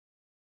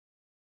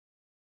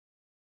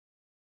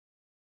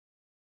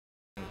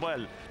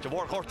well. De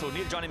bhór cortú,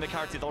 Neil Johnny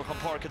McCarthy dul chun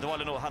Park de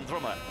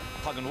Newtownshandrum.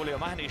 Tá an bhfuil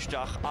maithne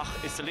isteach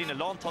ach is Selina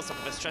Lántas a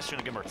bheith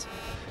streisiúna gimmert.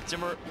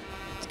 Dimmer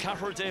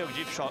Cahir Deog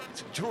Díobh Seo,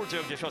 Dúr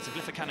Deog Díobh Seo sa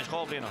glyfa canis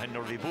cháblaíon hen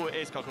nor bhí bua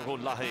éascach go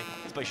gún lathaí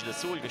spéisial de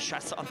súil go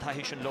seasa an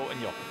taithí sin lo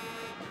inniu.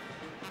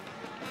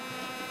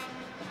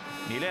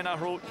 Ní léon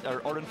athrú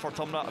oran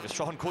Portumna agus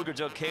Seán Cúigear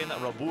Deog céin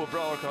ar bua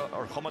bracha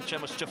ar chumad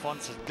Seamus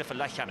Stefan sa glyfa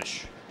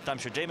lechanis. Dám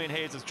sure Damien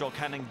Hayes is Joe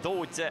Canning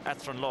dóide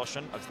Ethran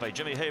Lawson agus by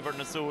Jimmy Haver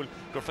na súil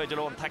gur féidir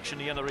leo an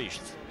taicsin í an a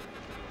ríist.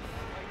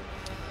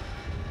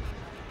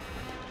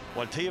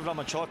 Well, tíomh ram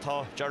an seo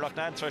tá Gerlach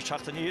Nan treis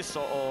teachta níos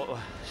ó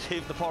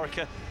Tíomh na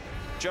Parca.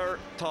 Ger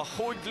tá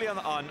chuig blian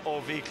an ó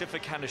bhí clifa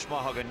canis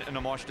maithagan in a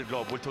Marshall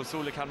Globe. Bhfuil tú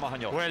súla can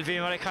maithaineo? Well, bhí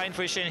mar a cain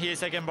faoi sin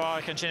híos ag an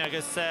bar an sin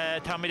agus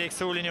tá mid ag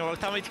súla inniu.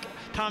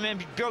 Tá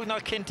mid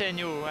beagnach cinnte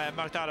inniu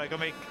mar dara go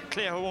mbeidh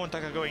cléithe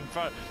bhúntaach a going.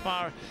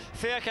 Mar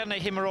féachair na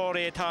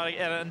himróirí atá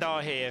ar an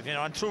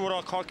dáthaíomh. An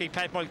trúrá corcaigh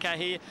peitmol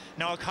cehí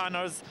ná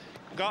Connors.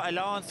 Got a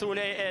lán súla,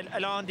 a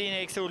lán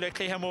díine ag súla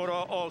cléithe mór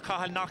ó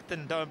Cathal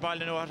Nachtan do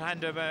bailin ó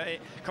handam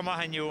go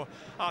maithainniu.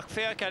 Ach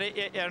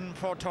féachair ar an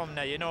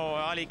Portumna,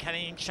 Ali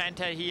Canning,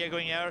 Shanta hí a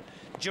going ar,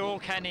 Joe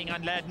Canning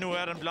an lad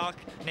nua ar an block,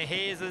 na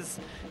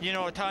Hazes,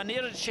 tá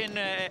níor sin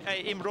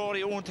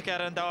imróirí úntaach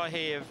ar an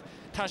dáthaíomh.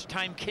 Táis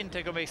time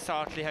cinnte go mbeidh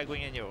sáirtlaithe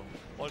going inniu.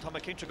 Well, tá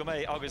cinnte go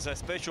mbeidh agus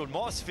spéisiúil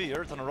más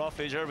fíor tá na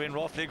ráfléidir bhíon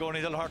ráflaí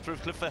gcónaí del Hartrúh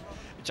Clifa.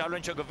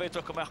 Dearann go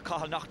bhéadach go mbeadh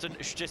Cathal Nachtan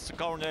istis sa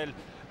gcónail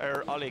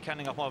ar Ali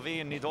Canning ach má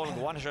bhíon ní dólan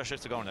go bhaine sé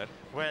sa gcónail.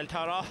 Well,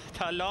 tá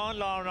lán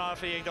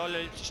ráflaí ag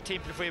dul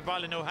timppla faoi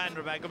bailin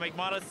Newtownshandrum go mbeidh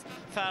maras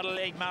fearil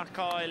ag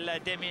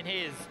marcáil Damien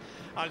Hayes.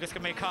 Agus go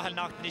mbeidh Cathal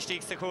Nachtan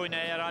istigh sa cúine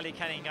ar Ali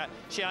Canning.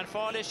 Sí an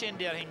fála sin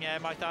dearthing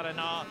mar dara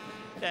ná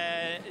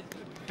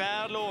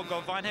Berlo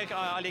go bhaintheadh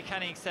Ali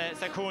Canning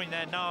sa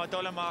cúine ná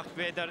dul amach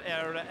bhéidir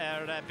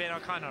ar Ben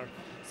O'Connor.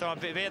 So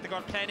bhéidir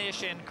go pléine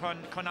sin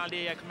chun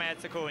Ali ag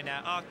méid sa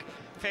cúine ach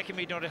feiceann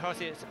míad nuair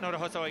a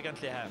thosáid an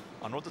thluthe.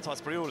 An rud atá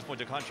spríúil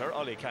muide cantar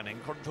Ali Canning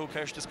chun tú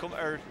ceistas cum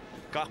ar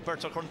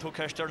gachbert a chun tú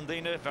ceistar an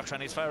daine bheith sé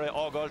níos fearre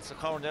ágáil sa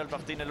cháirnéil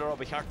bheith daine le rob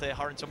cheartta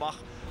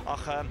haintach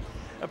ach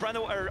brenn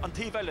ar an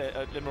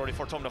tíbheile limróí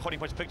Portumna chunig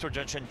muid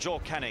picture sin Joe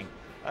Canning.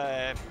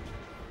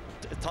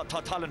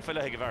 Tá talan file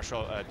ag bhar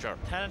seo, Ger.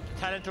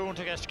 Talan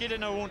úntaige,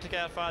 skillan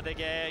úntaige ar fad ag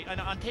an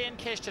taon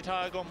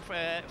ceistetá gom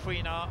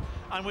faoina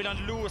an bhfuil an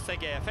luas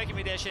aige. Feiceann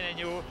míad é sin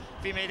inniu,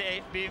 bhí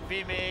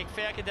mé ag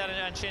féacha dar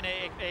an sin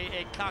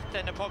ag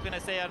clachta na pogan na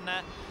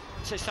séarna.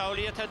 Se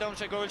saolaíochta dom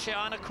se gúil sé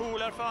anna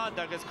cool ar fad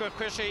agus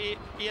chuir sé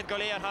iad go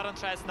léir thar an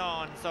tres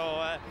nán.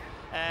 So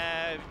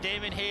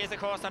Damien Hayes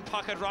across an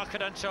pocket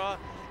rocket an seo.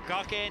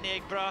 Gach éin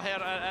ag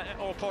brathir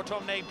ó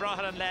Portumna ag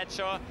brathir an lead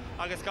seo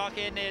agus gach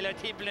éin le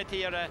timppla na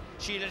tíre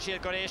sílan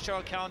siad go rééis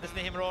seo ceantas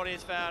na himróirí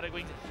is fearr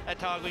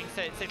atá going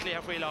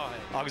siclaithe faoi láthair.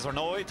 Agus ar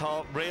nói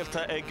tá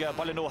réalta ag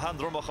bailin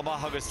Newtownshandrum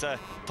amach agus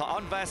tá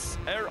anbheas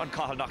ar an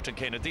Cathal Nachtan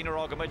céine.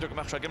 Dínará go méidir go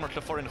meach gimmert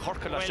le forin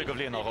chorca leis go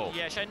bblion á.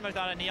 Ie, sin mar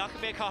dara níach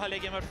bé Cathal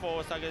ag gimmert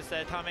fós agus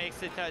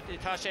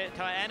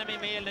tá enemy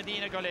méil na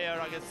díine go léir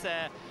agus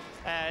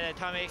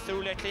tá méid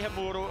súla cléithe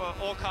mór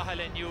ó Cathal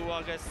inniu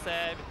agus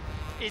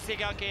is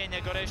ag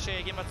céine go raibh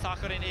sé gimmert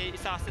sacharin i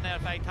sasan ar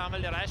feidh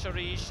tamil ar eis a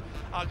ríis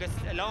agus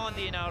lán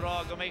díine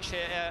rá go méid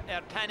sé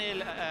ar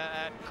panel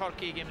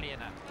corcaí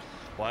gimlíana.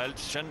 Well,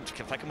 sin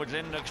feiceann muid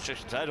linn agus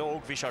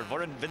óg bhí sé ar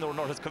bharin vinúir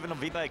nóir coimhin an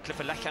bhí beidh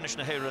clifa lechanis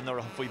na héireann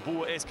ar faoi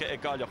bua éasca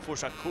ag gáileach fuair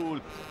se cúil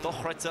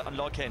dochreite an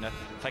lá céine.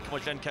 Feiceann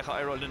muid linn cecha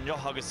ar linn neo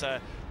agus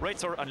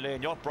réitar an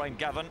léoneo Brian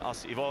Gavin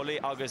as i bhálaí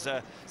agus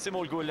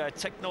simúil gúil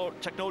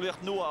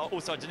technoliacht nua a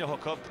úsáid duine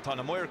hocup tá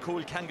na muir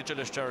cúil ceangaide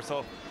leisteir,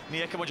 so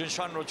ní aice muid an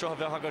seanró tro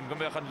bheith hagan go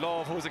mbeadh an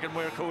lábhúsa an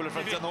muir cúil ar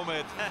feiceann an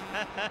nóméid.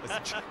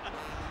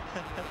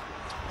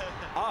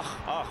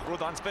 Ach,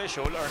 rud an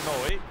spéisiúil ar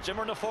nói,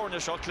 Jimmar na fórne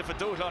seo clifa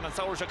dúthlan an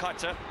saoir se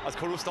caite as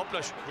chorú stop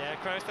leis. Yeah,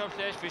 chorú stop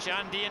leis, bhí sé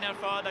an díana ar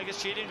fád agus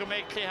síðan go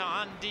méid cléithe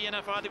an díana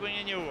ar fád a going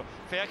inniu.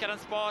 Féachair an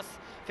spás,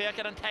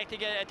 féachair an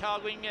tactique atá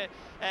going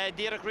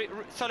díreach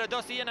sola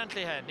dosíon an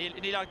cléithe.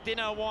 Ní leach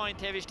duine amháin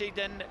taobh stig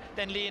den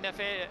líana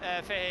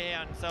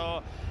féhéan.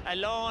 So a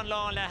lán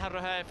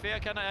lethartha,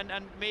 féachair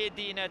an méid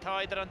díine atá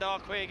idir an dá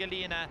chuige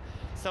líana.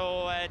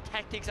 So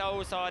tactics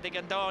ásáid ag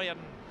an dáian.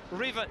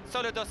 Riva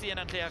sola dosíon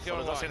an cléithe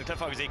fiúr. Sola dosíon an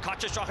cléithe agus í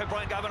caite stracha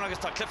Brian Gavin agus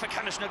tá clifa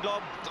canis na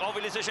glob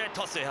ábhfuil is sé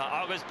tosithe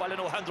agus bailin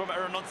Newtownshandrum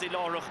ar an nonsaí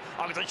lárach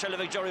agus an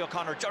seileh Jerry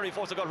O'Connor. Jerry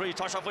fós a go rí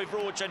tá se faoi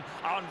bhrúid sin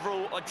an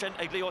bhrú an sin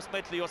ag Leo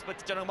Smith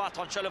deanna mat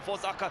an seileh fós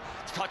acha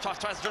tá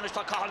trasdrunis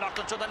tá Cathal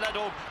Nachtan siúd an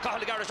ledóg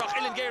Cathal Garrisach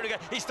Ilan Géirige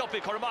í stoppi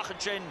chomach an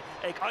sin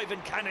ag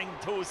Ivan Canning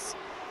tús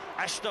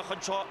eisteach an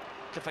seo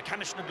clifa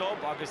canis na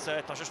glob agus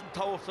tá sé an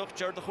táhacht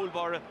deir de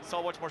chúlbáre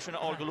sáhairt mar sinna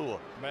á go lua.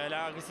 Well,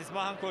 agus is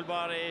maith an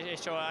chúlbáre é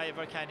seo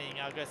Ivan Canning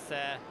agus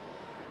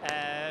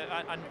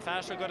an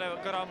fearse go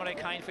amar ag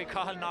cain faoi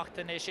Cathal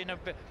Nachtan é sin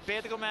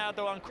beidir go méad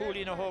ó an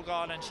cúlí na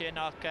hógáil an sin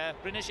ach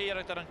brinne sé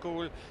iirecht ar an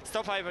cúl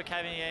stop Ivan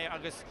Canning é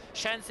agus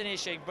seansan é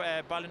sé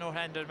bailin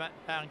Newtownshandrum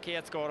an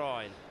céad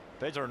scóráil.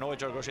 Beidir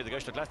nóidir go siad a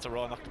gceiste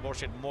leictarrá nach bhain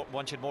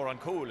siad mór an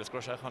cúl is go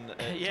sé chun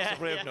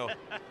réimh nó.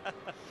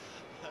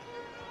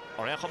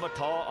 Oren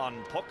Chomatá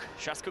on puck,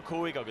 Shaska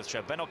Coig agus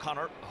sé Ben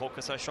O'Connor,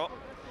 Hocus a shot.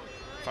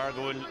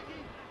 Fargul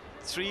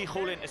 3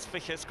 Cholin is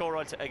fiche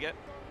scoráilte aige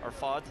ar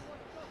fad.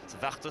 Sa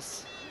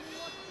Vechtas.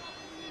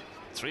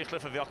 3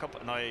 Cliff of Jacob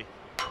and I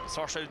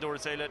Sarshell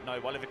Dorsale, now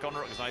Walivik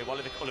Honor, agus now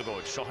Walivik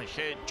Ullagod. Shohan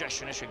Shed,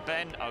 Jeshin Ishik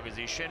Ben, agus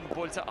I Shin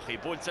Bulta, Achi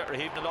Bulta, or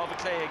Heavna Lava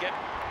Clay again.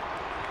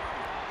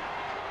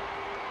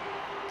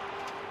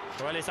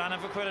 Well, it's Anna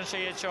Vakuran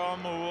Shed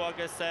Shamu,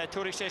 agus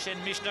Turish Shin,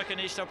 Mishnak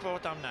and Ishta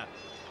Portumna.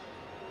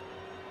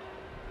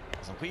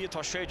 So we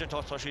to Shed and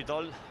Toshi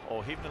Dull,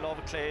 or Heavna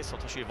Lava Clay, so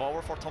Toshi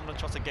Vower for Tomlin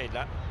Trust a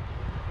Gatela.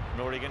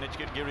 Norigan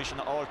Girish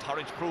and all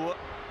Torrent Crew.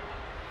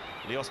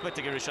 Leo Smith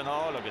Girish and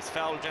all, agus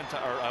Foul Genta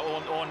or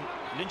own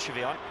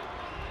Lynchivian.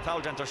 Foul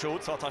Genta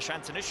shoot, so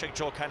Tashan Ishik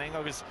Joe Canning,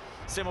 agus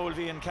Simo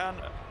V and Can,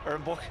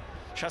 Book.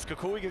 Shaska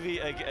Coig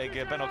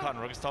ag Ben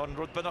O'Connor, agus Town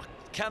Rud Ben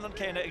Cannon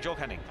Kane ag Joe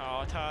Canning.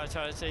 Oh,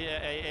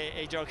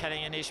 a Joe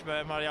Canning and Ish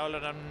Marial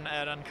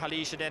and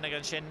Kalisha then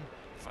again Shin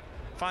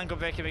Fan go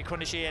back with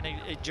Kunishi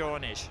and Joe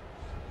Nish.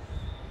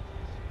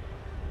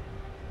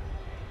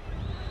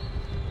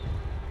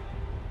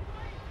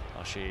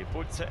 She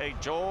puts ag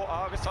Joe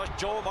agus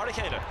Joe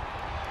Maricada.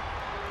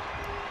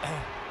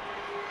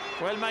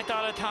 Well, my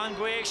daughter Tan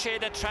Guig she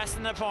the trust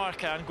in the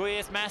park and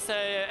Guig's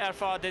massa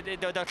for the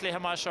Dudley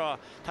Hamashaw.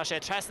 Tasha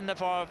trust in the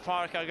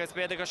park agus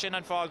better go shin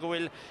and fog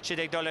will she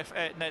take dollar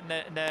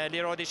the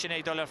Lirodi she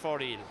take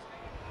 $4.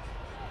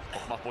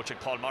 Macht Butchik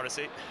Paul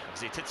Morrissey.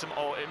 Sie tits him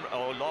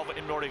love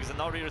in Nordic is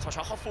now really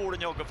Tasha Hafur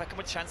and Yoga Feckum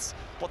with chance,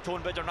 but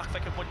Tone better knock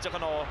Feckum with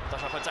Jacano.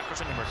 Tasha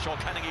Zacherson number. Joe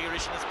Canning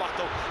Irish in the spot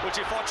though, which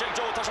he fought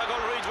Joe Tasha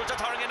Gold Range with the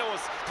Tarring in nose.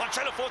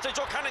 Conchella Forte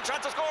Joe Canning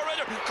chance to score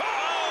already.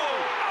 Goal!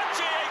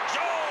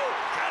 Joe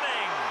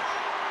Canning!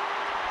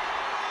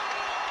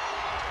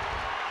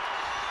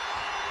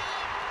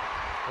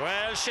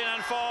 Well,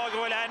 Shin Fog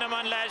will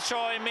Animan lad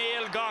show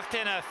Emil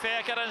Gachtina,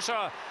 Faker and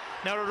Shaw.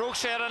 Now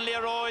Rookshire and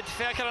Leroy,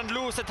 Faker and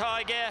Loose at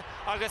Tige,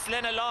 August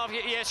Lena Love,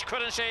 yes,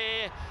 couldn't she?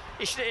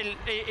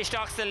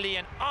 Ishtaxel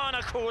Lean,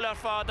 Anna Cooler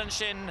Father and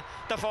Shin,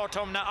 the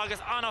Portumna,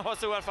 August Anna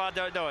Hosuer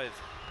Father Dive.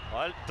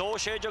 Well, though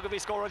Shade Jug of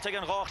his score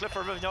taking Rockcliffe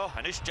for Rivno,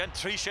 and it's Gent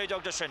 3 Shade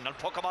Jug the Shin, and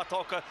Pokemon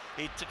Toka,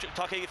 he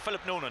talking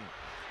Philip Noonan.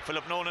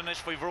 Philip Nolan is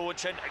for Road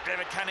Chin,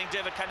 David Canning,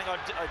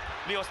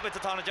 Leo Smith,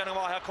 Tana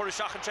Janawah, Curry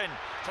Shach and Chin,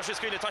 Tashi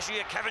Skila, Tashi,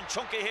 Kevin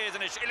Chunky Hayes,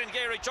 and Ilan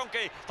Gary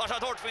Chunky, Tasha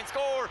Dortfin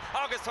score,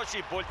 August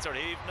Tashi Bulter,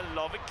 even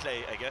Love it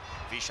Clay, again,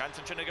 V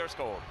Shanton Chiniger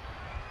score.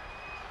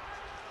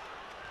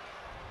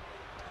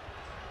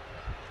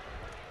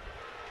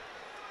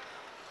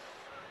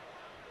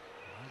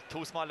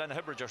 Too small and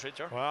Hebrew, Josh,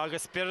 well,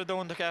 August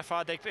Spiridon to get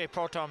for the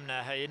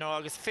Portumna, you know,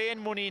 August Fain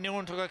Money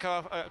noon to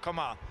come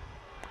out.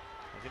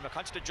 Bhí me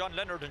caiinte John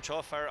Leonard an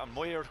seo fear an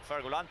muir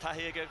fear go leat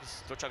taithí aige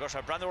agus dúirt agus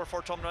sé Brandon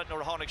Portumna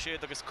nóair a tháinig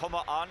siad agus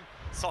cuma an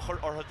sochar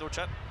ortha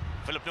dúirte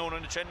Philip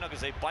Noonan sin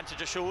agus é bainte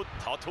de siúd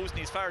tá tús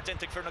níos fearr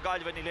dintic fear na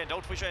gaiileh ní léon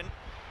outfa sin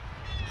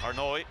ar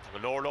nói tá go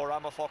leor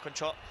am a fácan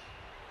seo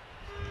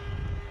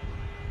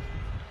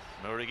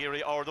nuair a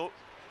géirí ardú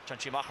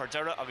Chanchi machar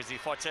deire agus í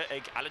fáte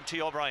ag Alan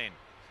T. O'Brien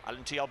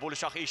Alan T.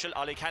 O'Bulashach Ishil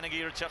Ali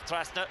Canagir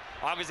trasna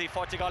agus í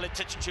fáte gáil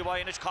tichin si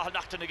bhain is cáil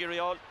nachta na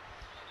géiríáil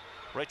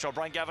Rachel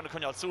Brian Gavin and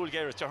Kunyal Soul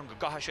Garrett turn go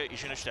gahashe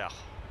is in a stach.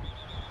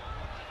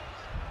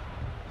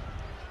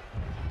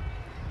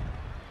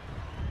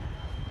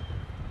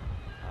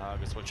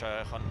 Agus will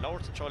try on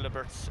Lord to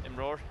Liberts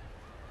Imroar.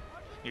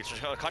 You should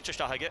catch a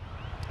stahage.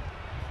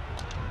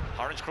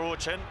 Orange Crow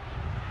chin.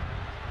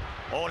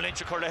 Oh,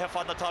 Lynch Curly have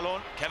on the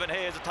talon. Kevin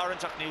Hayes a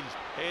Tarrant Neil.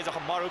 Hayes a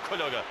Maru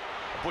Kulaga.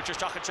 Butcher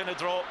Stach chin a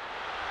draw.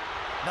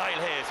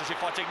 Niall Hayes, so she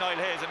fought Niall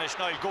Hayes and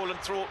Niall Golan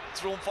through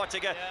him fought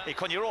again. He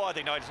couldn't row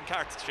the Niall and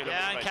carts.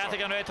 Yeah, and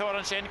Cathagan Ray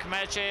Torrent Shin,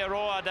 Comanche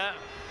row that.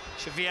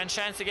 She be a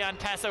chance again,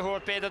 pass a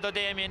hurt better the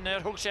Damien,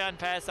 Hookshan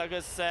pass,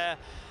 August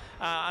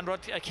and Rod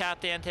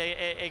Cathy and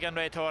Egan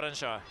Ray Torrent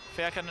Shaw.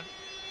 Faircan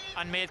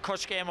and made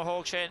coach game of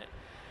Hookshan.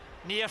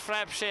 Near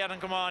Frap Share and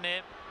come on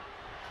in.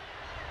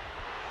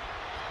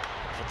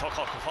 So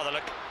talk for the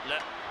look.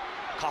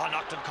 Cahan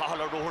Acton, Cahan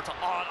Rohurt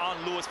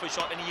on Lewis for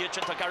shot in the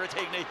Yachin to Garrett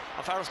Higney,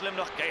 and Ferris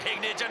Limnock,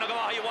 Higney, Jenna,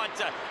 you want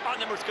on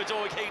the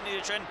Murskajo,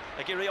 Higney, Chin,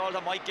 a Gary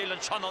Alda, Mike Gill,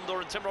 and Shan Under,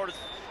 and Tim Rod,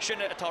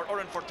 Shin at our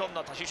Oren for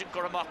Tomna, Tashishin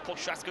Goramak, Puck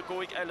Shaska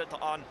Goik, Ellet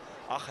on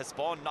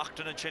Achesbon,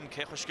 Nachton and Chin,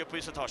 Kehoshkip,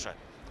 Satasha.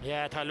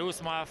 Yeah, Talus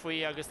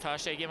Mafui, August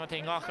Tasha, Game of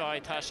Thing, Aka,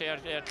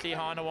 Tasha,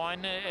 Clehan,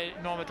 wine,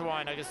 Normat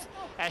wine, August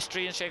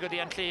Astri and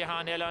Shagodi and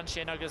Clehan, Elan,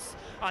 Shin, August,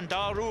 and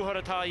Daru,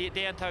 Horata,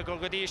 they enter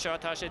Gogodisha,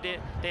 Tasha,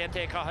 they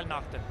take Kahal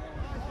Nachton.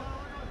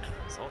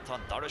 So,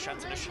 Dara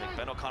Shansonish,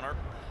 Ben O'Connor.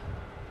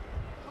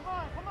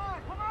 Come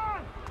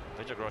on!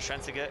 Bidja Gro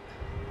Shansige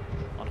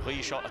on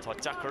Hui shot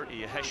at Dakar,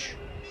 I Hesh.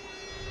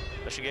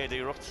 Lishigay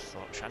de Rupt, so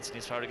Shanson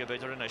is fair to get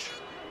better in Ish.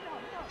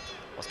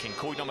 Was King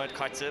Coidom at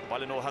Kaitze,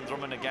 Balino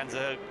Handrum and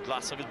Ganza,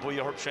 Glass of his boy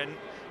Herbshin,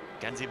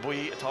 Ganzi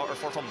boy at Tartar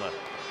for Tumna.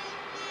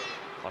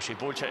 Ashi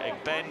Bulcha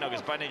Egg Ben,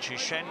 August Banich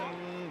Shen,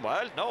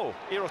 well, no,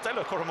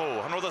 Erotella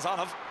Cormo, another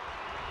Zanav.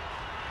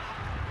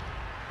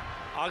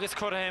 August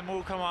Corre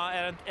Mu come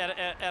on,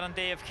 Aaron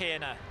Dave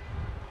Kena.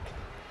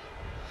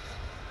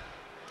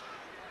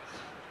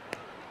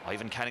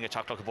 Ivan Canning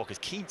attack like a book is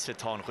keen to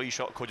ton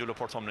shot could you look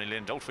Portumna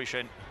Lynn don't fish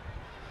in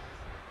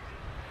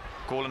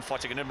goal and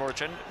fighting in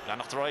merchant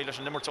and after I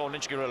listen nimmer ton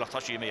lynch girl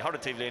tashi me hard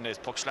TV lane is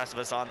puck slash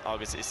of on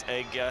August is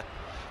egg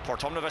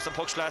Portumna vest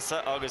puck slash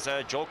August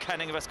Joe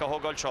Canning vest go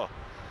hogol shot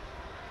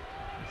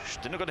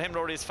didn't go him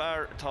Rory is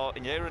far ta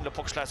in year in the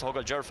puck slash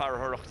hogol jer far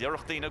her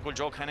Yerochdina go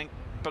Joe Canning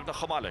bug the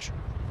Khamalish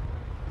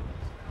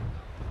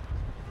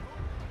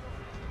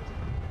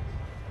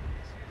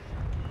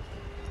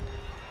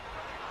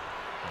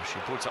she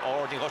puts it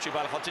or the Roshi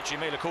ball hot she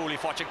made a coolly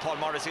watching Paul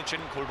Morris in chin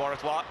cool bar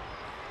at what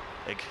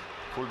egg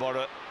cool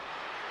bar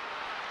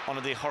on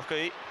the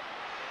Horky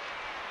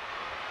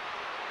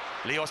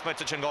Leo Smith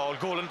to Chingal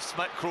Golan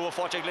Smith crew of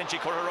watching Lynchy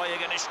Currai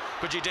again is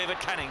could you David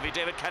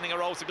Canning a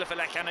rose to Glyph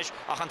Lacanish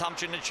a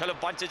Hantamchin and Shell of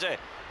Bantage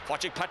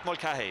watching Pat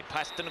Mulcahy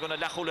Pat didn't gonna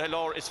Lachula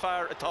Helor is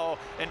far at all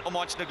in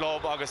Omanch the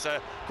Globe August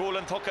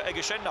Golan Tucka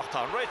Egishin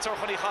Nachtan right so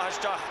Honey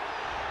Hashjach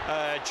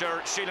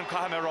Jer Sheelan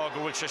Kahamera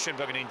go will Shin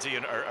Baganin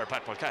Zian or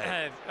Pat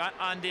Mulcahy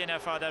and the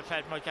father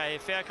Pat Mulcahy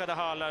fair the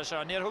hall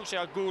so near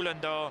Huxia Golan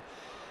though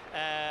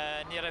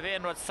near a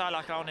vein rod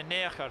Salak on in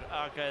Necher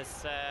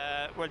August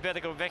well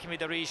better go back me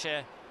the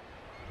Risha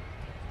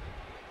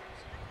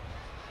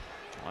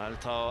well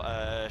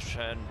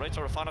tá right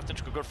or fan of tin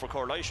go good for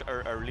Corlish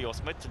or Leo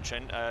Smith and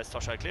Shin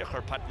Stasha Clear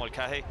Pat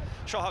Mulcahy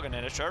sure hagan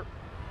in it sure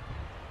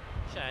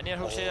near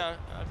Huxia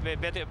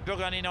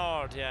Burgan in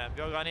Nord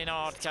Burgan in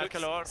Nord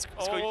Calculor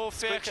oh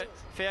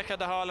fair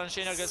the hall and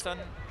Shin August and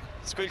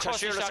Squeal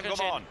Shashirless and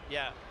come on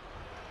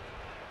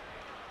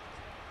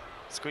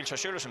Squeal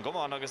Shashirless and come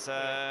on August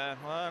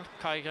well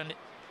Kaigan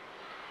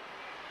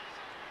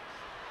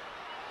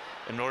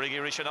in Norigi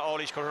Rishan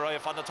Olish Correa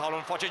fan the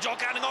Talon Forty Joe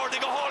Canning or they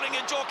go hauling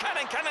in Joe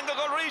Canning go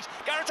goal reach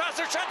Garrett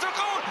Asser chance of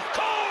goal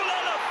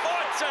and a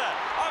foot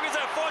August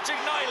Forty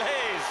Niall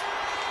Hayes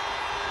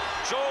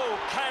Joe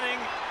Canning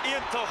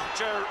Ian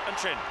Tucher and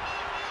Chin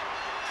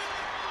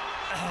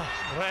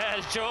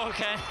well Joe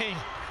Canning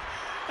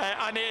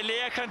and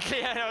Leah can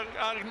clear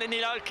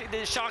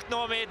the shock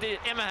no made the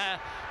Emma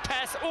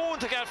pass on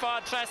to get for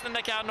trust in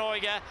the car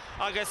Noiga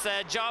August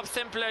job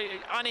simple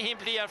any him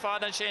player for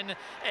than Shin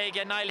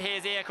again Niall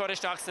Hayes a Cornish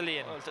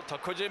Taxalene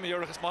could you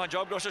your small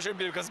job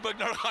because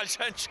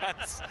Bugner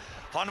chance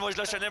Han was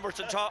less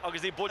Emerson shot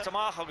August the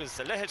Bultamach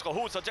August let go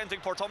who's a gentle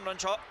Portumna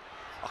shot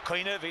a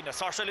kind of in a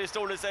socialist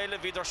or Zale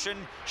Vider Shin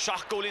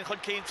shock goal in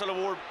Keen to the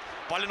war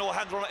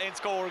Newtownshandrum ain't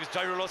score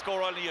Gyro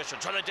score all the year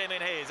try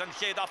Damien Hayes and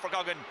Shade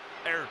African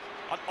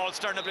all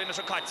stern of Blinish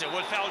Katze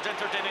will foul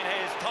gentle Damien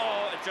Hayes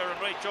Taw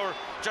Jeremy Rachel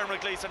Jeremy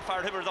Gleeson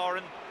Fire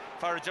Hibberdoran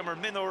Fire Jimmer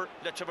Minor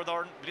let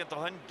Hibberdoran begin to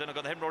hunt then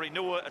going to him Rory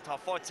Noah at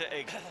half fight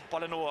egg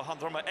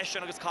Newtownshandrum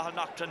Eshin agus Cahill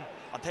Nocton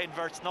and 10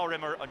 verts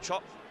Norimmer and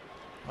Chop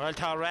well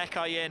tá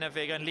Reka yen of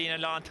vegan Lena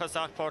Lawn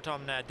Tusak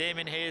Portumna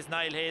Damien Hayes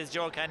Niall Hayes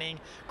Joe Canning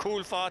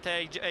cool fought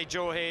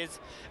Joe Hayes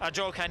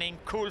Joe Canning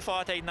cool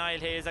fought Niall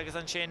Hayes agus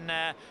an Shin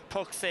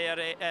puck sayer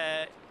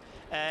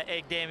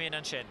egg Damien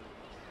and Shin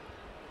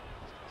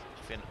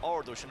fin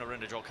ordo Shin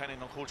around Joe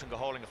Canning on coaching go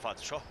hauling a fat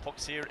shot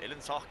pucks here Ellen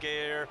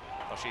Sochgear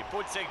she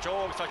puts egg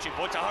Joe so she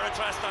puts a hard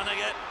trust on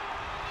again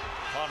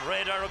on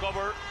radar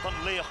gober on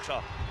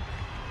Leachcha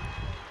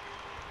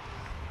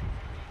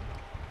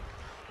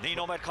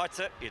Nino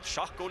Merkatze, it's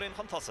shock goal in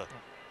Fantossa.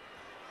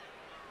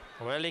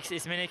 Well, it's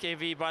minnig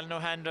vi ball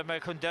Newtownshandrum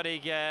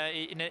kunderig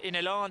in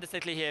a land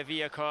stately here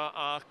via ka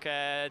ak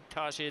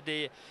tashi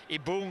the I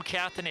boom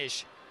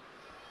Kertenish.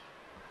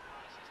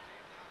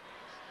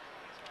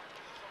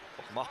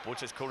 Mach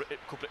boot is couple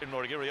in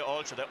Norgeria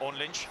also the on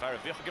Lynch, very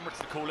big gimmer to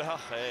the cool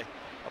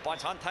a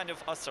bunch of hand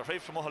of us are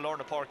from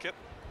Lorna Park.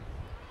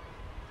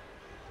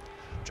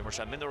 Jimmer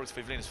Shan Minder's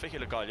Fivlin's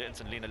Fichil Galia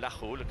and Lena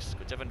Lachu looks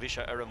good Devon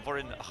Visha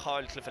Vorin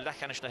Hall Cliff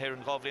Lachanish here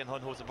in Govlin Hun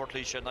who's the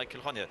Bortlisha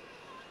Nigel Honya.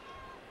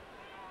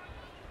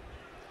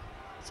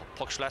 So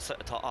puck Schlesser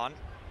on.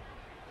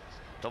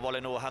 The ball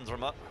in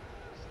Newtownshandrum.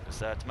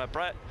 To my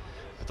Brett.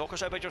 The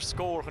Dockers about your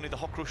score when the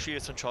Huck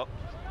Crucius and chop.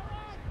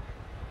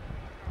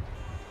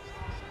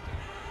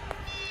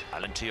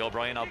 Alan T.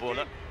 O'Brien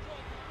Abola.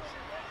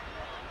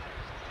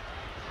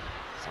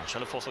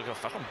 Shall force like a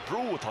fucking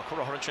brew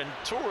Takura Hurricane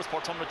Tours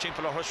Portumna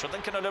Chimpler Hush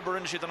then can a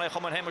liberin she then I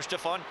come on him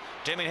Stefan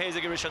Damien Hayes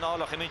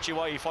Girishanala Himichi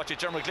Wai fought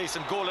Jeremy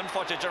Gleeson Golan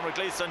fought Jeremy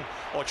Gleeson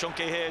or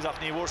Chunky Hayes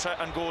Achni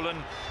Warsha and Golan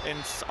in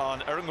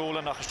on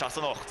Golan nach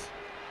Stassenocht.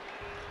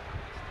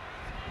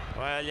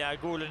 Well yeah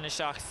Golan is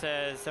shachs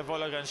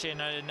Savolagan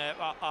Shin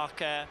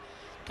ach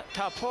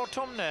ta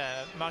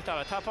Portumna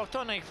Martala ta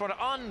Portumna for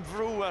an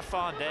brewer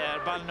fan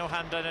there ball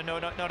Newtownshandrum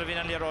no the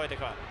win Leroy the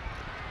car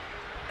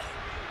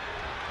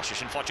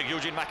Shin fought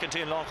Eugene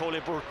McEntee and long Holy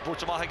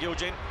Portumna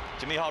Eugene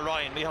to Michal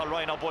Ryan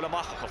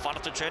Abolamach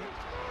Fanat Chin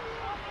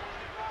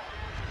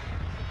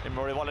in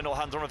Murray Wallen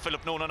O'Handrum and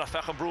Philip Noonan a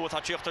fechan brew at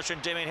Chiochta Shin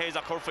Damien Hayes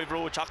a Curfey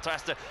brew Chak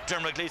Trasta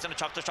Dermot Gleeson a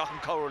Chakta Shach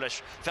and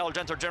Cowlish Fell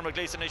Genter Dermot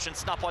Gleeson Shin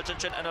Snap Walton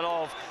Shin and a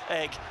love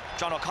egg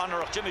John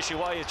O'Connor Jimmy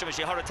Shiwai Jimmy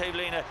Shihara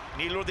Tablina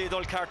Neil Ruddy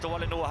Dol Carter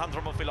Wallen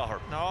O'Handrum and Philahar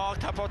No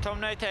ta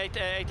Portumna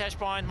tash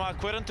point ma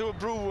cuiran tú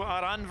brew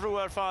ar an brew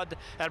ar fad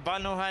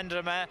ball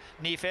Newtownshandrum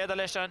ní féidir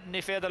leis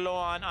ní féidir lo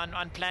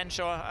an plan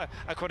seo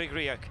a chuig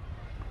riach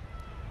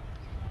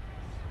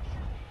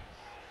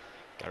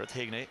Garrett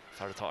Higney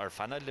fartá ar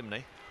fanna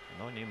limni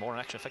no ní mór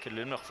action feice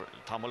limnach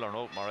tamil ar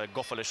no mar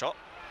gofal shot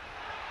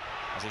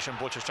as is an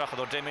butcherstrach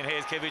or Damien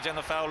Hayes KV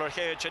Jenna Fowler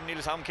Chéad sin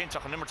Níl Sam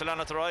Kintrach an nimmer to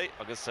Lana Tarai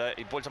agus I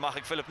bultamach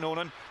Philip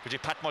Noonan go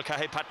Pat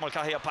Mulcahy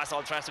a pass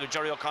all trans go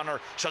Jerry O'Connor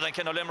Shadden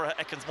Ken Limmer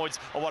Ekins Moids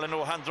a Wallen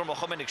O'Handrum a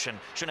Chuminnick sin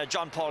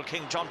John Paul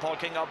King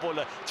a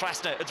bulla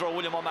Trasna a draw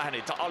William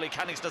O'Mahony to Ollie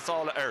Cannings na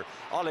Sala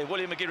Ollie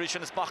William McGeary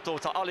sin spachto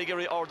to Ollie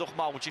Geary Orduch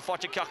Ma which he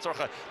fought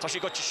Ceachtracha to she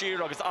got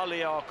Sheer agus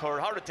Ollie a cur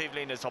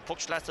Harativlin is a puck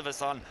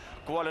Schlessevis on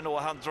Wallen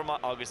O'Handrum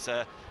agus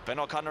Ben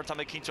O'Connor to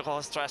make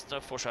Kintrach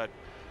Trasna for shot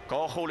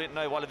Go hold it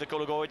now while the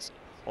Gulligoids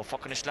or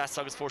fucking Schlatz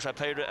August for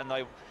Shapira and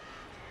now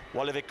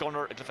Wallivik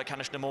Gunner a glyph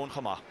Canish Namon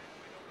Hama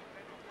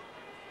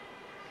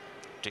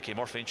Dickie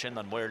Murphy Chin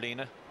and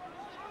Werlina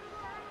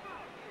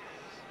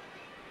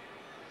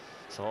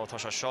so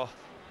Tasha Shaw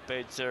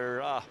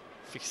Bedzer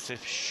fix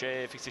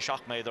the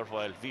shock maider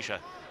while Visha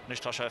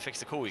Nish Tasha fix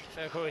the Kui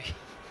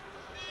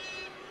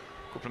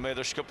Couple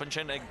maider Skuppen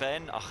Chin Egg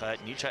Ben ach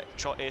Nietzsche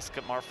Shaw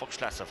Esk Mar Fox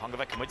Schlatz of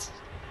Hangavekmits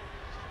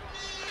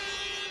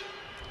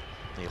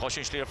The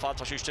Hoshin Schlier fought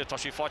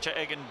Toshi Forcha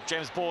Egg and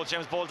James Bowles the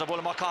Bull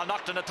Maca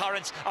knocked in the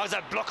Torrance as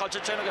a block out to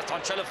Chenagas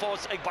Tonchella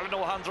Force Egg Ballen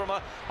O'Handrum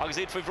as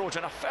it for Roach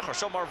and a fecher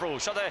Summer Bro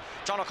shot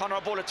John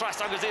O'Connor Bullet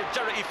Trust as it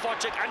Jerry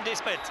Forchik Andy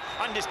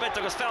Smith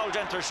agus foul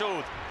Genter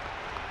showed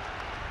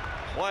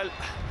well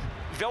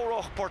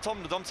Veoroch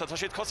Portumna Dumsa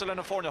Toshi Cussel in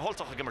a Fornia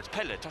Holtach Gimmert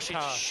Pellet Toshi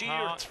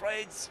sheer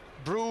trades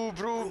Brew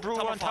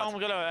an town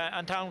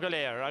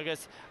galéir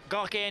agus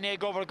gach éine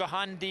gobar go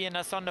handí in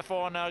a sonna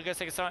fórna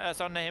agus ag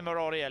sonna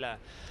himmaróréile.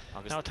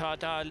 Ná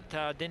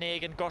tá duine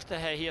éigen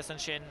gortathe híos an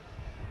sin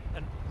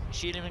an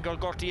sílim go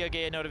gortaí a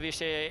géin ar a bhí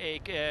sé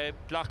ag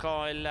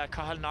blacáil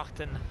cahal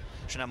nachtain.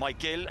 Sinna Mike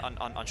Gill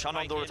an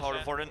Shannon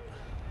dúirtáir forin.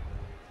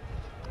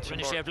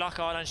 Rinne sé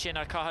blacáil an sin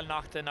ar cahal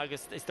nachtain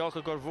agus is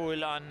dócha gur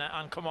bhúil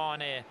an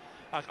cumáin é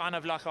ach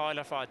anna blacáil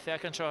ar fad.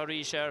 Fechan seo a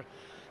rís ar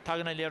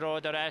Tagan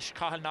Leroy ar eis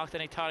cahal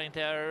nachtain ag tarint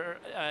ar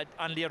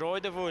an Leroy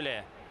de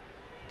bhúile.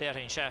 Déir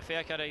hín sé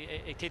féchar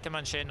ag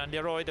titaman sin an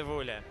Leroy de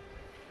bhúile.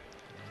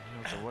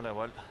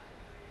 Well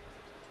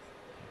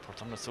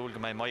Portumna súil go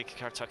mé Mike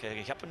Cartach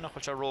ag cheapan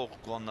nach se róg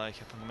gona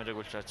cheapan go meidir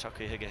goil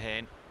tucha ag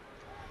héin.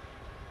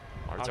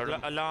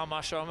 A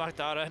láma seo mar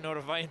dara nóair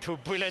a bhain tú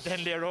buile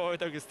den Leroy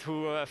agus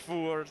tú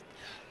fuair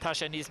tá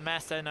sé níos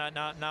measa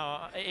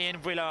ná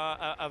éon bhuiile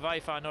a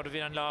bhaifá nóair a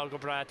bhíon an lá go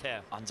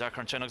bráthe. An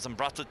deacair sin agus an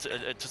brata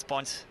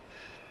tuspáint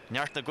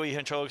neart na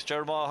gaoithe seo agus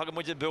dearmá haga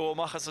muide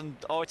beomachchas an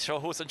áit seo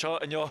hús an seo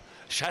an jo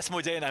 6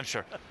 muidéin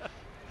amsir.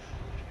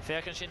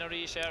 Fechan sin a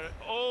rís ar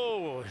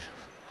ó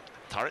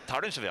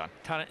Tarint a bhí an.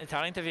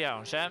 Tarint a bhí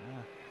an, sé?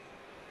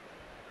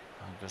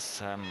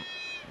 Agus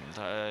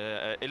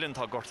Ilan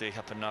tá gortaí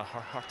cheapan na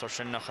hartar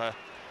sin nach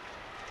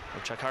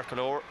Urcha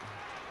Carcalór.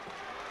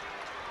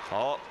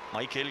 Tá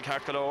Michael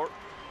Carcalór.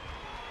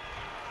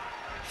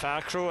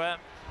 Fear crua.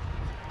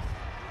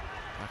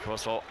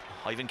 Across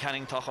Ivan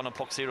Canning tá an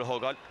puck síra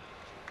hógáil.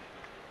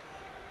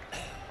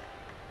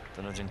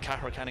 Duna din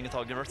Cahra Canning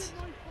atá gimmert.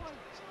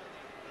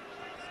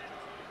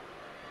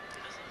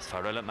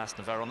 Farrell Mass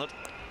na bhar an it.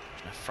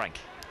 Frank.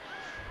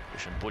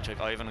 Is an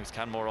Butchek Ivan agus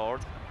Canmore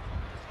Ord.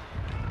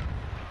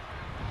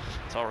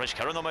 So Rich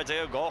Karen no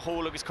idea go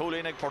hole agus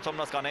Colleen ag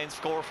Portumna's gan ein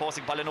score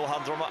fósig Ballen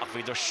O'Handrum ach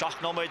viidir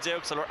seach no idea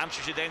so ar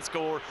amsir den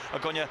score a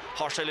gonne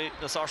Harshally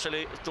na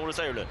Sarshally Doris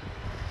Eirle.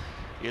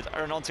 Iad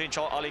ar an 19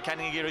 seo Ali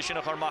Canning ag sin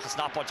a chumach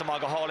snap out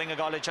go hauling a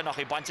gáile sin nach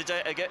I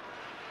bantide ige.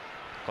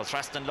 Go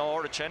Thraston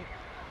Law a chin.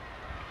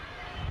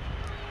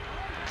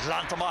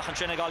 Glantamach an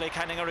sin ag Ali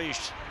Canning a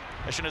ríist.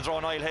 Is sin a draw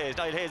Niall Hayes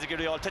ag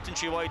iriol titin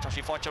si white as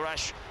she fought a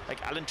rash ag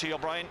Alan T.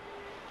 O'Brien.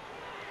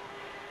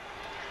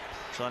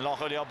 So an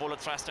lach a bullet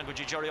Thraston go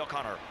Jerry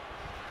O'Connor.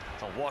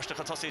 So washed a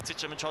tossy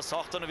titcham and just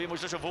soft and a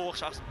vimus a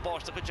vooch as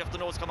bosh the Jeff the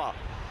nose come up.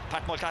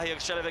 Pat Mulcahy ag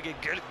Shelevig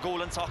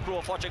goal and sock grow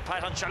Fotchik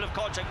Pat and Shelev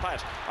Kolchik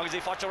Pat. Agus he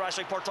fought a rash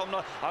ag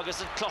Portumna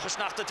agus clochish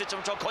nachta titcham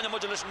and Conya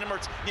Modulus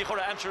nimmert ni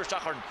chora amsir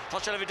stachern.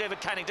 Fought Shelev David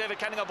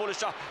Canning a bullish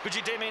shot. Could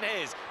you Damien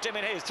Hayes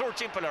through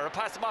Timpeler a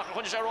pass mach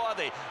Conya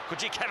Sharoade.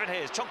 Could you Kevin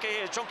Hayes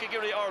Chunky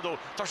Giri Ordo.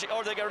 Toshi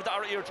Ordo Gary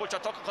dar ear twitch a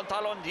tuck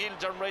Contalon heel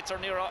Derm Rates or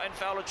Nero and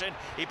Fowlerchin.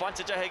 He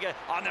bunted to Hege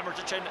on number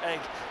to chin egg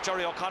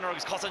Jerry O'Connor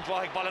agus Cousin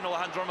Dwag Ballen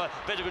O'Handrum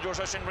better go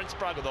Josh Rince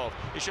Bragadov.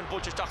 He should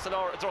butch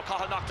Taxalor throw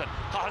Cahill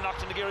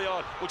Nocton the Giri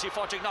all which Bulchi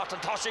Fodging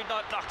Nocton, Toshi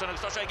Nocton, and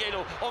Sasha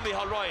Galo,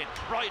 Mihal Ryan.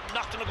 Ryan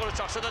Nocton, a good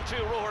shot, so then 2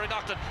 Roher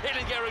Nocton,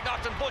 Ellen Gary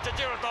Nocton, Bulcha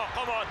Dirito,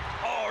 come on,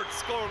 Ord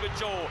score with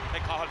Joe,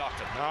 and Cahill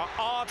Nocton.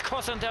 Odd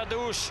cousin to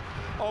douche,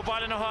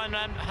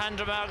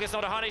 Ballinowhandrum agus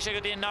nó Hanny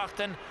Shigadin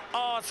Nocton,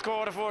 odd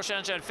score the 4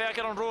 Shen,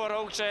 Faker on Roher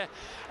Oakche,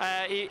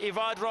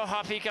 Ivad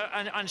Rohapika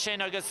and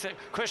Shen agus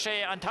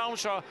Crishay and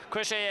Townshaw,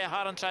 Crishay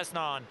Haran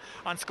Tresnan,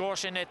 and score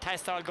Shen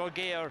Testal go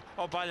gear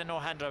or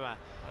Ballinowhandrum.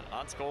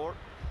 On score,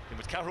 he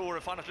was Carroor a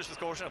Fanaclish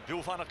score, a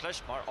blue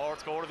Fanaclish, or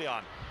score of the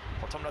on.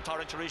 Portumna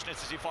Torrent to reach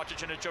Nancy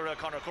Fodging and Jura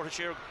Connor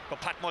Curtichir, go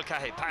Pat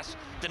Mulcahy, pass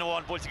Dino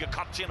on Bulls,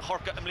 Captain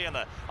Horka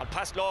Emliana, and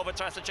pass Love and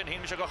Transition,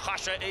 Himish go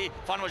Hasha,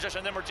 Fanwash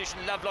and Emertition,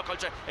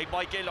 Lavlokalcha, a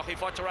Mike Gale, he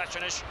fought to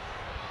Rashanish.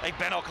 Ag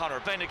Ben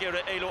O'Connor, Ben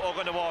Agira, Elo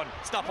Oganawan,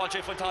 Snap on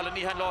Jay Fontal, and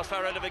Nihan lost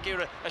Farrell of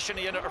Agira, a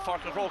Shinny or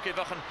Farkin Roki,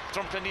 Vacan,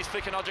 Drumkin, East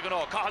Flickin,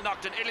 Odjagano, Cahill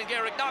Nocton, Ellen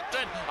Garrick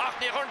Nocton,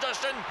 Achni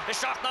Hurnduston, a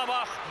shot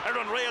Namach, a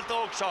run rail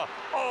dog shot,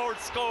 or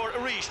score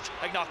reached,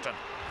 Ag Nocton.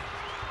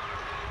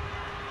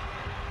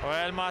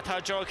 Well,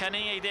 Mata Joe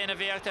Canning, Ag Dana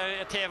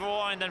Vector,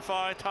 Tevo, and then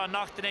for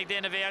Nocton, Ag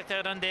Dana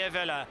Vector, and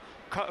Devilla,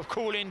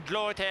 cooling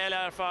glow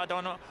tailor for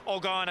Don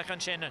Ogana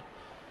Conchin.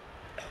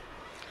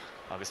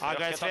 Agus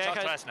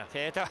Tresna,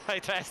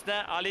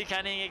 Ali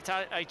Canning,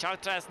 I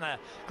chalk Tresna,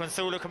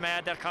 Consula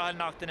Command, they're Cahill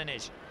Nocton in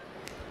it.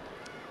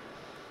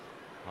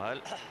 Well,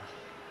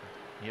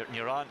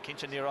 near on,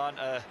 Kinchin near on,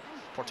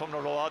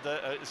 Portumna Road,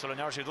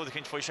 Solidarity do the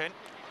Kinch Fushin.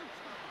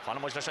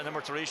 Fanamush Lashan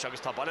number 3,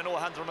 Agus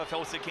Ballinowhandrum, a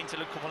Felsi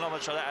Kintil,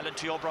 Kupanama, Alan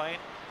T. O'Brien,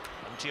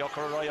 and T.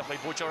 O'Curroy, by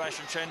Butcher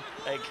Rashin,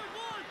 Egg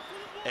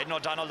Edno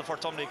Donald, the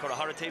Portumna, or a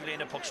Haratively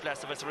in a puck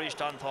less of its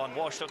reached on Thon,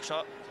 Washlook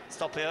shot,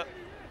 stop here.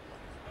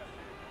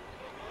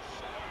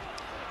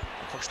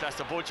 Push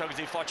the Bull Chugs,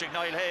 Fodging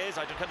Niall Hayes,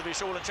 I don't care to be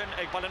Sholan Chin,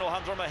 Egg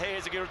Ballinowhandrum,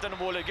 Hayes, Gir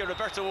Dinamola, Gir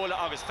Roberto Wola,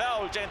 August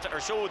Foul, Genta, or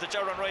Show, the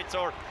Jaron Rights,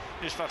 or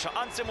Nishfacha,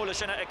 Ansimula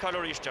Shina, a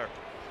colour Easter.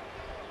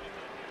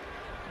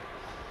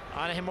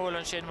 Anna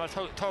Himolan Shin, but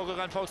Togo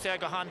and Fox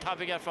go hand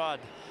tapping at Fod.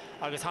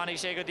 August Hanny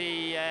Shago,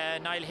 the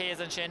Niall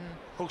Hayes and Shin,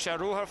 Hooksha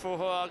Ruher for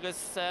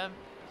August,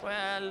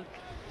 well.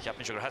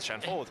 Captain Sugar has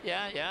Shan Fod.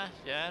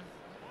 Yeah.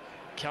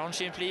 Count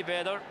Shin Flea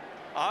better.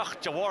 Ach,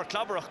 Jawar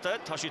Clabberachta,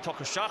 Tashi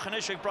Tucker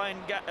Shachanish, Brian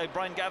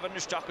Gavin,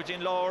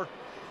 Stockertin Lord,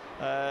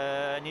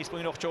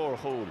 Niswin of Jor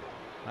Hole.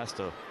 That's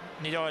the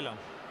Nidoilan.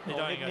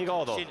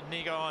 Nigodo.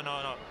 Nigo,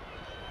 no.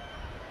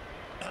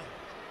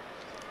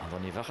 And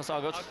then you've a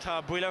sagot.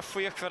 Ta Buila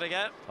Fuyak for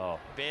again. Oh.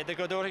 Be the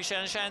Godori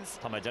chance.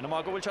 Tom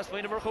Denamago will just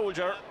win over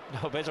Holger.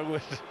 No better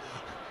good.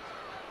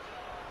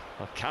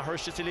 Cahir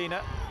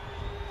Shitilina.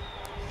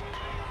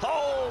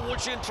 Oh,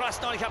 would she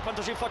trust now? Happened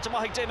to she fought to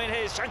Mahik Damien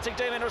Hayes, chancing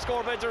Damien her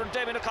score better, and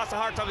Damien across the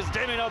heart of his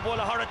Damien of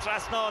Bola Hara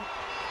Trasnon.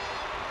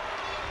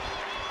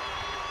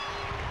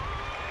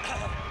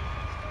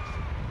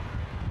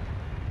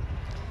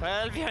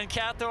 Well, we have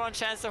Kato on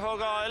chance to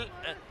hug all,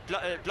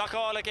 block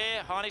all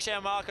again, Honey Shea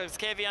Mark, agus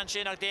Kevi and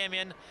Shin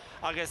Damien,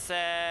 agus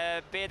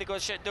Bede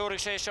goes Dorik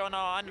Shea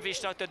Shona, and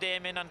Vishnak to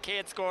Damien, and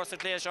Kate scores the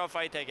clear shot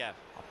fight again.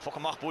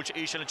 Fuckamach Bulch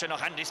Ishel and Chin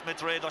Handy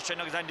Smith Ray,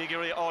 Dushin Andy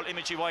Giri, all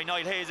Imichi Y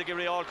Niall Hayes,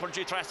 Giri, all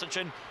Country Trust and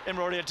Chin,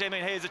 Imrory,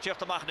 Damien Hayes, Chief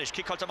to Machnish,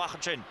 Kick out to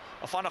Machanchin,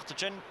 a Fanach to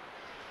Chin.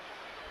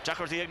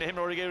 Jacker the Igna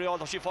Himrory Giri,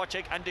 all she fought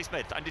check, Andy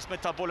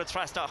Smith a bullet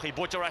Trust, he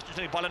Butcher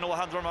Ashton,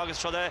 Ballinowhandrum,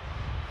 August Shode,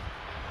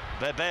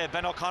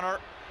 Ben O'Connor.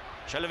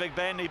 Shelvig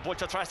Ben, he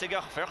Butcher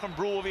Trastiga, Ferchan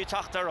Brew,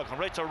 Tachter, a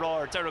Conrator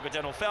Roar,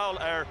 Derrigadeno Fell,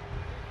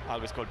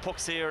 August called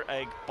Pucks here,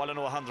 Egg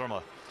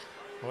Ballinowhandrum.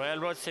 Well,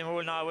 Rod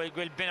Simul now will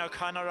Ben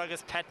O'Connor,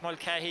 August Pat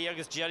Mulcahy,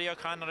 August Jerry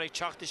O'Connor,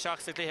 Chuck the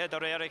Shocks at the head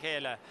of Eric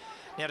Hela.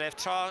 Near if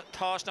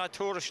Tosh not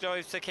tourist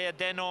lives to K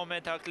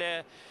Denome,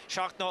 Takle,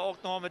 Shock no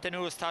Oknome, the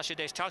news Tashi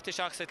Dash, Chuck the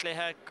Shocks at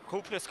Lehe,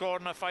 Hoopla score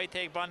in a fight,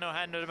 take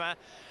Ballinowhandrum,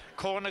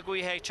 Corner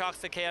Gui Heg, Chucks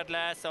the K at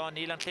last, on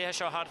Neil and Clear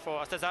Shaw hard for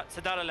us.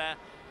 Sadarala.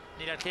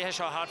 Neil Clear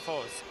Shaw hard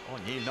foes. Oh,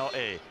 Neil, no,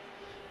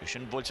 You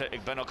shouldn't bull check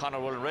Ben O'Connor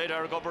will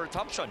radar go over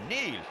top shot.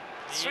 Neil.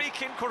 3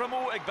 Kin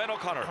Kuramu, Eg Ben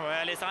O'Connor.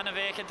 Well, it's on a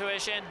vacant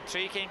tuition.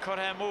 3 Kin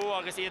Kuramu,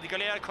 August either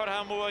Galia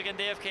Kuramu again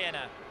Dave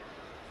Kena.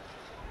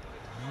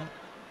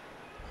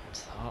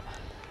 So,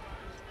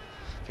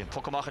 Kin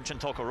Pukamach and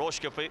Chintoka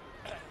Roshkipi.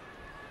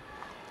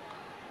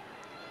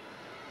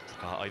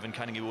 Ivan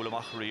Canning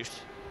Ulamach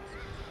reached.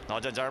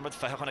 Nadia Dermot,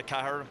 Fehakana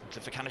Kahar,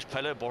 Cliffecanish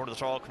Pelle, board of the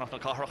Troll, Knocking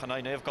Kahar, and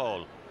I Nave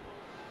goal.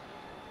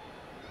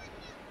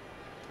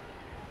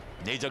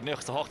 Neidog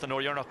nichts te hoogte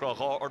nor Jernach Grach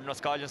or na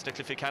Scallions de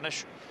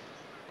Cliffecanish.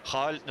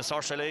 Hal na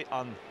Sarshele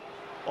and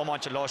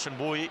Omanche Lawson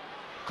Bui,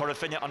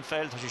 Corrifinia and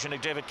Feld, she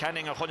should David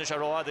Canning or Honish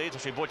Roadi,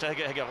 she bought a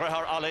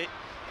Rehar Ali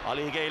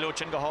Galo,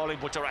 Chingahali,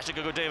 Butcher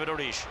Rashika, David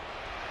Orish.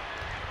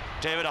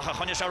 David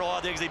Honish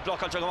Roadi, the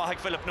block of Mahik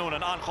Philip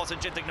Noonan, and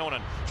Hossin Jintic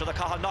Noonan. So the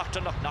Kahal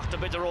knocked a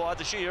bit of Road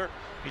the sheer.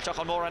 He took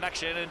on more in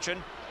action and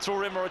Chin through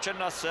Rimmerchin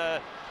as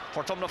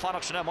Portumna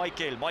Fanaction,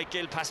 Mike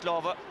Gill past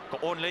Lava,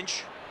 go on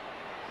Lynch.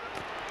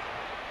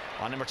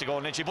 On number to go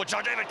Lynch, but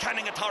David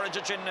Canning a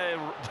torrent in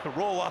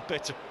row up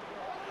it.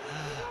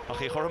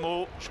 Okay,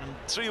 Coramo,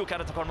 3 you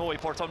can't Coramo,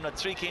 Portumna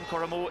 3 Keen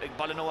Coramo,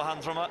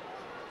 Ballinowhandrum.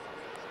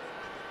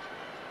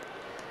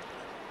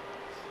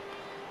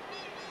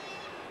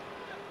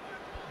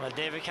 Well,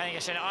 David Kenning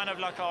sin anna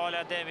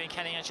blackála, David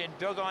Kenning sin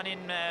beagán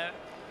in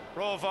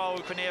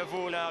róváil chun é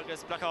bhúla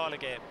agus blackála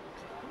gé.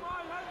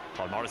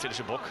 Paul Morris is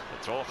a book,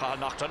 trocha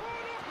nachtan.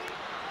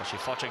 She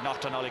fought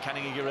nachtan Ollie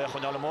Kenning i gire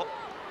chun alamo.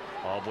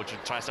 But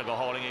tries to go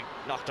hauling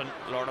nachtan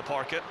Lorna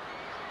Parker.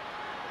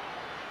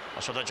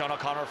 So the John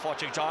O'Connor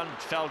fought John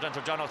felled into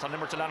Jonathan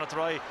Nimmer to Lana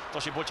Troy.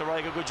 Does she butcher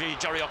Raiga Guji,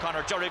 Jerry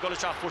O'Connor, Jerry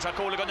Gulashaf, push a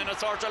cool gun in a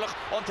sarchalach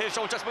on tail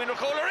show just minor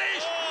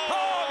coolerish.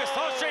 Oh, it's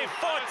thought she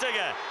fought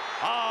again.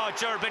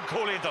 Jerry been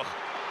cooling though.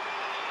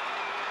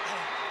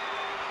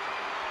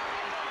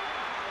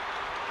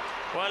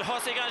 Well,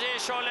 Hussey gan é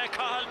seo le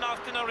cahal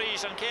nachtain a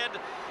rís an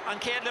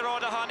céad le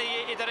ráda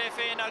tháinig idir é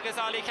féin agus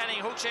Ollie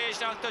Kenning thug sé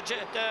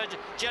isteach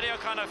Jerry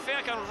O'Connor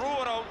féach an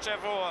ruúr áit sé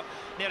bhua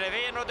ní ra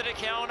bhéon ruidir a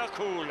ceann a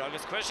cúil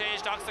agus chuir sé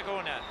isteach sa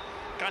gúna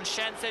gan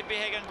sean sé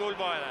bíthe an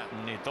gúlbáile.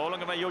 Ní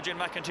dólang go Eugene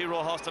McEntee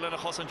ró hostal in a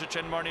chosan to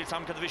chin mar ní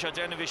tam cad bhí sé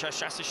déanamh bhí sé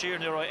 60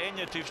 ní roi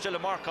aine tíh still a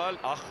marcáil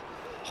ach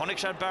Honnig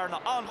sé berna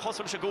an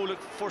chosam se gúla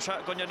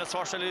fursa gonne na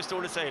sársile í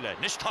stúla séile.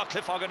 Nis tá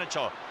cliff agan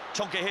anseo.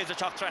 Chunky héis a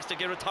teach tresta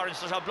gir tarins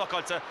sa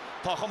blockáilte.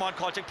 Tá chumán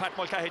cáilte Pat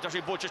Mulcahy tá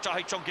sí búte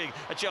teach chunky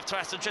a tíoch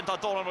tresta sin tá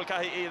Donald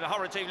Mulcahy í na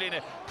haratíh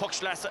líne puck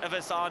lesa a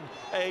bheits an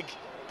ag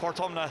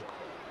Portumna.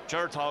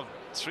 Ger tá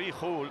trí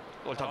chúl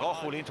ó tá gá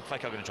chúl ínta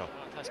fleic agan anseo.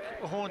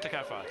 Go húnta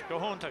ce fad, go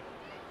húnta.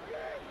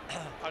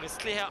 Agus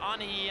clíthe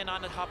anna í an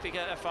anna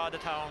hapiige a fad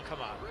atá an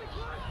cumá.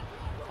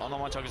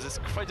 Anna agus is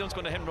creidúns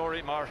gona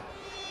himnóí mar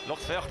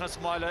Lucht feachna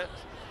smaile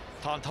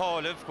tá an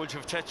táileh gúil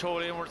sibh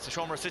tetóímar sa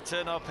seomar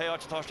site na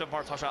péáte táiste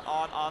mar tá se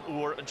an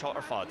uair an seo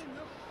ar fad.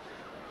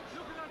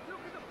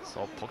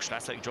 So puck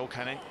slesa ag Joe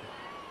Kenning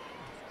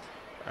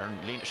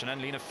sin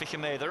an lína fiche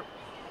méidir.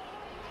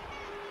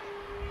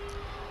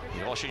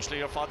 Ní rá sin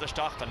slí ar fad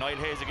isteach tá Niall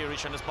Hayes a géirí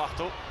sin is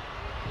bachtú.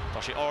 Tá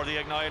sí ordaí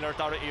ag Niall ar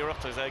dara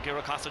íireacht agus ag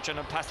gur casa sin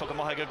an pesto go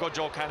maithe go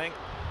Joe Kenning.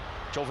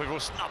 Joe Vigro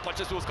snappa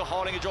just was go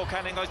hauling Joe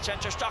Kenning agus chen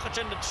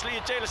stachachin the slí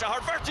jail is a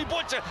hard verti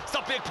bunch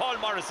stop big Paul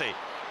Morrissey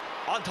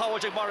on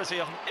Tawajig Morrissey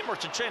on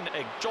Immerton chin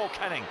ag Joe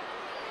Kenning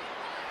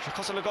she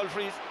cosal a goal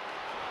freeze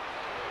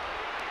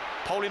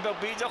Pauline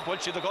Belbidach well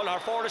she the goal her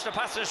forward the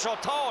pass is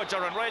shot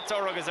Tawager and right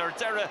agus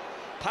dera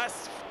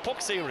pass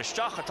puck series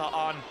stachata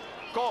on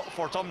go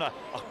Portumna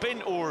ach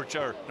bin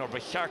urger nor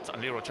beheart an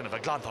Lero chin of a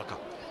glantaka.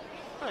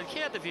 Well,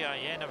 céad a bhí a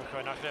dhéanamh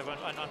chu nach raibh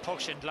an puck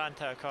sin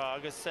glanta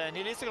agus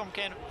ní lísa gom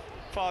cén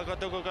fá go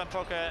dugú an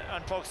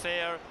puck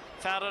séir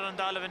fearar an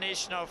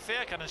dalamhaníos nó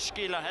féach an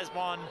scíla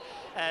hesbán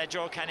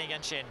Joe Kenning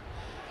an sin.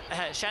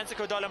 Seansa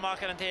go dul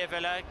amach an taobh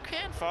eile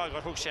cén fá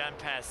go thug sé an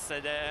pass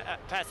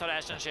ar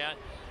eist an sin.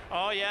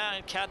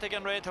 An ceatag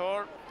an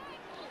réitóir.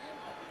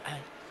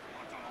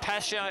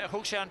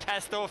 Thug sé an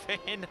pass dó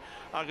féin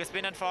agus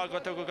bin an fá go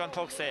dugú an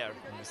puck séir.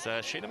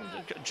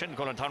 Sin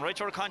go an tan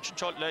réitóir caint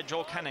shot le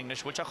Joe Kenning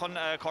nis bhfuil chun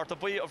carta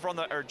buí a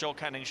bhronna ar Joe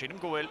Kenning sin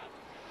go bhfuil.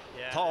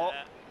 Tá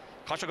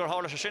Catcha gur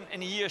hála sin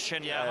in dhé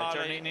sin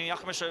ní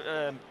achme se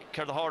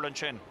ceir a hálan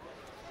sin.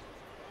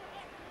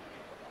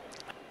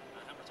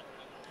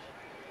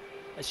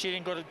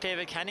 Sírin go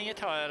David Kenning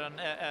atá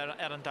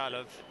ar an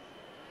dalamh.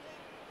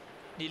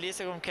 Ní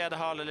lísa gom cead a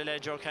hála le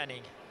Joe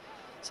Kenning.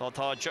 So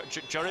tá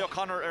Jerry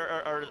O'Connor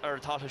ar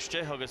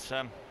táiste agus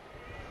an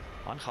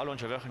chaún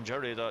se bheith an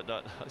Jerry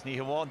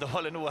ní bháin do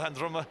hall nu an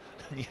druma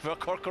ní bheith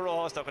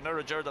corcarás ach an ar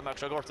a Jerry amach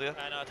se gortaí.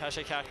 Tá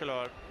sé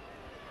ceacair.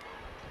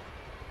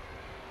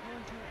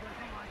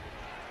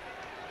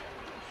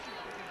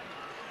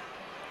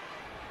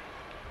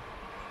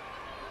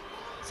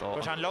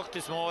 But an lucht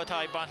is mó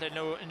atá ag bant le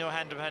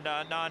Newtownshandrum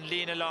ná an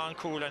lína lá an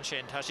cúil an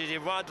sin. Tá si dí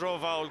bhd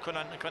róbháil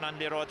chun an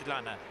líráid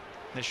glana.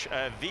 Nis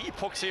bhí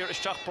puck séir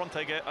isteach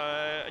brontaige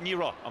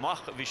nírá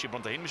amach bhí sí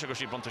bronta hin, go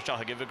sí bronta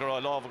isteach go bhí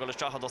gur lábh go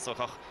isteach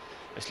dosach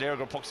is léir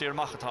gur puck séir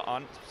machchatá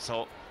an,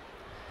 so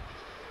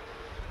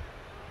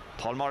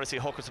Paul Morrissey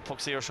hochas a puck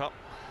séir seo.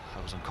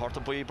 Agus an carta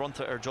buí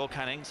bronta ar Joe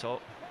Kenning,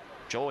 so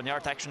Joe an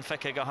neart action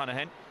feice go hana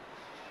hen.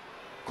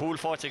 Cool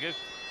fáitige,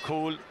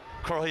 cool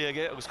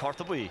cruthaige agus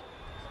carta buí.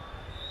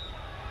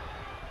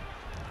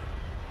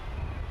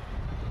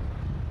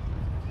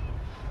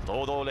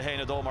 Dó le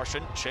héine dó mar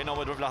sin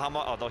óid rih le hama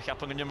a dó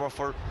cheapan nimar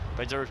for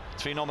beidir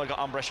trí nóid go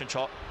ambresin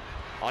seo.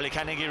 Ollie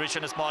Kenning í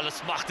risin is mála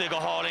smachta go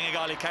háling ag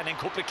Ollie Kenning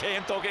cúpla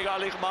céim tóg ag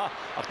Ollie má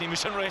ach ní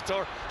sin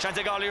réitor sean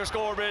ag Ollie ar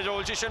scorebridge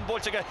ó sin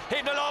búlteige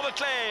hé na lábha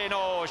cléin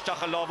ó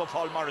isteach a lábha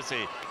Paul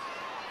Morrissey.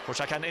 Fuair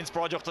se cean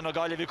inspráideocht an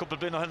Gaillimh bhí cúpla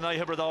blina na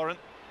hibridáran.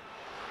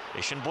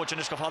 Is sin búltein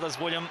is go fadas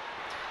William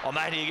ó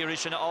maithí ag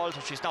risin áil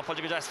tá sí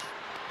snapáilte go des.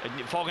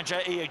 Fágan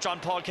sé ag John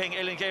Paul King,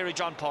 Ilan Gary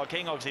John Paul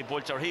King agus í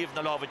búilte ar híomh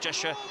na lábha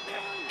deise.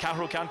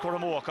 Cahrú cean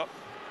cuaramócha.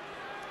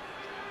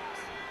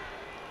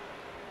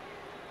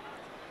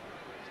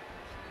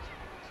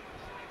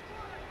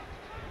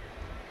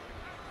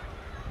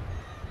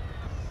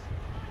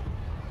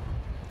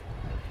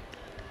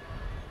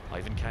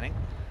 Ivan Kenning.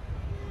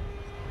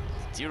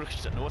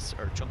 Díreach nuas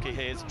ar Chunky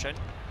Hayes sin.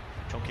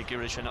 Chunky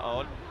Giri sin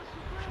áil.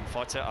 Sin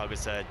fáte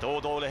agus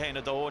dó le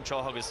héine dó an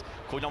seo agus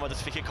cúnamad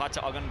is fiche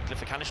caite agan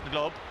glyfa canis na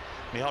glob.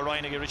 Micheál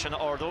Ryan a Giri sin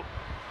ordó.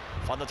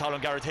 Fan na tal an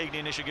Garrett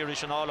Higney is a Giri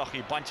sin áil ach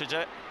í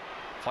baintide.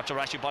 Fáte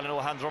Rashi ball in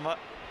Newtownshandrum.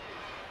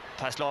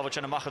 Pass Lovich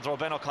in a Machadro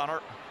Ben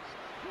O'Connor.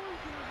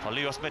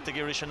 Leo Smith the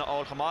Girish in the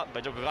all come up.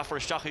 Better go for a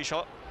Stachi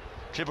shot.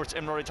 Clibbert's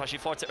Imrory Tashi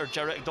Forte or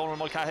Jerry Donald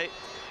Mulcahy.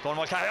 Donald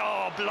Mulcahy,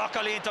 oh, block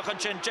Ali to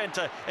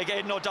Genta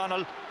again.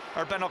 O'Donnell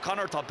or Ben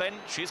O'Connor to Ben.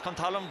 She's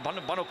Contalum,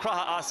 Bono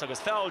Craha Asagus,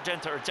 Foul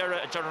Genta or Jerry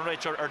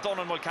Rachel or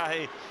Donald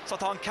Mulcahy. So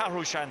on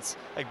Caru chance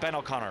like Ben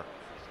O'Connor.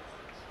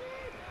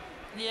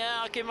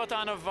 Yeah, cimot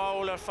an a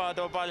bhólar fad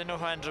ó baile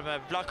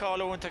Newtownshandrum block all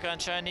úntaach an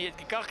sin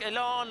gach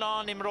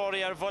lán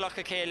imróí ar bholach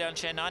a chéile an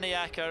sin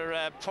aniac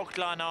ar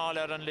puchtláán áil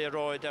ar an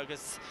líróid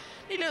agus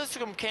ní leas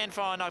gom cén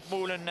fáin ach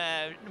múlan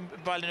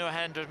baile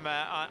Newtownshandrum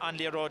an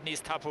líróid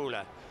níos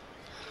tapúla.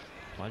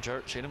 Well,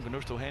 Ger, Shane, I'm going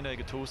to hand a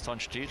two on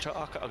steel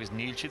to agus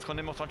Neil she's going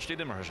to on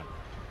steel immersion.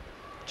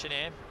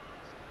 Chinné.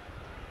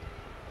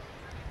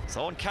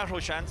 So on Carroll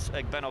chance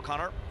ag Ben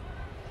O'Connor.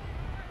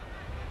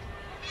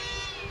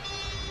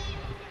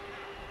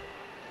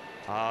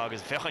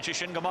 Agus fechan si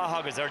sin gomá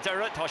agus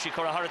deireadh tá sí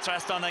chur a thar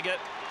trastan aige.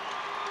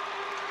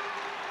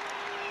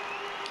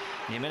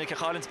 Ní minic a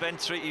chalins ben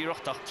trí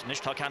íireachtacht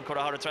níos tá cean chur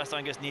a thar trastan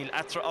agus níl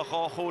etra a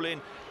chá chólín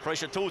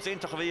chrois a tús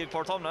intach a bhí ag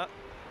Portumna.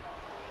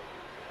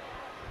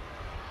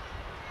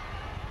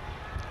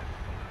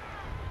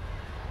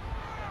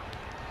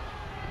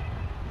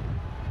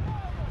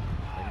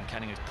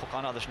 Kenning puck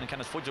on others and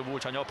Kenneth Fudge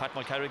wood on your Pat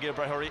Mulcahy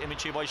Brahuri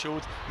Imichi by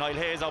shoot Niall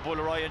Hayes or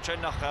Bullaroy and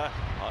Chinach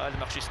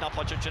actually snap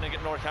watch and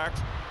get North Hart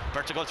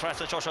vertical thrust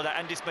to show that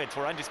Andy Smith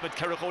for Andy Smith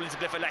Kerry Collins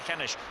Glyph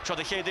Lechanish show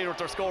the Hay there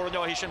to score and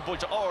he shouldn't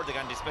bulge or the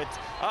Andy Smith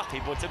he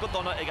puts a good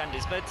donna ag Andy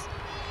Smith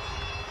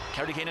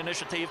Kerry Kane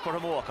initiative for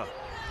him walker.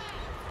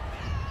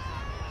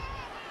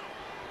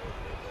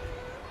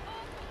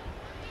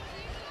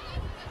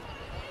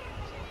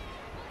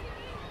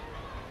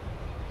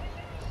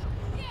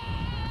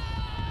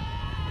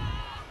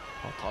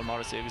 Paul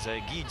Morris is a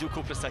Guy do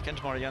couple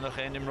second Mariana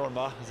Kane in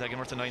Roma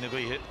Zagimer 9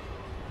 agree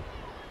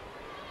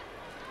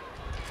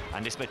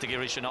and this met the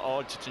Girish in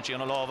all since she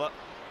on a lava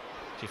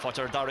she fought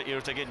her direct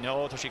ear to get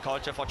no to she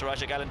called her fought her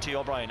Alan T.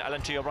 O'Brien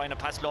a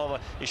pass lava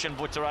he shouldn't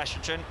put the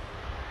Rashin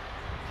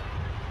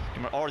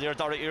or the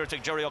direct ear to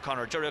Jerry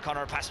O'Connor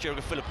passed here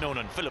to Philip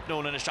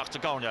Noonan is shot to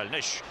Gornell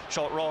Nish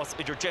shot Ross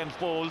Idr James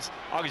Bowles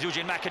August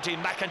Eugene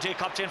McEntee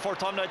captain for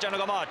Portumna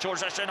Janagama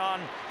George Ashen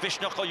on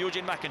Vishnoko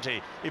Eugene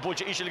McEntee he put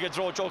Ishil get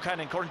draw Joe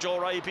Canning Curran Joe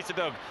Rai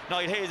Pizzabug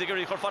Niall Hayes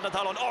Gary Corfanda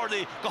Talon or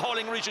the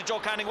hauling reach Joe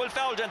Canning will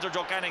foul enter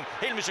Joe Canning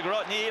Hill Michigan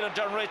Neil and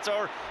John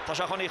Raitzer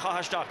Tashachoni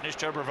Khahastak Nish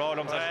Cherber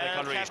Volumes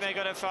well Captain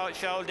got a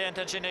foul dent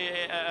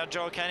and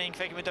Joe Canning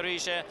fake with the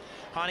reach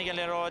Hannigan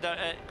Leroy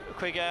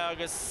quick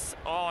August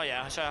oh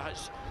yeah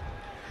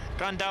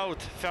gone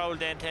out foul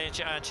dent and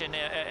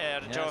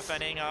Joe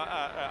Canning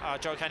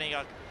Joe Canning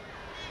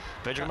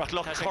Bedroom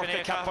McLuck,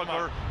 Corky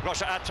Capper,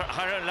 Russia at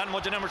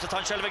Landmud and Emerson,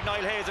 Shelvig,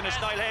 Niall Hayes, and it's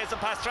Niall Hayes and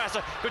past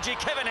Trassa. Good G.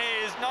 Kevin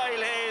Hayes,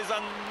 Niall Hayes,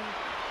 and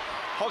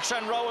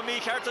Huckshan Row and me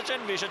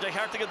Cartagen. We should take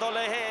Hartig Dole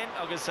Hain.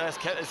 August says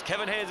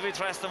Kevin Hayes, we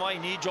trust them. I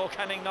need Joe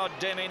Canning, not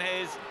Damien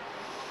Hayes.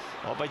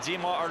 Oh, by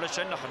Zima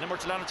Erlichin, number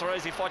to Lana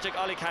Torres, he fought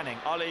Ollie Canning.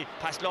 Ollie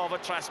past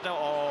Lova, Trust now.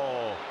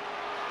 Oh,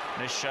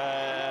 Nish.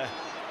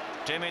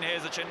 Damien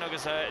Hayes the chin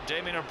agus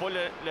Damien ar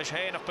bulle leis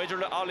hain ach beidir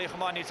le Ali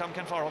Chamani tam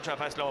ken far hocha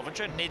pass love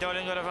chin ní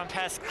dóling go an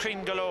pass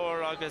crin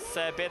galore agus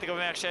beta go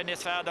merk sé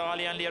níos fada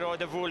Ali an líró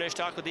de bhúlis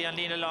tá go dí an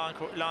lína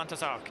lán to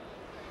sac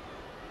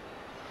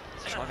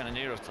Swagan an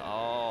nearest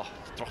oh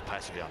troch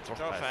pass bhí an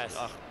troch pass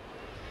ach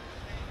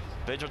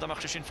beidir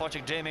damach sin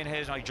fáte Damien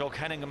Hayes ag Joe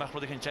Canning amach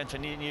rud cin tenta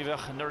ní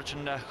bheith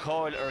nurchin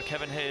Coyle or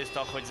Kevin Hayes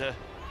tá chuid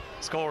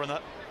score in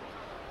that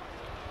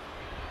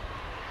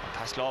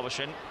pass love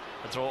sin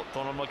a draw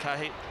Donald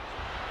Mulcahy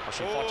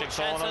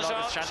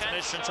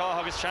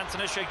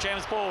Chancenish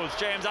James Bowles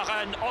James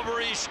Achan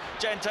Overish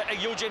Genta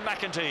Eugene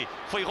McEntee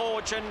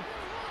Fuirochen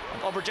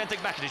Obergentic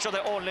McEntee show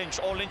their own Lynch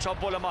of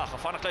Bullamach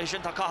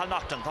Fanaclation to Cahill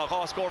Nocton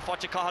to score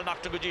 40 Cahill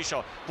Nocton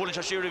Gudisha Bullish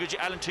Shiri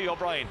Alan T.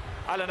 O'Brien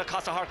Alan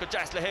Acasa Harker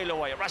Jas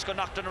Lehalaway Rasco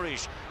Nocton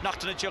Rish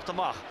Nocton and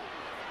Chirtamach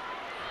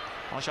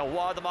Masha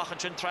Wad the Mach and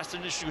Chin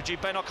Traston G.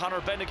 Ben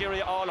O'Connor, Ben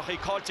Aguirre, all he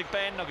Celtic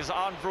Ben, agus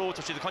on Bro,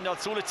 to see the Conjal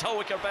Sula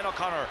Towik or Ben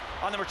O'Connor,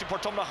 on the Merchant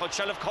Portumna,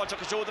 Shelf Celtic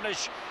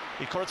Jodanish,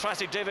 he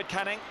Cortrastic David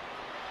Canning,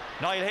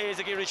 Niall Hayes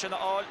Aguirre and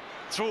all,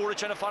 through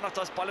Rich and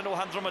Fanatas, Balle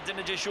Newtownshandrum, and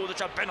Dinajay show the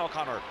chap Ben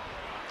O'Connor,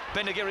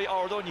 Ben Aguirre,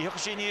 Ordon,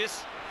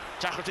 Yukushinius,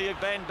 Chakati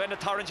Ben the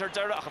Torrent or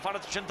Dera,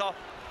 Fanat Chinta,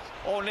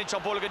 Owen Lynch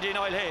of Bulligan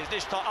Niall Hayes,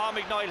 Nishta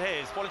Amig Niall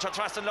Hayes, Bullish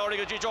Traston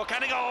Laurie Joe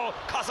Canning, oh,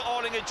 Casa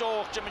Alling a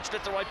joke, Jimmy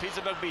Schlitt the right piece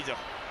of Beazer.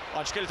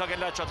 On skill to get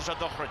let shot to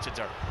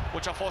Dochritzer,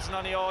 which are forcing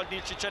on the all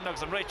Neil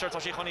Chichennogs and Rachel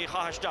Toshikoni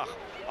Khahashtach,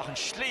 and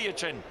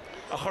Schliachin,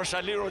 a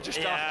Horsaliro just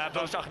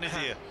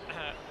here.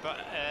 But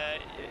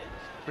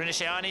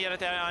Rinishiani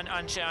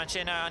on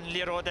China and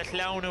Liro de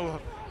Clownu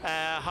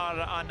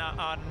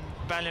on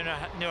Ballin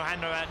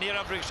Newtownshandrum near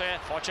Abrigshe.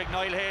 Forchek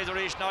Niall Hayes or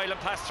East Niall and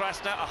past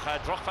Trasna, a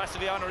Droch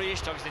Fasti on or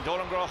East, Dogs in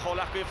Dolangro,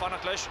 Holaki,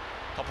 Fanaklish,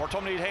 the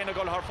Portumna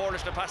Hainagol, her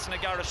Forlish, the passing a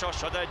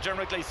Garashosh, or the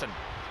Jeremy Gleason.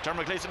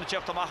 Jeremy Gleason, the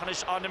Chief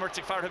Tomachanish, on the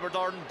Mertic Farhiber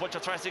Dorn, Butcher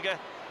Trasiga.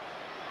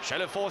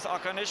 Shelley Fós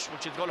Akanish,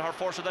 which is goal her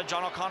force then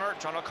John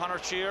O'Connor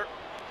cheer.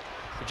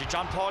 Which is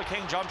John Paul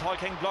King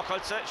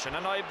Blockalse.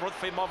 Shannon I brought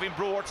for Marvin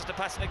Brewer to the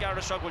pass in the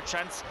Garda struggle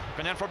chance.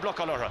 Going in for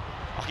Blockalora.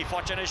 Aki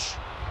Fotchenish.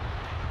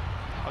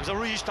 I was a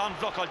reached on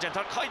Blockal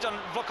Gentle. Kaijan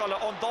Blockal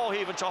on Daw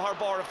even to her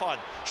bar of fun.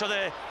 So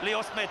the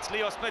Leo Smith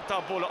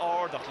the bull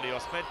or the Leo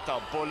Smith the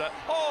bull.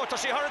 Oh, to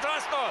see her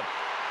Draston.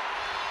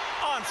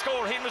 On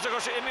score, he was a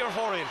gosh in your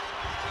foreign.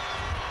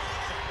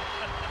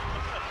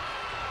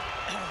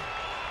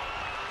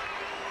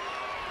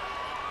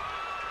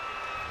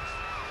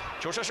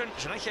 Joshua,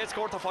 should I get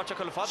scored to Fatcha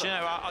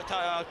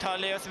Colfada?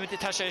 Leo Smith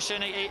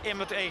Tashin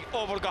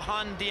over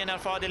Gahan DNR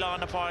Fadila on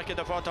the park at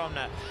the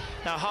Portumna.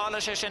 Now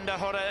Halish in the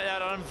Hora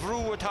and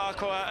Vru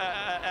Taco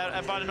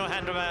a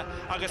Newtownshandrum,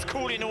 I guess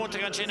cooling no to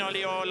continue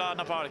Leo on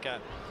the park.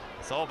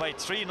 So by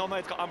 3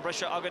 nomad got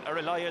Ambrisha Agan a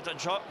reliant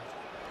and shot.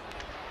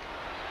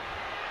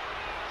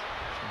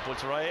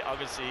 Bulteray,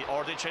 Augusty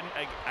Ordichin,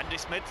 Andy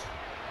Smith,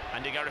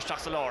 Andy Garrish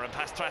Taxalor and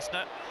past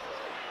Trasna.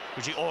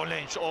 Which he all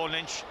Lynch,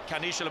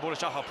 Canisha the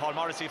Bullshaka, Paul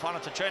Morrissey,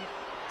 Fana to Chin,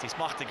 he's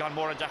smacked the gun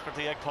more and Jacker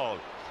the egg Paul.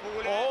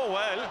 Oh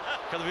well,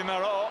 can be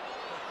Mero.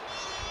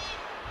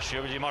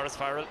 Shirley Morris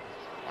Farrell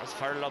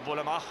of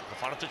Bullamach, the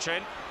Fana to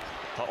Chin,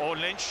 to Old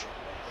Lynch.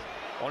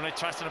 Only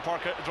Trust in the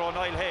park, draw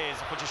Niall Hayes,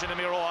 which is in the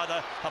Miro,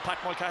 the Pat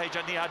Mulcahy,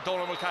 Jenny had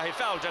Donald Mulcahy,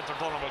 foul, gentle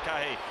Donald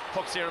Mulcahy,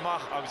 Pucks here,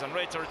 Mach, August and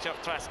Rater,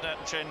 Trust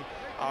and Chin,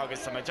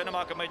 August and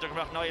Jennamak and Major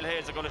Niall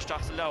Hayes, the Gullish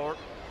Tax Lower.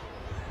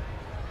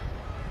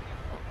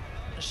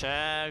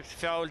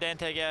 Foul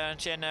dente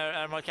chin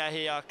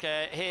Mulcahy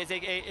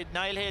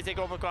Niall Hayes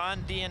over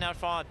Grand DNR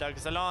Fad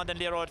agus a land and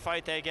Leroy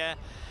fight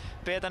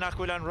Bedanach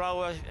will and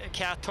Row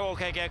cat talk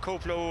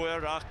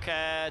Kuplo rock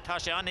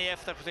Tashi Annie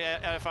after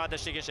Father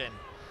Shigishin.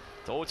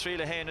 So 3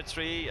 Lehane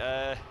 3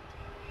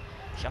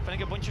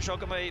 Happening a bunch of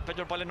sugar my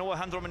better ball no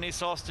Handrum and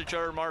sauce to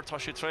Germar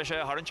Tashi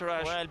Treasure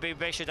Harincharash. Well be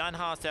Bishop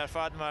Anhas there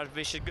Fadmar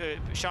Bishop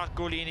Shock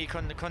Gulini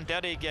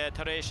Kunderig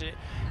Taresh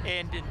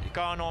and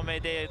Gano me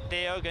de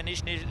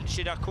organish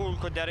Shida cool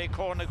Kunderi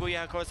Corner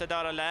Guya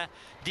Cosadara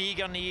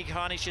Digan Nig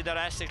Hani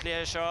Shidarash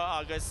clear shaw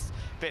August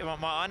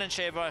Ma Anan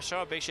Sheba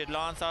Shaw Bishop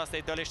Lansas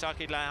they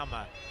Dolishaki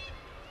Lahama.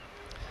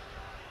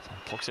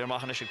 Pucks here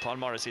Mahanish Paul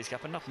Morrissey's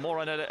capping up more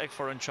on it egg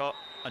for and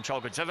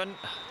Chocolate 7.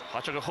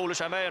 Patrick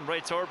Holish and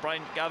Raitor,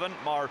 Brian Gavin,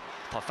 Mar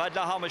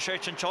Tafadla Hamish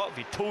and Chaw,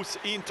 Vitus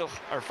Intoch,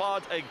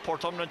 Fad, Egg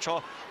Portumna Chaw,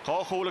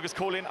 Holagus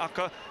Colin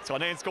Akka, so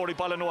an scory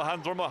ball no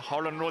Handrum,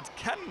 Harlan Roads,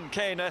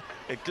 Kana,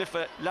 a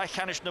Cliffa,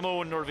 Lachanish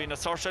Namoon, or Vina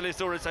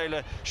Socialist or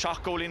Sailor,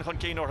 Shock Colin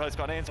Hunkino has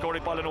got an scory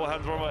ball no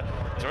Handrum,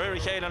 Jerry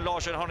Hale and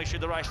Losh and Honish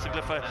the Rash to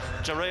Cliffa,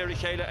 Jerry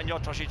Hale and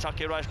Yotoshi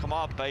Taki Rash come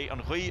up by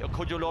and Hui, a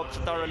Kudulo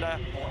Darla,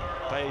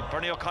 by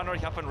Bernie O'Connor,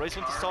 Happen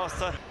racing to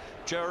Sasta,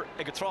 Jer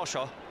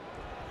Egatrosha.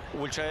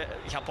 Will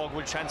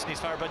chance these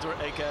far better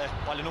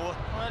Balinoa?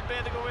 Well,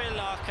 better go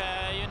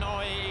well, you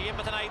know,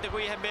 but tonight the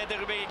we have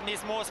better be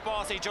this more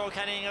sparsy Joe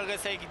Canning or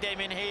say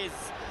Damien Hayes,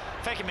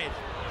 fake mid.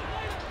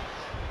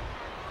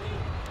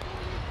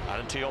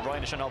 Alan T.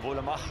 O'Brien is an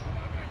Abulamach.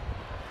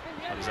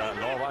 There's a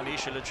Laura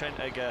Ishil Chen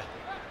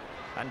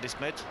Andy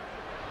Smith.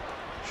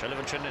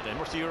 Shelevan Chin, and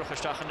Murthy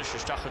Urachastachan,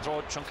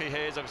 Shastachadro, Chunky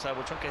Hayes, I said,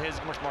 Chunky Hayes,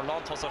 much more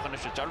long toss and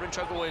Jarin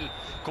Chagwell,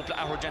 couple of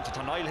hour gentle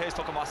to Niall Hayes,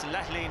 took a mass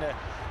Latlina,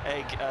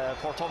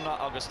 Portumna,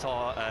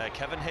 Augusta,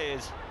 Kevin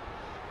Hayes,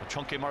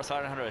 Chunky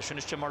Marsar,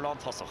 Shinish Jim Marlon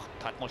Tossach,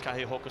 Pat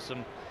Mulcahy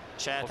Hokusun,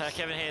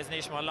 Kevin Hayes,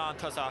 Nish Marlon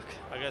Tossach,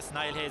 August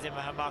Niall Hayes in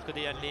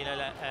Mahamakudi and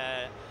Lina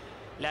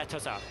La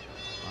Tossach.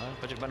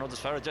 But you've been on this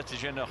far jet to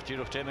Jenna,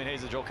 Giro Damien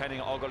Hayes, Joe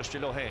Canning, August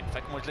Stilo Hain,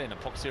 Fact Multlin, and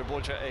Pucks here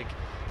Bolcha Egg,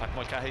 Pat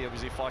Mulcahy,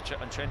 Agusi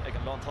Fatcha, and Trent Egg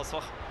and Lon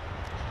Tossach.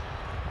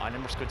 And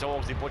then we're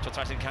dogs, the Butcher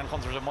Trassin can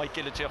come through the Mike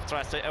Gillett,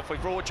 Trassin, F.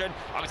 Rogen,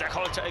 August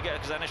Colcha Egg,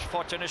 Xanish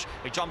Fortunish,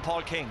 John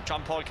Paul King,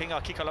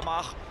 a kick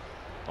Lamach.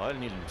 Well,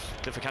 Neil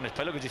Clifford Canis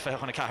Pelagudi Fair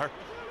on a car.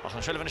 Ach,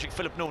 and Shelvanish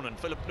Philip Noonan,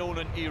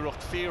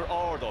 Erucht Fear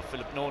Ordo,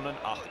 Philip Noonan,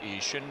 Ach,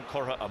 Ishin,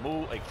 Corra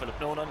Amu, Egg Philip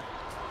Noonan,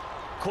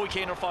 Coy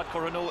Kane or Fat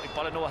Corrano, Egg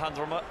Balano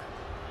Handruma.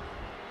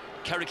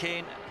 Kerry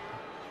Kane,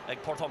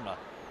 Egg Portumna.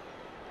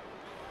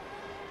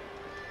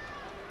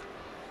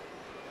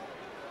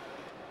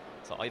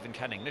 So Ivan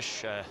Canning,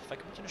 Nish,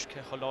 Fakamish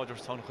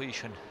Holodger Town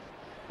Huishan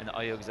in the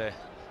Iogs.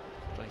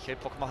 He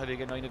pok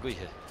Mahavig and Nina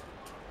Guihe.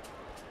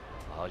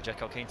 I'll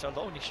check out Kane Town,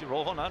 though, Nishi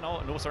Rohan,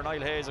 no, Sir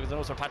Niall Hayes,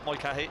 no, Sir Pat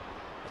Mulcahy,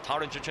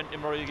 Tarrant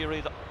Imri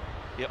Giri,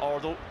 the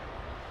Ordo,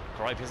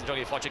 Gripe is a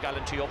juggy, Fotcha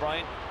Gallanty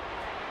O'Brien,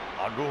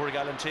 on Ruhr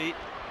Gallanty,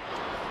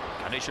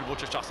 Canishal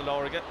Butcher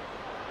Chassaloriga.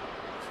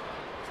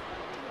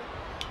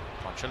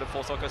 Chile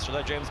Fosocus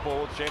to James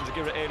Bowles, James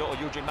Aguirre Elo, or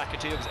Eugene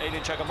McAtee, was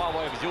Alien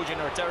Chagamawa, was Eugene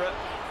Ortera,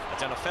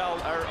 it's in a foul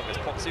error of his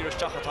Puck Sears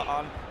Chachata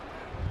on.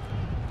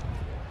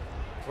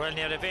 Well,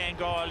 near the vein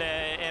goal,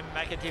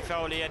 McAtee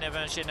Fowley and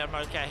Evan Shinner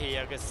Mulcahy,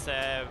 August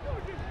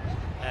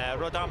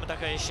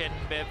Rodamaka Shin,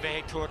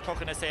 Behek Tour,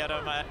 Tokana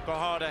Serum,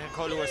 Gohara and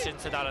Colua Shin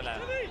Sadala.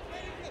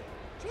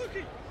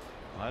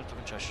 Well, took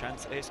a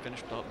chance, ace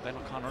finished Ben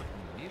O'Connor,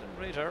 Neil and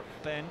Raider,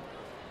 Ben,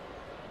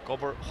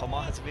 Gober,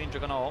 Hama has been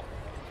Jagano.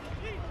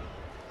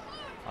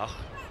 Ach,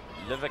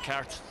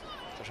 Livecart,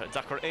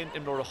 Zachar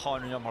in Laura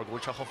Hine mar go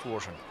chacha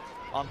fuorsin.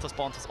 Antas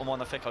Bontas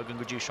Omana Feka gun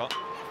goji shot.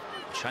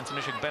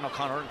 Chantanishik Ben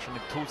O'Connor from the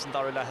Tusen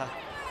Darileha.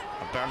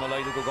 And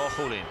Bernalay go go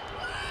Hulin.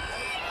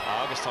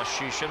 August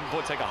Shishin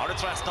but take a hard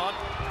thrust on.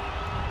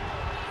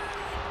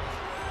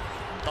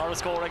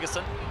 Doris go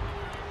Registon.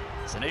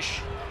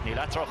 Sanish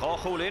Nilatra go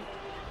Hulin.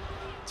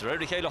 It's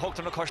really Kayla hooked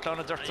on the Koshlan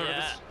and Dirk.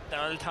 Yeah,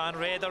 Dalton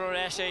Raider or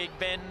Eshe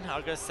Ben,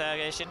 August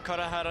Shin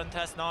Korahar and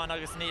Tasnon,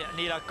 August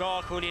Nila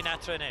go Hulin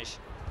at Trinish.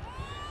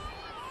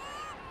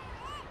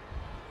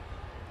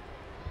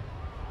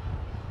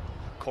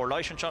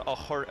 Correlation shot or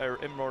her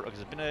Imror because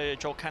it's been a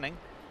Joe Canning.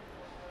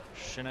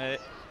 Shine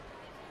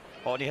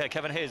oh ni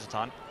Kevin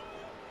Hazelton.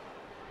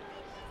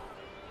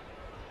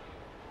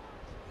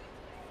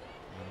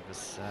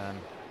 This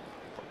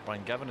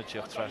Brian Gavin at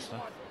Chuck Trasna.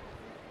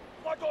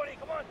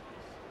 Come on.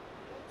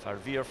 For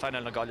Veer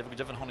final na Gallev go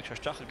Devon Honig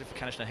Shach glyf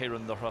Canish na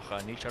Heron the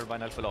Rocha ni Cher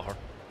Binal Faloher.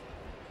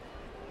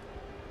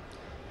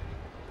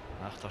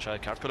 Ach ta sha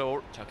cart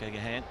go Chuck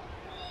again.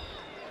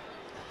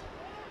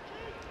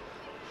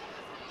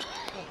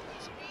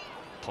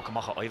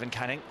 Pokemacha Ivan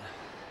Canning.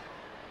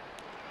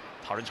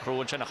 Torrance Crow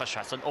and Chenach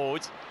Shasson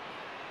Odes.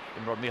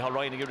 Imrod Mihal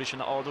Ryan Irish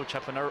and Ardo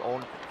Chapiner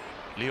on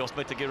Leo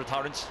Smith to Gira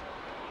Torrance.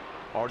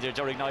 Or the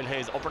Jerry Niall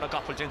Hayes, upper na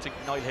Goppel Jensen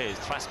Niall Hayes.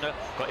 Trasna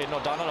got in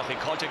O'Donnell, he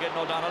called to get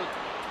O'Donnell.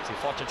 See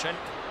Fortune Chin.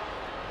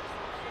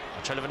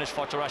 Chelvinish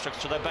fought to Rashok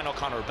to the Ben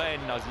O'Connor. Ben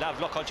as Lav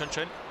Lock on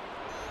Chin.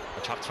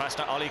 Attack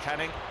Trasna, Ollie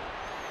Canning.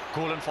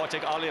 Golan fought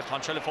to Ollie,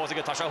 Conchella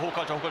Fosig, Tasha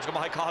Hookal to Hookal to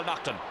Mahai Carl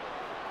Nocton.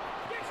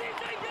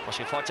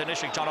 She fought to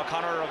Nishik, John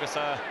O'Connor, August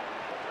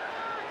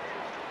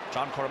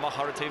John Cormac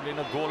Haratively,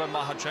 no Golan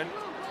Mahachin.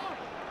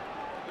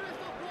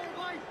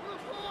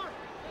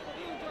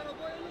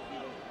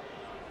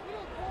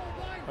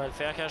 Well,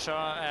 Fair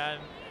Shaw,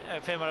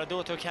 Femara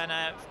Doto can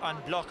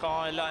unblock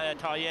on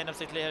Tayen of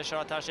Sitley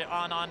Shaw, Tashi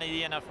on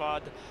the end of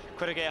Fod,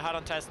 Kurige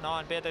Haran Test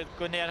non, better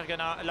Gunner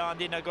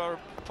Landina Gor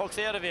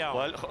Poxeria.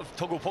 Well,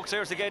 Togo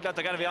Poxer the gate at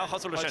the Ganavia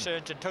Hustle.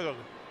 Togo.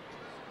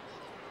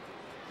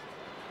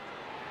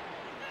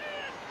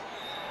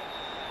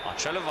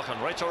 Shelvach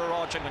and Rachel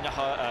Rochin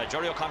and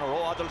Jerry O'Connor,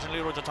 Adult and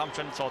Leroy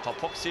Thompson, so top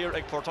Poxer,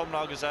 Egg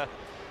Portumna is a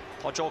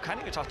Joe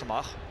Canning at the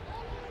Mach.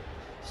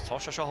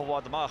 Sasha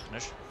Shaw the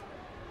Machnish.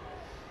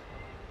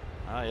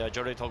 Ah, yeah,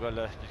 Jerry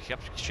Toggle,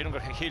 she don't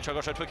get heel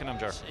chugger at Twickenham,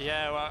 Jer.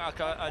 Yeah, well,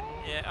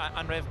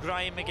 and Rev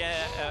Grime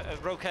again,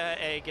 Roca,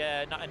 egg,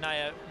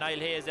 Niall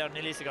Hayes there,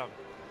 Nilisigam.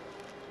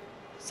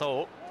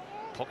 So,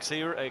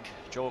 Poxir, egg,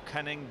 Joe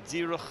Canning,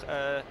 Zirach,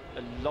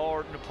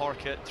 Lord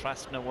Naparka,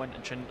 Trasna, one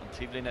and Chin, and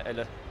Tivlina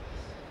Ella.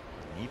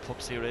 Ni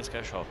Poxir is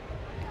Gashaw.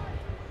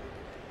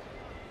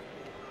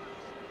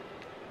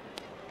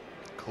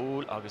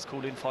 Cool, August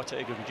cool in for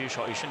egg with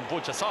shot. You shouldn't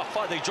budge a soft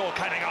for the Joe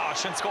Canning. Ah,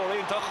 shouldn't score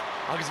in toch.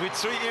 August with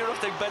 3 years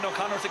of Ben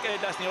O'Connor to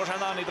get last year.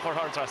 And I need the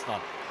hard thrust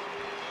now.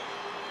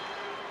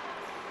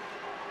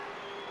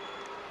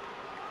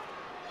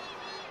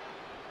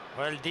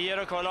 Well,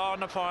 dear Color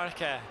na Park.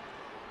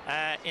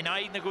 In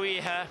Aid na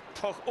Guiha,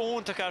 Puck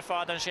own to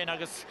Carfad and Shin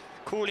August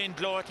cool in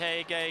blow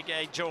take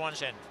Joe and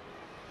Shin.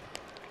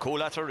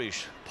 Cool at a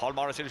reach. Paul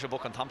Morris is a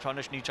book and Tom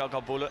Tronish,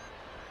 Nichal Bullet.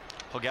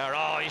 Hogar,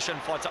 oh, he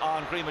shouldn't fight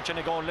on Green with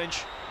Jenny Owen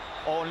Lynch.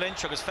 Owen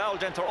Lynch, August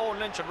fouled enter Owen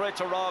Lynch and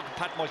Rachel Rog,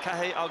 Pat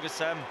Mulcahy,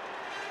 August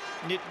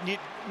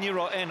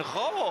Nero N.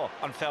 Raw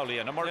and Fowley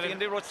and Murphy and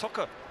Nero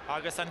Tucker.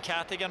 August and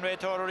Cattig and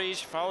Rachel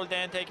Rish, fouled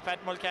then take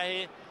Pat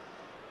Mulcahy.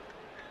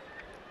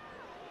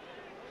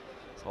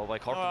 So by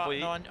Corton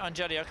no, on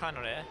Jerry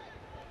O'Connor, eh?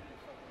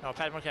 No,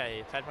 Pat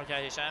Mulcahy,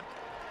 Sham.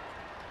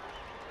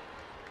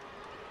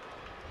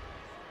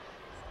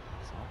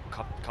 So,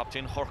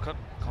 Captain Horkin,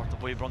 Corton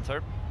Boy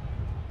Bruntherd.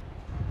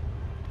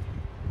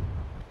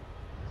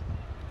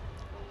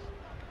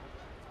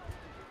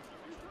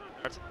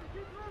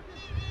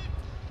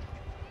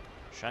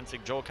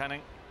 Shansig Joe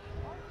Canning.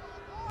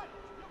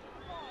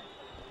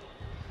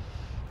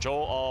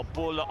 Joe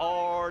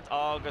Bullard,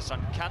 August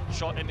and Can't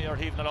shot in your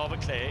heaving of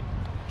clay.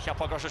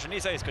 Chiapagosha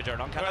Nisa Kajer,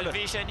 non Well,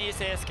 Visha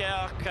Nisa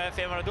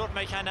Femara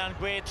Dortmund can and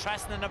great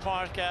Trasna in the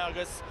park,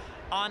 August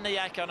on the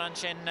Yakon and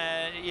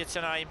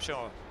Shin I'm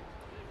sure.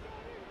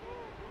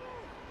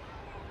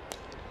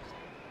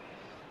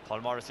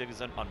 Paul Morris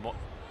is on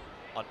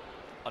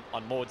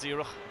Mo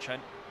Zero, Chen.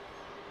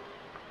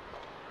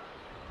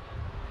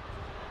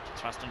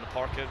 Trust in the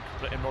park,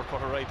 in North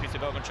Quarter right, piece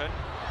of Bogan Chen.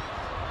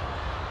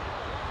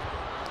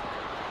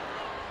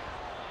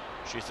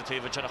 She's the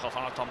TV Chenach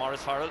on Tom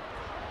Morris Farrell.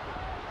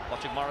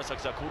 Watching Morris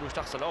like the Kurush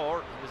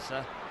Taxalor is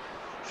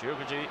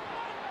Shirgaji.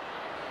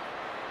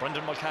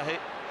 Brendan Mulcahy.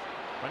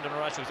 Brendan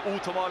Rash was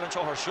Utamal and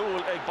show her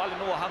shul, egg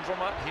Ballino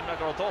Handroma, him like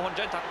a Dohan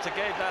Gent to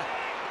get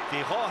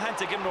the Ho Hand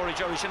to give Nori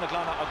Jerry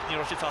Shinaglana of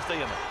Niroshita.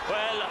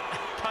 Well,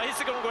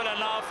 Paisagum Gulla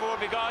now for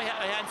Bigai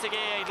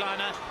Hansige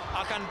Glana.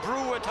 I can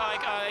brew a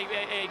tyke a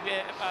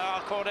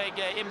Coreg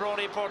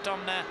Imrori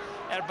Portumna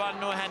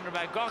Erbano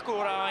Handroma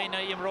Gakura in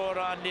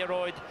Imrora and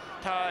Leroy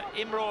Ta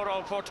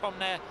Imrora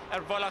Portumna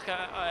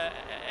Ervolaka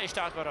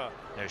Estakora.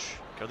 Yes,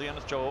 Codian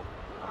Joe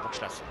and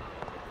Buxless.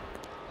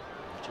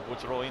 She would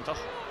throw in.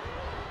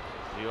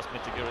 Leo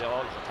Smith to Gary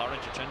all,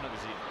 Tarrant to Chin,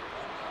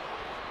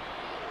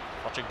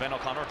 watching Ben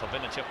O'Connor, to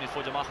Ben and Tiffany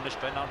for the Machnish,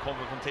 Ben on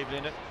Congo from table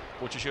in it.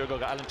 Butcher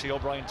Shirgo, Alan T.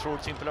 O'Brien, through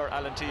team pillar,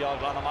 Alan T.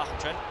 Glana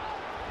Machin.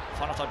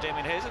 Fanata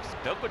Damien Hayes,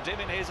 but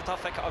Damien Hayes, a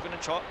tough feck, Ogden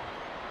and Shaw.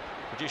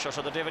 Producer,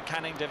 so the David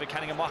Canning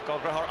and Maka,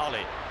 Grahar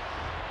Ali.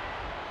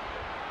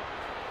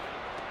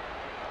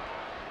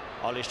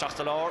 Ali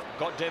Shachtalor,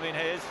 got Damien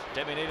Hayes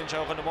and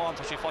Shaw on the one,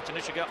 so she fought in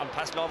Michigan, and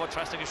past Lava,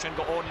 Trasting Shin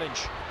go Owen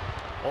Lynch.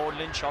 Owen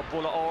Lynch, or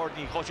Bulla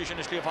Ordney, Hoshish in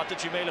the Sleeve,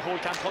 Hattie, Mail, whole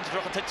camp,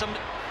 country, and Titsum.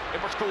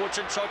 Immers coach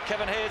and shot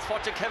Kevin Hayes,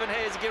 fought to Kevin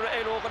Hayes, Gira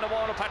Elo on the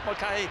wall, Pat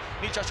Mulcahy,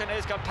 Newtownshandrum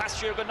Hayes, got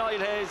past year, Niall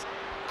Hayes,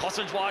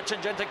 Cousins watch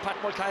and Gentic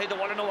Pat Mulcahy, the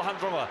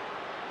Wallenhandrum.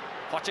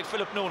 Watching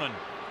Philip Noonan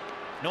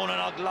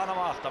og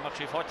Glanamach. I'm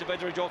actually fought to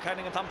Bedry Joe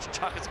Canning and Tom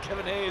Chakas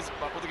Kevin Hayes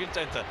back with the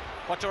Gintenta.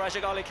 Watch your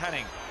Ashik Ollie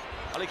Canning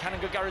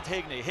go Garrett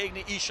Hagney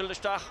Ishel the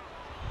Stach.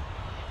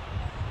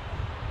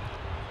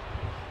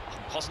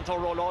 Cousin to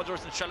Roll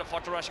Orders and Shelley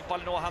Fort Rashik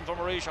Ballino Handro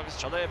Marie Shakas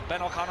Chale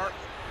Ben O'Connor.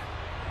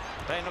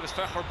 Ben Agus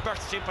Fecher Bert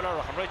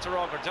Simpeler and right to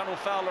Roger General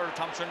Fowler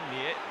Thompson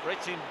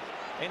right team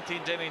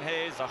 18 Damien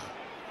Hayes.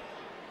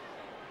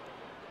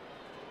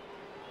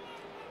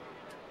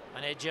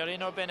 And Jerry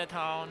no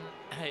Benetown.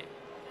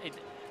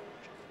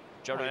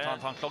 Jerry Town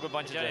Clogger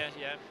bunch yeah.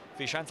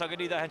 Fi chance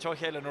agadi da hen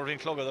Helen or in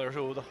Clogger there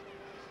too.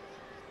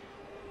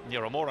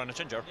 Near more on a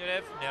ginger.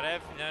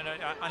 Near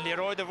and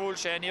Leroy the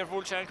Vulshan, near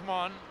Vulshan, come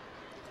on.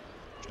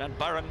 Stand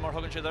Baron more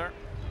hugging there.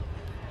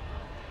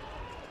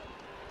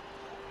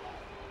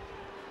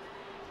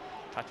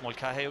 Pat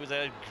Mulcahy was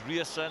a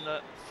Grayson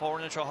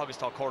foreign show Huggis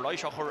talk Corley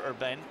Shocher or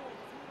Ben.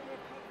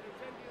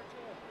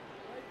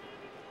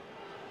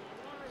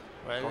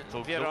 Well,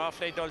 we're off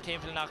like the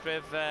team for knock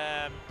Riv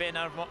Ben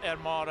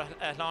more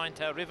a line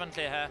to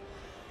Riventleha.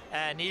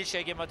 Neil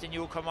Shaggy mat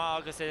new koma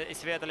agus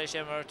is vedale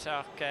shimmer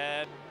tak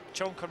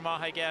chunker ma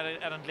hager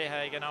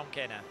erndleha igen am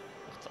kenne.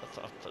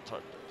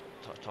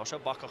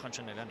 Tasha Baka kan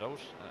chin in out.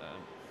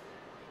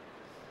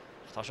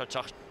 Tasha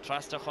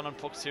trasta khonan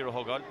puk zero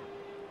hogal.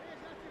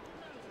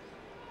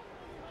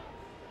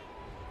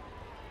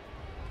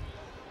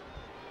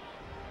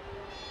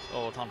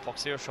 Oh, Tom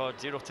Fox here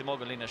shot 0 to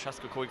Mogalina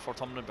Shaska Coig for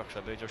Portumna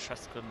Berkshire Bader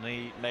Shaska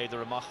Ni made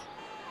a mach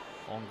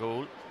on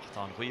goal.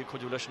 Tom Huy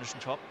could you listen to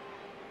chop?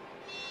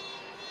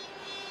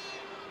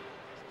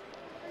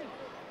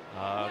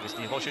 This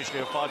the Hoshish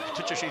there fought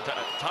to sheet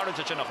Tarrant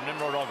to Chinnock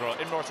Nimrod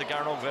Rogra in North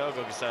Garno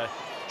Velgo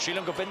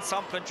Sheelan go bin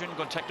sampling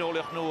go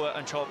technology Noah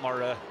and chop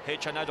mar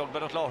H and Adog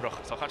Bennett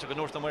Lorach so catch a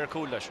North and where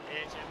coolish.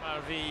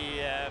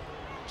 HMRV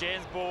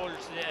James Bolt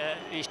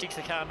he sticks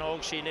a can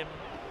og Sheelan.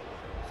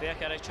 Fair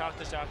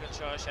character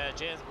chocolate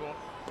James Bolt.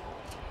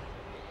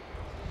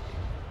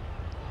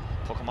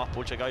 Puck him up,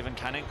 Butch Ivan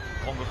Canning,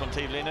 Congo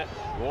Contivlina,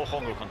 Row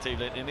Congo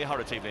Contivlina, in the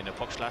Harativlina,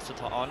 Puck Slasset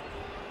on,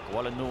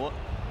 Goala Noah.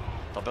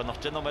 The Ben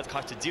of Dinner with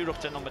Catch, Zero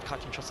Dinner with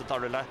Catch and Trusted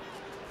Darilla,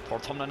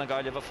 Portumna and a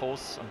guy live a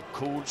force, and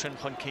Cool Chin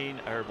Conceen,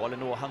 or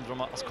Wallano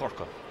Handruma as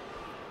Corca.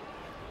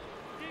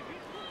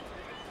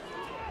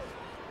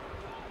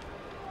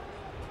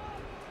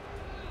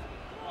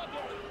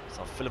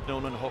 So Philip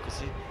Noonan,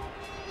 Hokasi.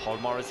 Paul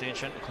Morris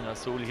ancient, Kuna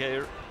Soul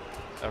here,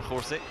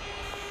 Horsey.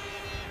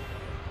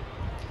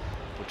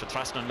 Put to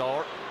Traston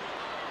Law,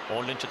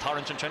 all into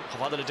Tarrant and Chen,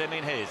 Havada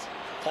Damien Hayes.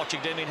 Watching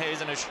Damien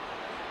Hayes and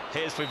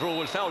Hayes for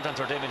Rule Feld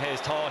enter Damien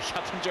Hayes, Taw,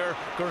 Shappinger,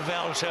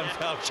 Gurvel, Shem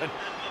Felchen.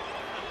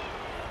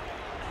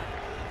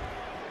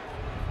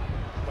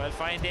 Well,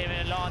 fine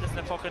Damien Law, this is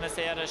the fucking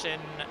Aserish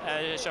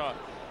in Shaw.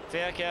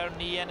 Faircare,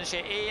 Ni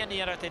Enishe, A and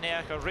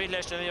Yeratinea,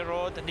 Relish to the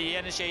road, and the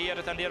Enishe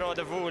Yeratan Lero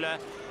de Vula.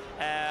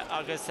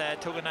 Agus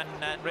tugan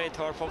an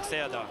rétor Fox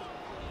Seda.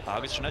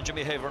 Agus na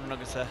Jimmy Havern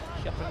agus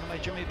Chiapan my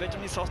Jimmy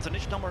Benjamin Soston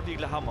each number big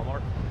Lahama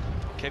more.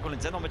 Kegol in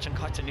Zenomich and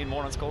Catch need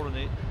more and score in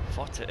the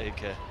fought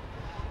egg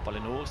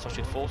Ballino, so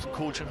she'd force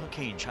Coach and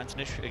Hokeen,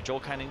 Chantonish, Joe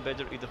Canning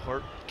better either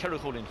her Kerry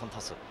in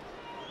Contassa.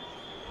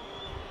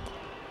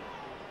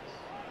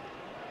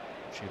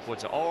 She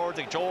puts or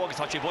the Joe, I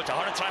thought she put a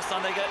hard thrust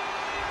on they get.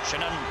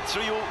 Shannon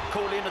 3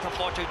 Colleen at the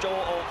 40 Joe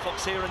or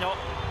Fox here and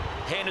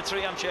Hain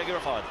 3 am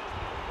Chagirfad.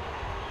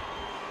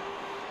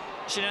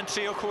 Shannon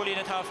 3 Colleen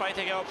at half fight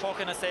again,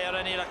 poking a sair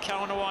and he'll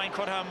count a wine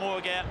cut her more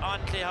again,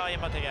 Antly high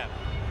him again.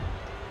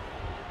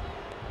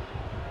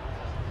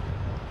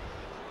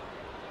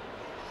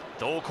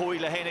 Do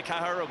Coyle Haine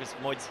Cahar, August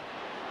Moids.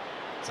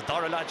 So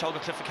Darla Chog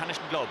Cliff Canish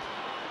Globe.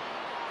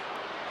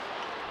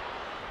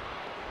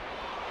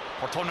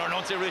 Portumna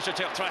Nunzi Richard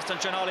Traston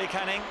Janali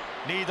Canning,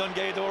 Needon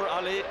Gaydor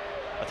Ali,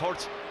 a third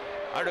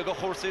Argo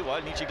Horsey,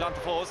 while Nietzsche Glanta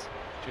Foes.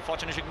 She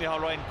fought in Mihal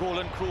Ryan,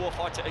 Golan Crew of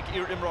Fought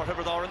Ear Imrod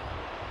Heberdoran.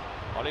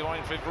 Ali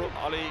Ryan for Group,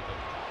 Ali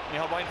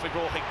Mihal Ryan for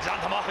Group,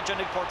 Xantamacha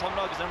Jenig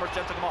Portumna, number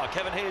 10 to Gama,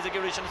 Kevin Hayes, a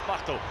Girish and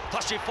Spachto,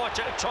 Tashi fought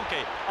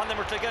Chunky, on the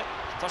Mertiga,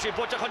 Tashi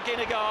Butcher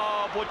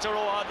Concaniga, Butcher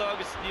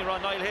Oadogs, Nira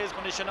Niall Hayes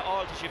condition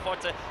all, Tashi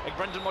fought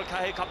Brendan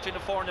Mulcahy, Captain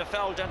of Foreign,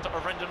 Fell, Gentle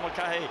or Brendan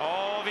Mulcahy.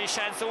 Oh, we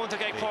shan't soon to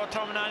get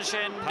Portumna and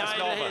Shin,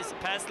 Niall Hayes,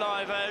 pass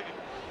live,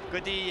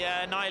 Goody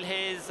Niall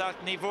Hayes,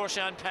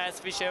 Nivorshan pass,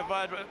 Fisher,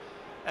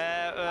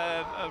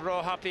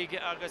 Ro happy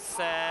agus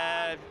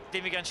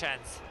Dimmy gan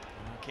chance.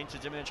 Keen to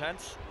Dimmy a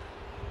chance.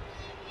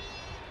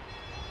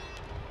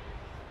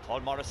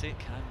 Paul Morrissey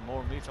can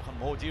more meet on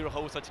Modir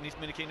house at Nis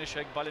Minikina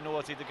Sheg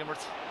Balinoa the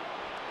Gimmert.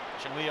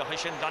 Shinwea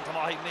Hishin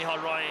Dantamahi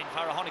Nihal Ryan,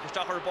 Farahonic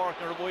Stacher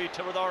Barker away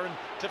Tiradar and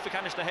Cliff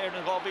Canish the Hair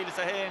and Gobil is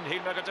a hand,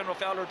 He'll make a general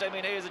Fowler,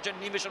 Damien Hayes, a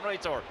Jenny Mission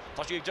Rator,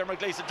 Tashi Dermot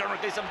Gleason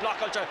block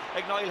culture,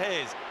 Ignile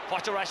Hayes,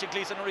 Foster Rashi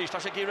Gleason Reach,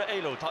 Tashi Gira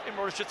Elo,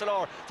 Immer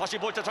Shitalor, Tashi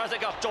Bolta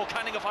Trazek, Joe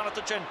Canning of Anna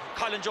Chin,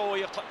 Kylan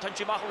Joey of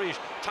Tanchi Maharish,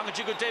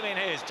 Tangajigo Damien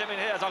Hayes,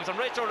 Oxon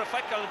Rator, the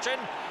Fekkal Chin,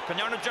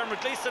 Kanyana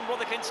Dermot Gleason,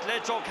 Brother Kins,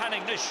 led Joe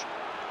Canning, Nish.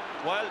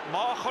 Well,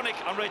 Ma Chonig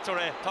and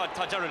Rator,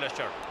 Ta Jerry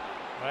Lester.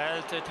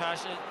 Well,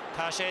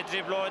 Tashe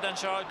dribbled and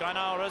shot,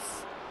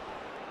 Ganaurus.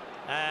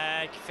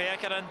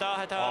 Faker and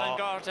Dahatar and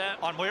Garta.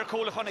 On where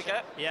cool of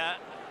Chonig, Yeah.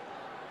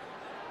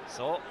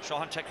 So,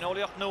 Sean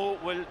Technoliach no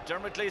will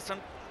Dermot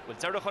Gleason will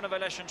Zero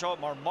Chonavelation Shaw,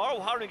 Mar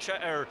Harrick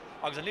Share,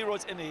 Auxiliary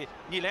Roads in the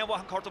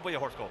Nilenwa Corta Boy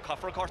Horse go,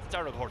 Coffer Corta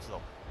Zero Horse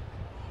though.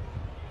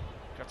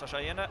 Kerta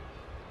Shayena,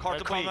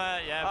 Corta Boy.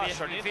 Yeah,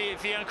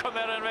 Fi and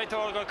Comer and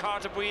Rator go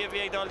Corta Boy,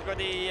 Viegdol go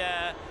the.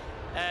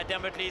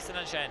 Dermot Gleason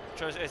and Shen.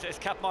 It's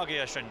Cap Maggie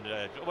and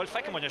well,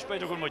 Feckham when you're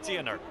spread over my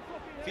Tianer.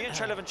 Fi and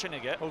Shelevan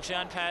Chinnige.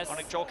 Ocean pass. On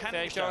Joe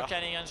Canning. Joe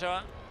Canning and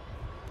Shaw.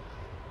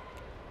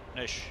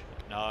 Nish.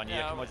 No,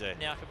 Niak Mode.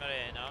 Niak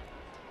Mare, no.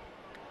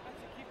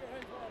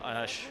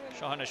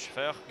 Shahanish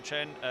Fair.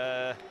 Chen.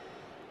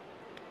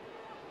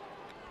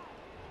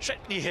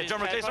 Shetney hit.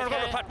 Dermot Gleason.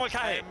 Pat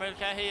Mulcahy.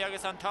 Mulcahy,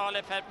 Agus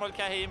Antale, Pat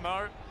Mulcahy,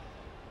 Mar.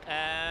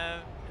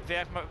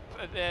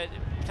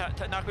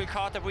 Nachwi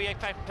Carter Buick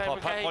Pat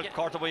Mulcahy.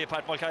 Carter Buick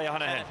Pat Mulcahy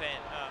Hanahan.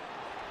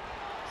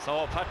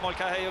 So Pat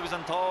Mulcahy was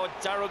on Todd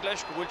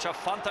Daroglesh, which a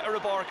Fanta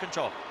Erebar can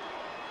chop.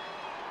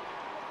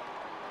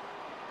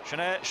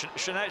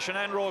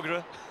 Sinead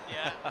Rogra.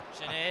 Yeah,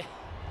 Sinead.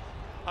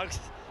 Agus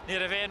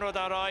near a vein road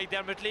arai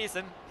Dermot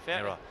Gleason.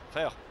 Fair.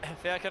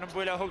 Fair can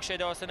buila hook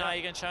shed us and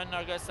I can Shan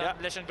Agus.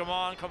 Listen, come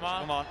on.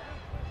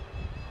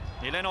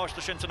 Nilen Osh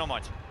the Shinton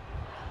Omite.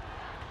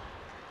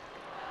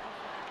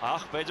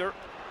 Better.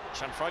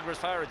 Shan Fragras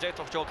Fire, a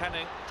death of Joe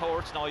Canning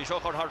towards now. You show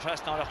her hard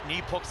trust now.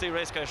 Knee Puxy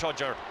Reska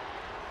Shodger.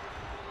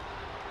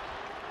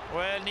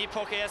 Well, Knee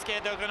Puxy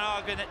SK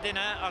Dugana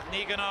Dinner,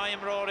 Aknigana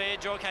Imrore,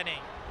 Joe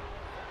Canning.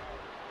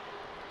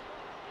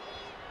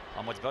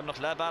 And what's better, not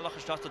Balach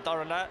is just a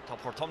Darla,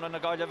 top Portumna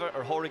Nagailever,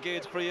 or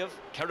Horrigade Creeve,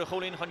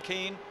 Kerricholin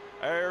Hankeen,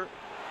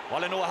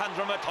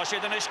 Newtownshandrum, Tashi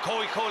Danish,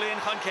 Koi Colin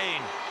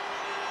Hankeen.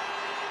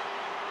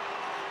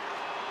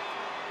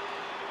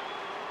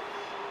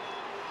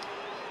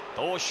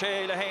 Oh,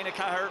 Shayla Haina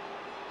Caher.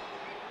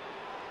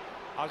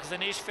 Agus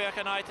an is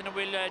fecha night and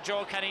will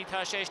Joe Canning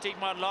Tashe stig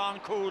mar long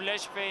cool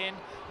lesh fein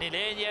ni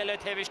len yelle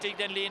tevi stig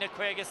den Lina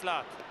Quegas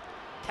lot.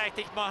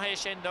 Tactic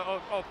mahesh in the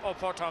up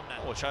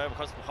Portumna. Oh, Shay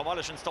because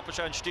Hamalish and stop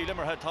and steal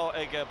her head to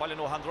egg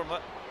Newtownshandrum.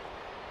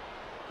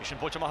 You should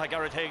put him a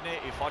Garrett Hagney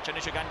if watching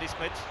Andy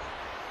Smith.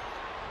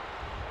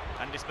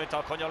 Andy Smith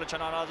Conyola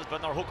Chananas,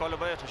 but no hook all the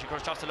way to she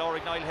comes to Laura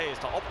Ignile Hayes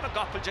to open a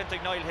goppel gent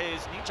Ignile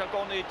Hayes, Nietzsche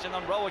Gonage and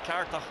on Rowa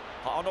Carta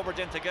on over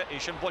gent to get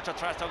Ishin Bulcha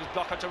Trust out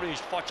block to reach,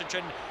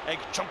 Fortune egg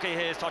Chunky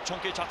Hayes to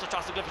Chunky Chasta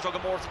Chasta Griffith Sugar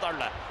more to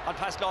Darla and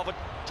pass Love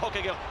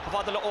tucking it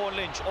Havadala Owen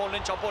Lynch on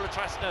Bullet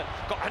Trastna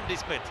got Andy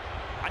Smith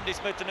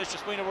and it's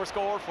just winner were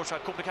scored for a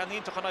couple of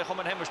canine to Kanai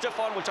Human Hemmer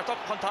Stefan will chat up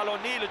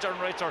Contalo Neil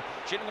generator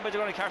shilling the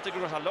middle Carta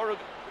Guru Lorug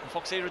and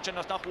Foxy Richard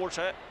as not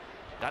Warsha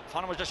that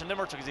fan was just a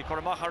nimmer to because he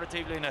Cormac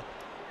Haratively in a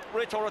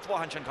Rator at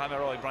Wahanchan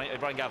Camero,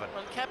 Brian Gavin.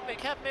 Well, Cap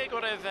may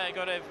got a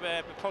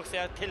Puxy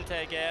at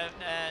Tilte again.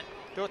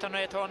 Dotan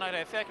Rator,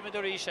 I feck me the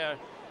Risha.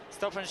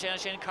 Stopping Shan,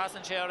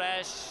 Cassin Share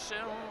Ash.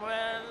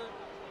 Well,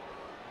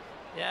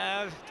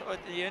 yeah,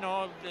 you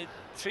know,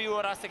 3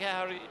 hours to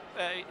get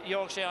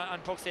Yorkshire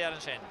and Puxy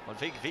and Shan. Well,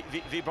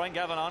 V Brian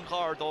Gavin on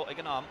card, though,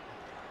 again.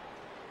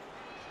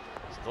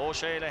 So,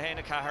 Shayla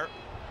Haina Caher.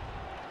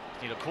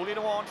 Neil Cooley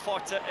no one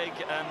fought egg.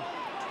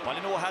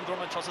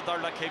 Newtownshandrum and Chusset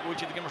Darla Keg,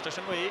 which is the Gimmer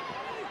Station Way.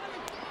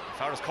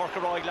 Faris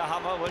Corkeroy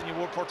Lahama, when you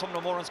were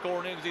Portumna more and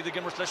scoring, the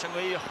Gimmer Station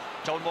Way.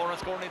 John Moran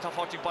scoring to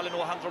 40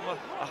 Newtownshandrum.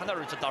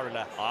 Hanner to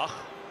Darla.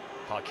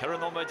 Ta Kieran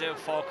Omede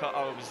Faka,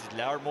 I was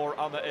Larmore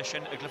Ama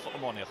Eshin, a glyph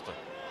of money.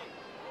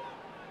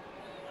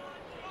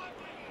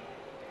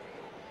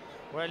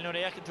 Well, no,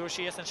 I can do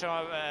she isn't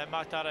sure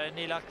Matara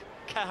Nilak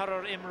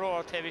Kahar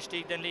Imro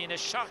Tevistig, then Lina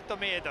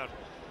Shachtomeder,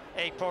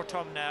 a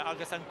Portumna,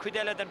 August and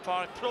Quidella den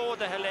Park, Plo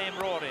the Helene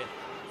Rory.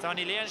 So,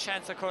 ni len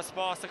chance across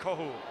Basta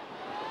Kohu.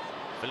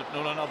 Philip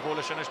Noonan of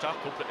Bullish in his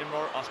stack, couple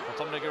Imror, as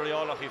Portumna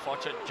Giriola, he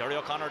fought it, Jerry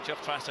O'Connor,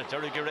 Jeff Trasta,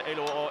 Jerry Gira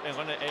Elo, and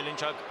when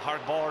Elinchak,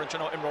 Hard Bar, and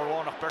Chino Imror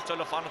one of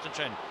Bertella Fanaton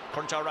Chen,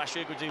 Concha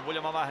Rashi, Gudi,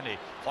 William O'Mahony,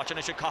 watching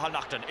it, Cahal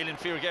Nocton, Elin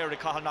Fear Gary,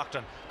 Cahal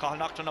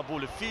Nocton, a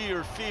Bull,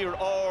 Fear,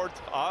 Ord,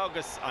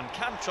 August, and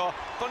Camcha,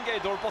 Dungay,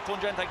 both one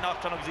Gentek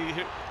Nocton of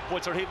the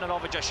Bulls are heaving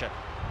over Jesha.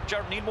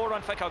 Neil more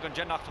on Fecka and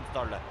Jen Nocton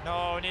Darla.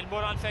 No, Neil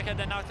more on Fecka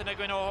than Nocton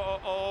again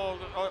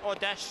o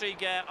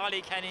Dashrig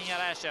Ollie Canning at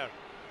Asher.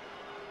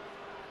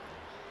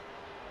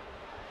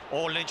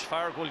 Old Lynch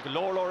far goal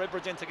galore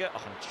Iberdintige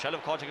and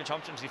Shelf Cotting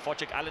Champions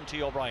Fochik Alan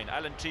T O'Brien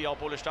Alan T O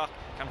Bullistach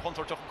can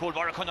Hunter to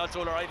Coolbar Conal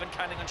Solar Ivan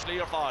Canning and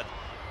Schleer Fad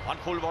on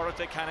Coolbar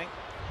to Canning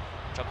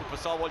Jacob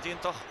Passawal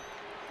Dintach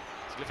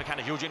Slifa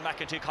Canning Eugene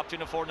McEntee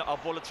captain of Ford a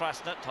bullet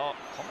Trasnet come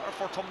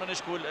for Portumna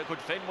is good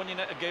fin when you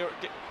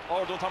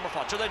or don't hammer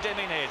fat so they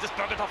Damien Hayes this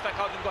burger off back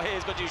out and go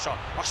Hayes go G-shot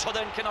or so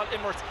then cannot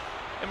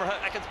Immer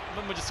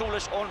ekent with the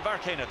soulish on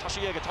Barkane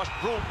Tashi Yega Tash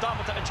Broom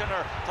Damata and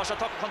Chinner Tasha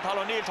Tuck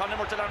Contalo Neil Tan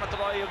Immer to learn at the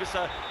way August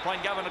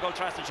Brian Gavin a goal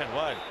Trasnet Chin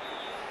well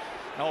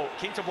no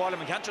keen to Boyle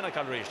and Canton I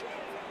can reach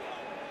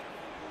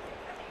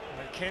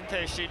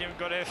Kinte she didn't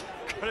got a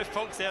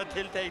folks there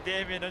till take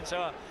Damien and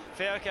so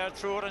Faircar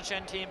through and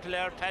Shen team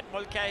player Pat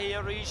Mulcahy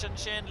Reach and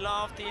Shen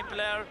Love team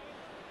player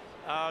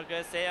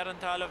August Aaron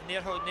Tal of near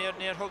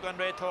Hug and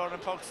Ray Thorn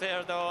and Fox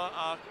there though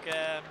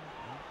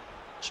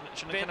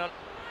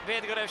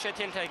Ved go raibh sé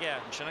tilthe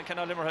again. Sinna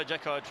canal limmer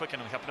Jacka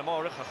Twickenham Captain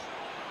Morich.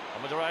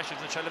 And with the rashes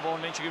and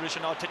Shellebone Lynch you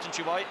now Titchin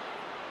she white.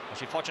 And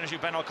she fortunately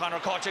Ben O'Connor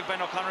Kochik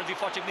Ben O'Connor the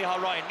Fochik Mihal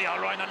Ryan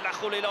and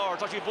Lachuli Lord.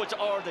 So she puts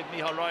Ordig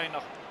Mihal Ryan.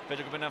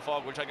 Better go in and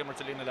fog will take him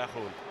to Lina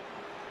Lachul.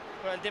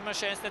 Well, dimmer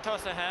chance the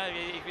toss I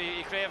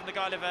crave the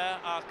Galiva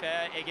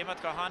ag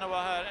gimat go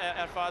Hanawa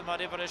fad mar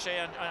river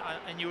sé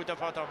an Newta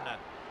Portumna.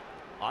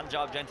 On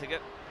job Gentige.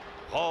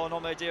 Oh no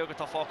me dear go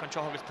to fog and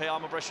Chogus pay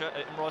am Brescia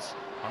Imros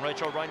and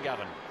Rachel Brian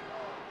Gavin.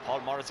 Paul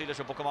Morrissey leis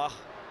Buckamach.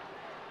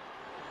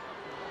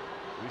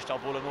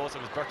 Rústá bula nós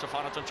agus Berta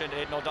Fanaton sin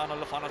Aidan O'Donnell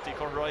le Fanatí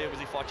Cornroy agus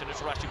í fáte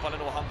leis Rashty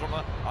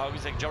Newtownshandrum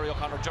agus ag Jerry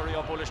O'Connor Jerry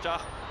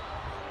O'Bullistach.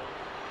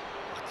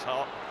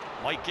 So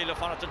Mike Gill le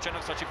Fanaton sin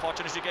agus sí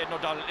fáte leis Aidan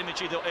O'Donnell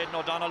Imichi Aidan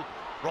O'Donnell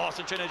Ross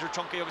and Chin idir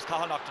Chunky agus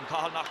Cathal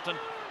Nachton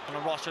and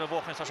an Ross sin a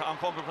bhóchan sa an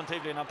congur an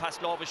tablin an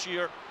pass love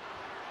sheer.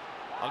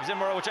 Agus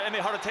immer which Emmy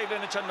har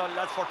tablin and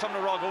lads for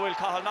Portumna Rog will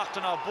Cathal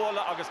Nachton a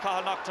Bola agus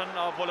Cathal Nachton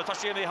a Bola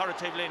Tashi Emmy har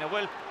tablin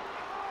will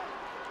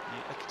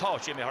Tá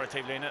sé mé har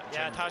tablin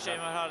yeah tá sé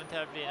mé har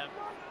tablin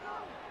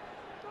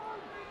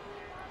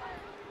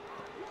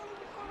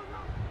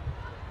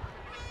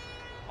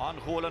an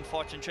Holland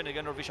fortune chin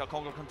again or visha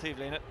Congo con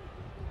tablin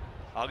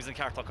agus an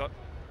cartaka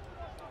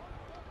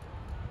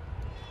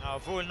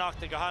full nacht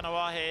go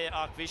Hanawa he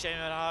ach vi sé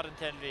mé har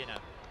tablin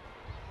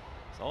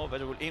so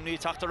better will imni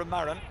tachtar a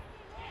Maran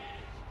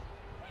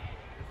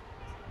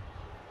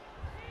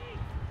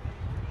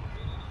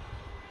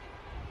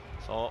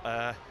so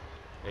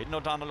Aidan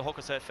O'Donnell hook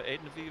us for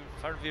Aidan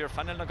Fairveer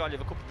Fanel na Gallia a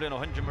couple blin o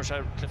hundred mar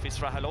Cliffy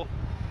Strahalo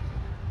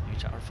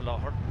each are for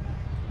her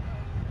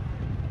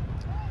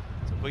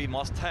so we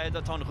must head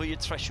that on who you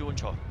treshu and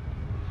cho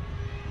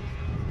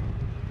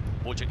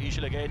budget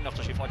easily again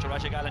after she fought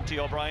Rashig Alan T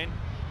O'Brien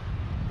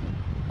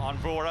on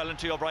Brewer Alan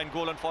T O'Brien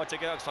goal and fought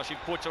again so she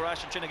put to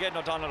Rash and again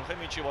O'Donnell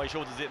Himichi why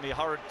showed it me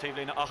hard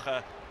Tavlina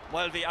ach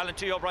well the Alan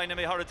T O'Brien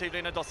me hard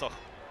Tavlina dosach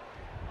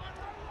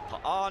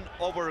on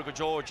over go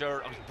George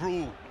agus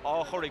Brew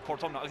á choirí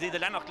Portumna agus iad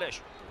lenach leis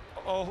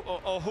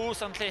ó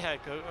hús an tlithe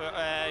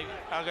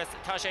agus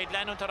tá sé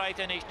lenn tar right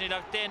in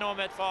níla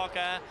dénómed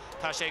fáca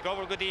tá sé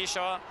gobar go dtí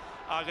seo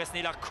agus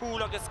níla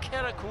cool agus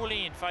ceara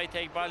coolín fight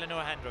ag baile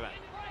Newtownshandrum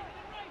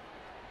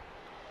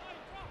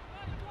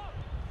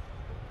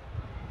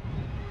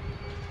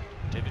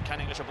David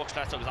Canning leis a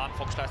boxlast agus an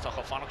foxlast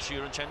a fannach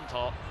siar an chin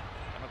tá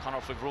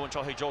O'Connor for Bruin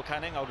Chohi Joe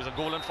Canning agus a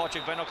goal and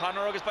Fochik Ben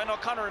O'Connor agus Ben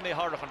O'Connor in the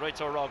hardach and right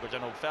to Roger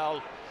and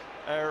foul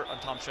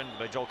and Thompson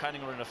by Joe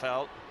Canning were in a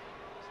foul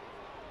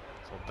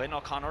so Ben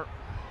O'Connor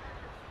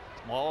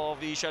Má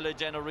bhí se le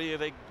déanamh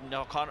riamh ag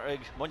O'Connor ag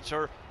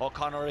Munster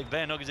O'Connor ag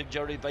Ben agus ag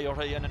Jerry by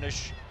ortha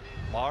dhéanais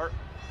mar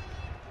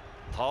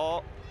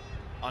tá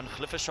an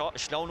chluife seo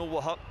sleanú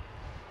watha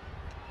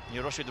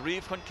ní raibh siad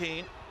riamh chun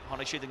cín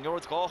tháinig siad an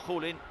gheord gá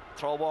chólín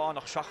trábhá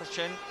nach seachas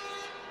sin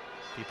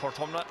bhí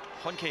Portumna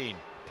chun cín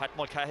Pat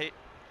Mulcahy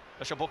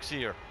leis a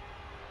boxír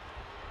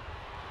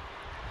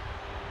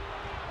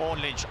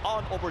Owen Lynch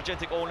on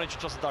Obergentic Owen Lynch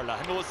just darla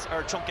knows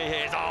Chunky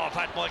Hayes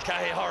Pat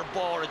Mulcahy her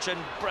bar chin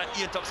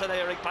Iantach san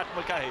Eric Pat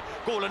Mulcahy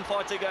goal and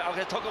fight ag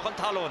tugach an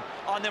talún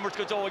an nimmer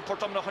go dóig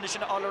Portumna chun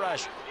sin all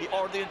arash í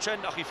ordaí an chin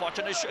ach í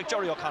fáitin ag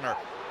Jerry O'Connor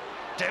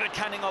David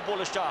Canning á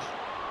Bullistach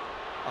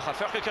ach a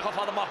fercha cecha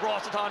fád amach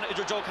Rossatán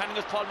idir Joe Canning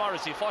agus Paul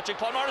Morrissey fáitig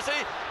Paul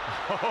Morrissey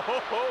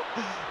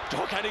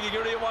Joe Canning ag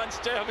Uri once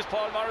Jay agus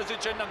Paul Morrissey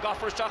chin an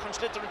gaffarstach an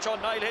slitter an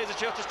Sean Niall Hayes a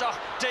tíochtastach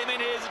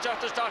Damien Hayes a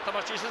tíochtastach tá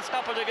mar sí sin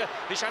snappad ag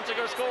bhí seanta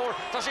gur scór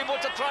tá sí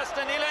bút a trast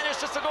na Níl Ennis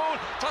just a goal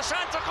tá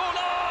seanta goal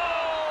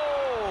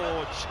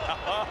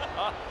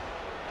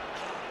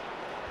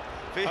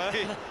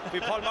bhí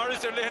Paul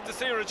Morrissey ar léhan de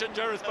sira chin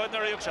Jerry's bud na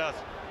riachsas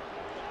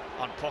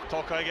an puck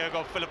tóca ag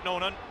go Philip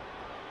Nolan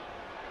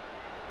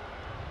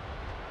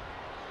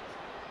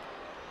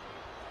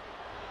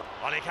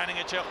Ollie Canning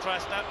a tíocht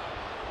trasna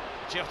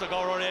tíocht a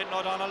gáró Aidan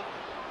O'Donnell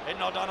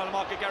Aidan O'Donnell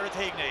mark Garrett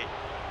Higney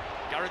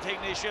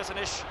sias an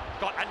ish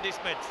got Andy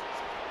Smith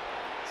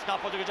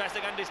snap on the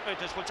majestic Andy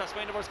Smith is full chas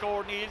main over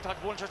score Neil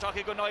had one shot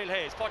go Niall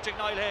Hayes watching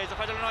Niall Hayes a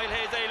federal Niall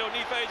Hayes Alo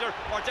Ní Féidir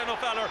or Deno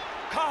Feller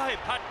Cahy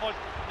Pat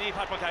Mulcahy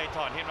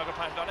him not go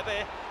Pat on a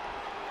bay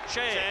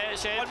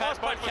Sé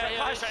Pat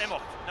Mulcahy imo.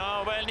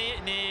 No, well, ni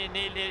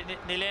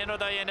leno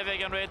da ene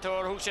vegan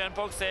retor Hushan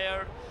Puck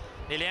there.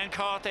 Ni len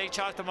cart ag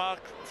chatach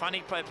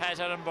fannig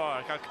Peter and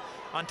Bark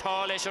an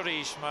tall is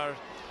rish mar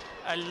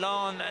a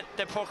lawn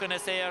the pucken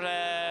is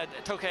there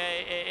took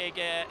a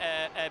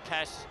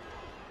Pat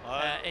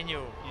in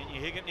you.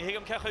 You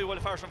higam cechu bhfuil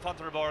fear an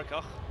fantar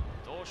barcach.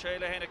 Dó sé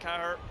le héna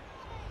ceathar.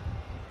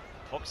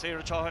 Puck sé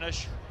a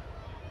tehanis.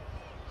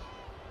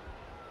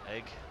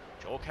 Ag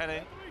Joe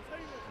Canning.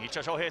 Níl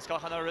seo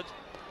héascach an arid.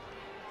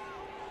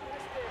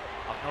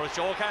 Ach nuair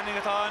Joe Canning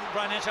atá an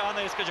Brian Sean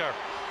éascaidir.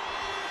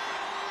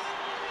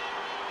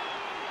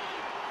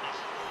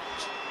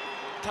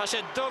 Tá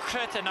sé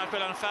duchrete nach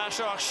bhfuil an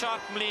fearseach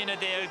seach mlína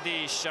déag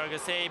díos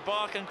agus é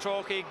bach an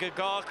crocaí go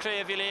gá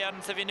craobh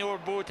léarn sa bhí nuair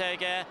bút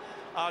aige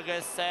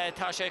agus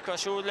tá sé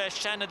cosúil leis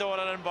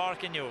senadóir an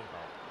barc inniu.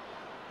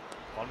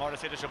 Bhil mar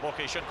is idir sé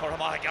bocaí sin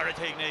chorhamach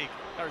Garrett-Higny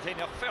ach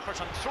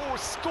fechar an trúr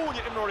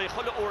scúne imróí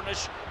chuile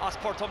ornis as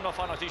Portumna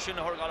fanatí sin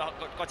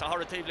got a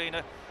tharatíh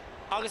lína.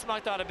 Agus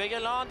mag dar a big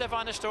lán de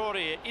bhaine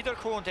stóí, idir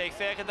cúnta ag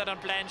fécad ar an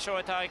plein seo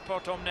atá ag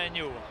Portumna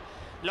inniu.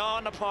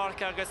 Lán na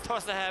park agus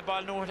tosathe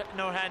ball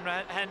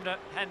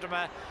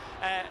Newtownshandrum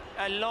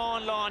a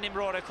lán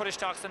imróra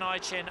chuiristeach san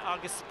áid sin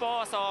agus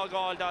spás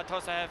ágáil dá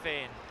tosathe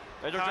féin.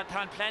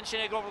 Tá plein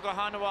sin ag go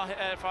hanmha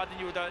fád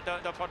inniu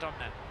do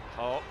Portumna.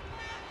 Tá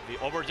bhí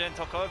oberdéint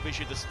acu, bhí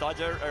siad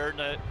staidir ar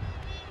na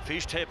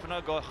fís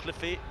tapeanna go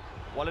chlufií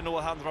bhil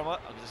Newtownshandrum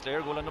agus is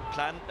léir go le na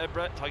plan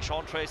ibre tá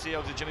Sean Tracy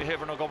agus Jimmy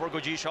Haver na gobar go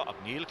dtí seo ach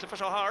níl clifa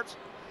seo hart.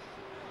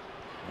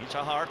 Níl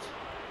seo hart.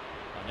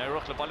 An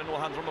éireach le ball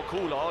Newtownshandrum a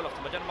cúláil ach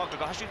tá déanamach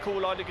go hasí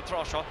cúláil ag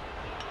trá seo.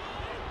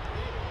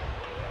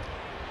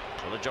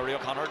 Tá le Jerry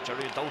O'Connor,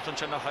 Jerry Doughton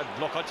sin nach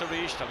blocaid a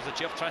ríist agus a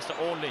tíocht tresta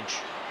ón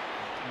Lynch.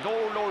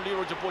 Lór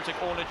líor de búlteag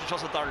ón Lynch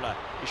just a darla.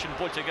 I sin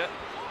búlteige.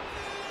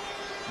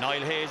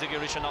 Niall Hayes ag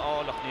iris sin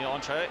áach ní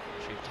anse.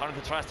 Sí tarn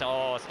go trasta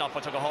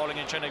snappa go háling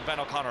in sin ag Ben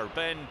O'Connor.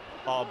 Ben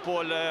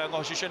bul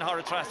ngosí sin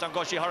har trasta an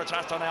gosí har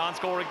trasta na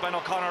anscórig Ben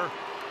O'Connor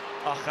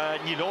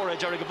ach ní lóra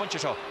Jerry go bunte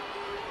seo.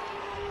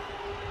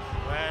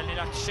 Well, ní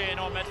nach sin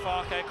ó med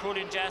fach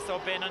cúlín jazz ó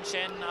Ben an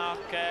sin ach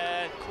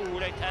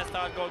cúl ag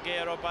testáil go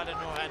géir ó ball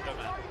Newtownshandrum.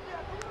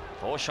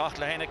 Ó seach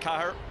le héna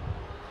cahar.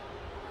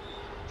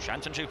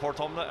 Shantan sí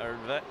Portumna ar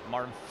bheith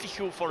mar an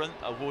fiú foran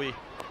a bhui.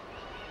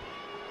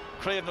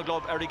 Craobh na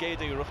glob ar i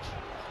géad iirecht.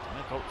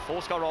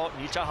 Fósca rá,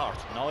 níl te hart.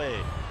 Ná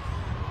é.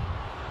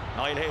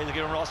 Niall Hayes a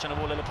gur an rás sin a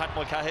bhfuil le Pat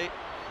Mulcahy.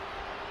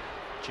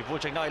 Sí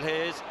bhúteag Niall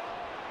Hayes.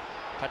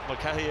 Pat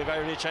Mulcahy a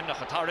gaiir sin a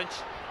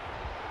chatarint.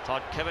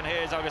 Tá Kevin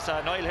Hayes agus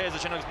Niall Hayes a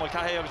sin agus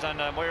Mulcahy agus an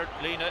muir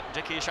lína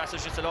Dickie SHC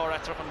sin sa láir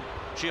etrach an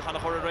síochan a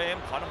chur a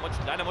réim.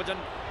 Lena mudan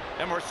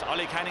Immers,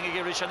 Ali Canning a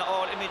géir sin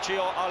all imítí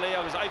ó Ali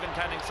agus Ivan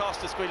Canning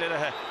sásta scuile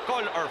lethe.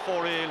 Goil ar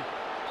fóréil.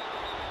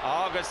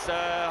 Agus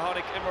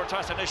tháinig Immer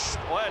trasa is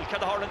well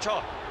cad a hálan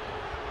seo.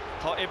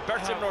 Tá I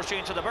Bertim nóir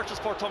sínta de Bertas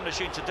Portumna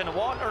sínta duine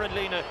bháin ar an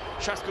lína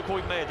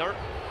 65 méadar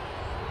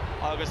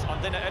agus an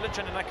duine eile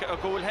sin a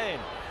gúil héin.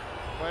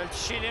 Well,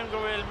 sílim go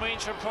bhfuil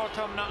muintir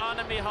Portumna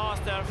anna mí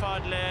hásta ar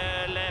fad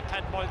le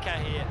Pat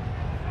Mulcahy.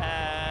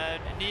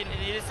 Níl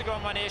is go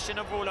man é sin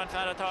a bhúil an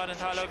fearratá an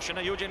talamh. Sin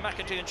a Eugene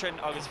McEntee sin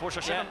agus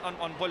fuair sin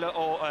an buile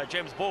ó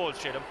James Bowles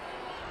sílim.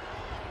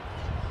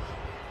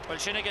 Well,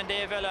 sinna an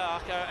déhile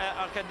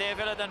ach an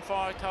déhile den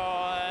fár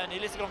tá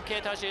níl is gom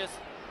cétá síos.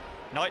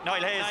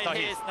 Niall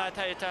Hayes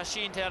tá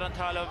sínta ar an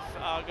talamh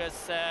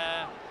agus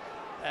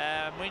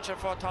muintir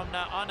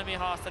Portumna anna mí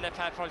hásta le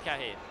Pat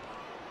Mulcahy.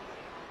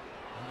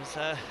 Agus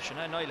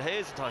sinna Niall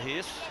Hayes atá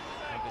híos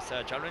agus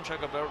Jarin se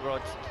go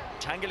berrod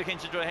teangala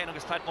cinnte dro héin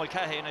agus Pat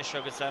Mulcahy is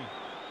agus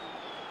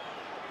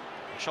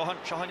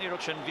seohan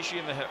iireach sin bhí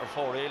siamithe ar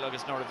fóréil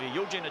agus nuair a bhí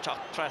Eugene a teach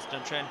trasta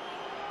an sin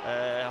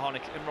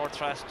tháinig imróir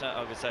trasta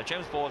agus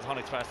James Bowles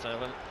tháinig trasta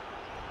bhfuil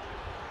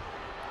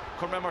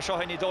chun mé mar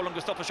seohain ní dólam go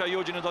stoppa seo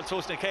Eugene a dul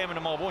túsna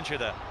céimeanna má bhain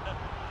siad.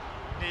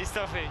 Ní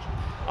stoppaí.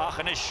 Ach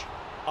anis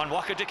an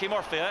wacha Dickie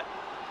Murphy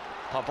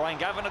tá Brian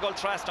Gavin a gol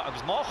trasta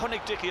agus má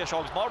chunig Dickie a seo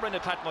agus má rinne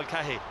Pat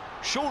Mulcahy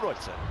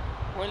siúráidsa.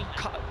 Well,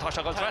 tá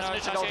se go trasta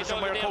is dáta sin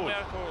mar cúil.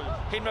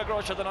 Hín me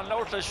gráise an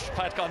leirlis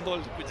Pat gan dul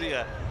go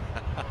dtí.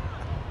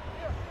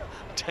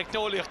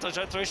 Technoliacht a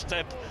sé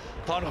triste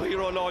tá an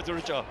chuíró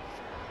láidir seo.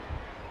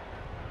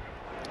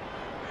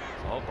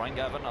 So Brian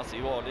Gavin as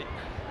íhálaí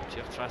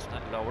tíocht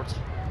trasna leabhart.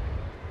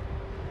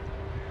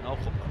 No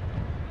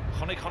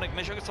chonig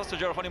mis agus tosta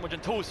dear chonig muid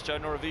an tús te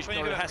nuair a bhís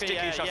nuair a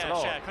heastíí se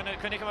lá.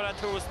 Chunig mar an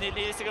tús ní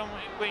lísa go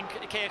bhain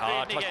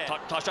céchréimhnige.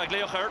 Tá se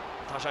gléoch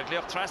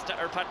trasta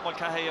ar Pat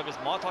Mulcahy agus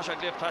mátá se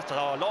gléoch trasta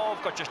tá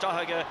lámh go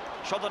teisteige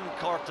seod an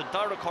cárta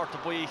dar a cárta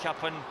buí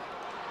cheapan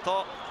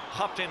tá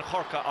chaptain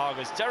chorca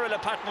agus deir le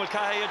Pat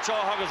Mulcahy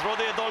anseo agus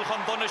rudaí a dul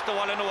chun donis do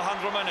bhile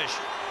Newtownshandrum inis.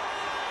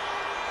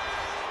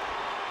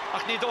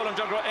 Ach ní dólam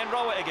deagra an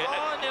ráha aige.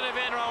 Ní a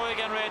bhéon ráha ag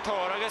an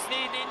réitóir agus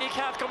ní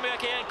ceap go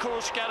mbeadh an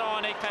cúis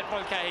garán ag Pat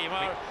Mulcahy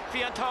mar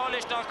bhí an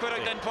tális nach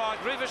chuireadh den pág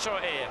ribh seo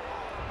é.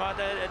 Maar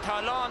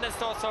tá lán is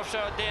tot of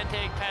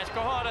déantaigh Pat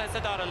go hára sa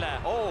dar le.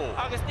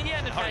 Agus ní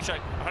dhéanamh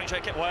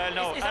Pat. Well,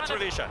 no,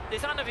 Atrevisha.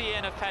 Is anna bhí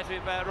dhéanamh Pat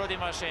rudí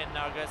mar sin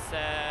agus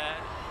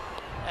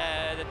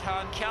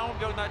tá ceann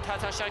beagna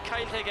tá sé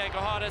cailteige go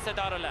hára sa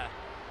dar le.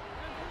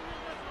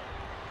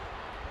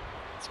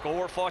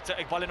 Score fáte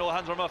ag Ballin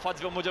O'Handrum a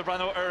fad go muidir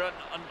brano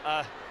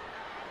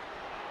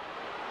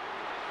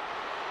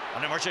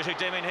an emergency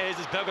Damien Hayes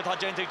is begad tá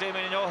gentig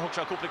Damien in hug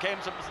se cúpla céim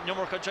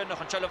numar chun nach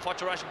an chile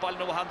fáte ras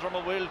Ballin O'Handrum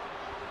a bhfuil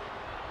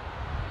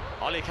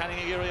Ollie Canning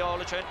a géirí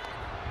ála sin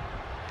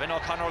Ben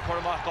O'Connor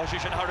chuach go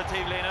sin hard a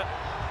tíh léine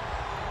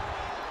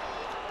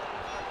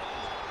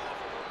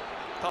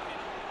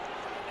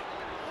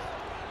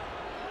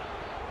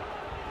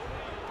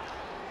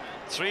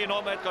Three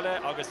nóid go le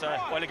agus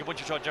bhil go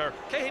bunte seo dear.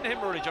 Cé hín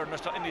himúí dear nas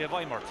in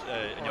bhaimart.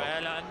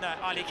 Well, an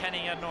Ollie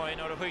Canning an nóin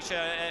nó chuig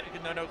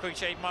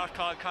sé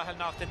marcáil caithal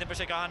nach den nimbar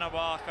sé gahanana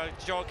bach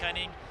agus Joe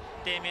Canning,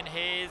 Damien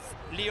Hayes,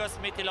 Leo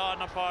Smith i lá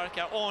na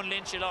parca, Owen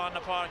Lynch i lá na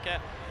parca,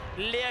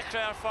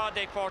 léachra ar fád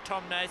ag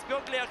Portumna. Is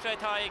beag léachra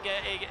tá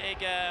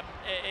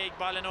ag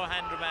Ballin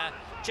O'Handrum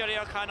Jerry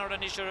O'Connor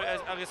an isir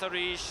agus a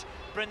ríis,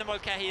 Brendan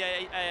Mulcahy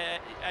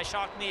a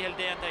seach níhil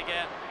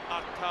déantaige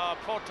ach tá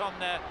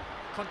Portumna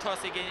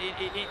Contosig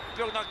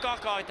beag nach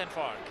gaáid an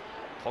farc.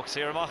 Puck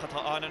séar amach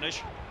atá anan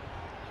is.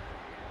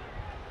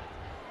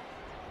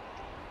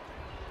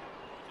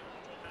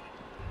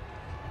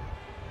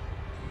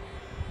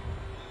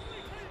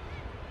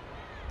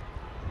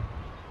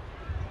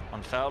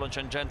 An foul an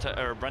sin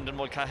genta Brendan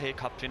Mulcahy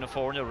captain of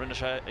Fórne rinne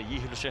sé a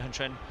dhíhiúil sé an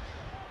sin.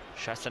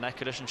 Shastan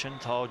Eccles an sin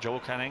tá Joe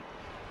Canning.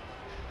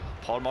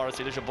 Paul Morris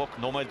is a book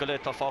nóid go le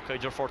tá fáca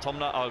idir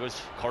Portumna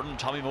agus Corn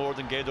Tommy Moore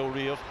den géad ó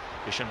riamh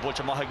is sin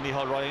bulte maithag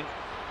Níhal Ryan.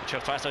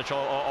 Check fast at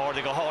or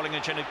they go hauling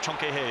and chin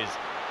Chunky Hayes.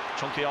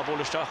 Chunky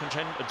Abolistoch and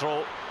chin a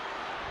draw.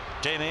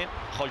 Damien,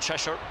 Hull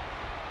Cheshire.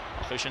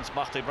 Christian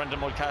Smachty,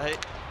 Brendan Mulcahy.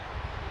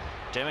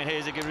 Damien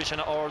Hayes a Girish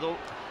and Ordo.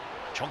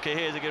 Chunky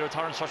Hayes a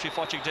Girotarn, Soshi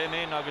Fochik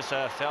Damien, August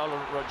Fell,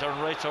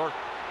 Darren Raitor.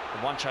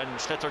 One chan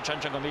Slitter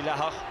Chanchang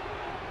Milahach.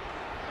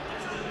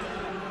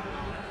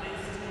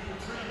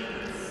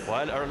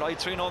 Well, our light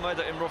 3 nomad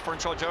in Ruffer and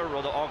Chodger,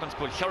 or the Organs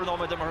Pool. Here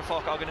nomad them her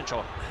fuck Organ and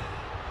Cho.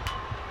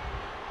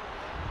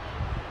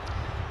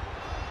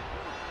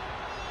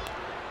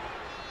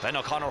 Ben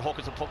O'Connor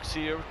hookers a puck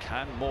here,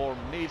 can more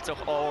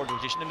Neiltoch or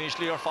Dishna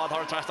Mishley or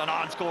Father Trust and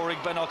on scoring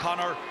Ben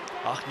O'Connor.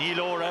 Ach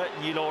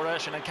Nílóra,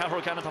 sin an Carroll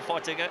can at a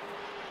fátige.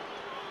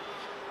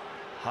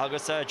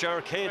 Agus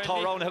Ger K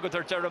Tyrone hugad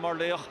ar Jerry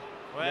Marleach.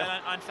 Well,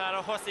 an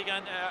fear hosig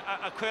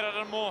a cuirar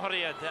an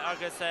móhariad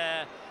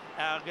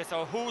agus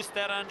ó hús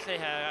der an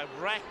tlithe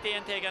rack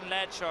déantaigh an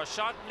lead seo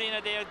shot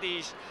lína déag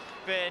díis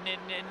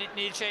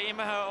níl sé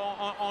imethe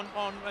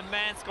on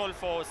manscoil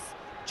fós.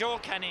 Joe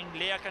Canning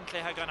léach an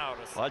tlithe gan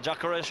áras. Well,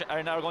 Jackarish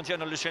ar nar gon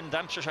tianna lusin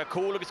damse sé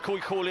cool agus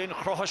coolín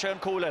chrocha sé an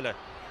cool eile.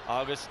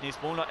 Agus níos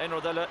múna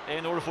inordile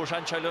ein úr fór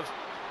an chelh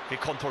hí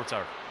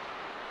contortar.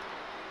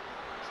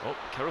 So,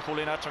 Kerry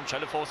Coolín at an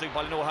chelh fósig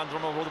Ballin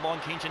O'Handrum ó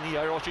Rodamán cínte ní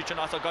airátí sin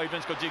as a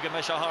guidance go díga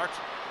meis a hart.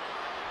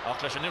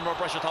 Ach leis an nimar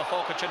breise tá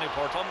fáca sin i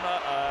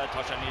Portumna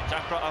tá sé ní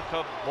deacra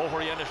acha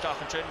bóthirí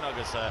inisteach an sin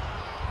agus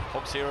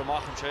thug sír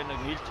amach an sin ag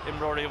nílt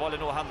imróirí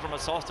Ballin O'Handrum a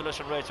sásta leis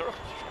an réitir.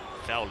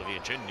 Foul of you,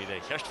 Chin, they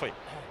cashed for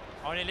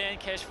only lane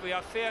cash for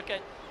your fair.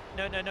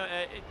 No,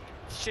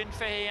 Shin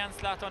Fahey and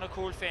Slat on a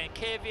cool fan.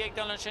 KV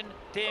Donaldson,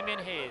 Damien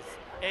Hayes.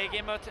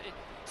 Egimot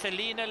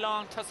Selina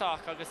Long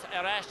Tasak, August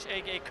Arash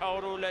Egg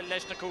Kauru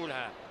Leshna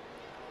Coolha.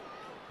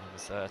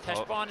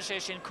 Tashbon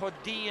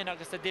Cody and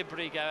August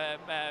Dibrig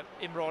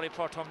Imroli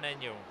Portumna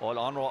new. All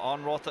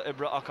on Rota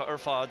Ibra Aka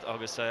Urfad,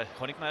 August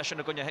Honik Mash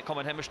and Gunya come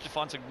and Hemish to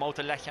Font,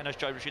 Mota Lechan as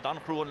Jerry Sheet on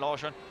Crew and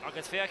Lawson.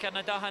 August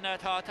Fairkan Dahana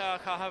Tata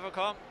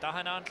Kahavaka,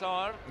 Dahana and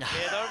Clar. Do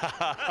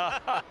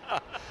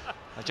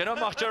you know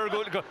Master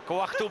go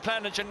walk to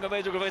plan and Chin go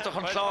away to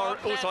Clar,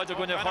 outside the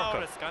Gunya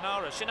Harker.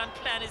 Ganara, Shin and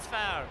plan is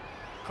fair.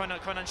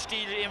 Conan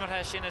Steel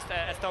Immerhashin is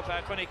a stop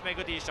a Konik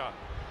Megodisha.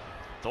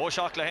 Dó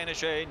seach le héine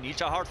sé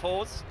níte hart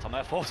fós, tá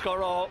mé fós go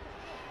rá,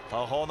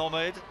 tá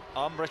hánomid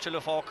am breise le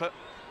fáca.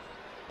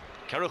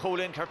 Ceir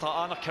Coolín ceirtá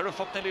annach ceir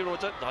foc na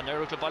líróta, tá neir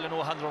le Ballin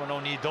O'Handrum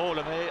nó ní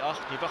dóla mé ach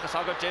ní bachas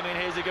agad Damien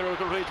Hayes a ggéir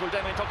go rúid, bhfuil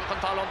Damien tucha chun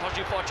talán tá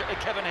sí fáte ag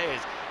Kevin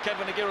Hayes.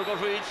 Kevin a ggéir go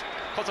rúid,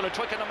 cosal le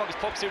tuiceann agus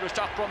puck sír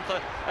isteach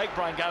brumta ag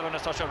Brian Gavin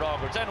as tá sé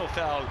rágur. Den ó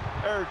feall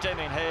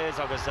Damien Hayes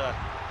agus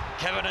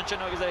Kevin an sin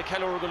agus é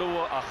ceilúr go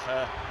luú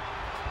ach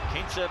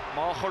Kinse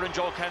má chur an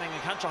Joe Canning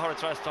and can't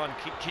hard rest on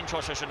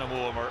Kincho sin a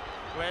mómar.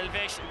 Well,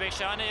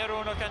 Vishana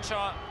Yaruno can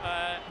show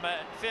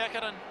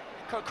Fairkan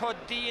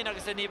Codine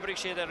agus a nibrig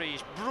sé a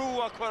ríis.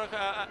 Brew a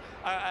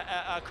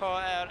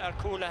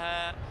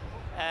coola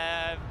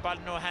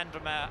Ballin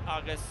O'Handrum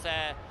agus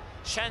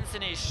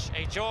Shansonish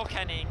a Joe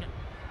Canning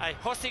a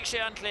hosig sé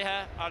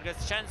antlihe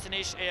agus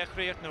Shansonish a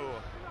create no.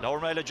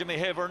 Laura Mela Jimmy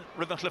Havern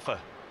Rivencliffe.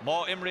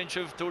 Má imrin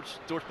sibh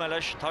dúirt me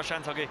leis tá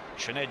seantaige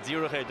sinné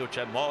díoracha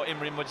dúirte má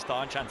imrin muid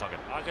tá an seantaige.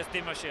 Agus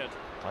tíime siad.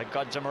 Tá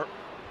gadjimmer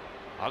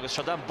agus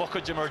se den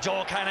bucadjimmer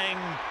Joe Canning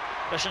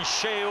leis an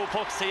séú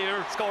puck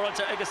sír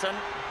scóráilte agasan.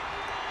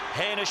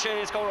 Héna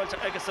sé scóráilte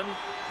Egerson,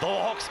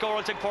 Dóhawk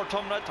scóráilte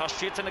Portumna, tá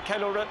siad in na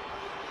Kellúra.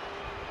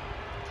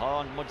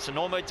 Tá mud sa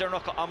nóméid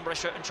dearnach go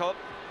ambreise an seo.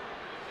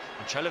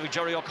 An Chelevig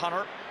Jerry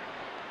O'Connor.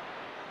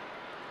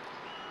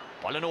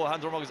 Ball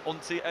Newtownshandrum agus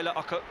unsaí eile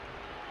acha.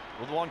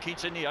 Rudháin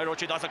cínte ní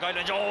airíte das a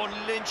gaiile John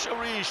Lynch a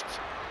ríist.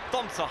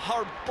 Domsa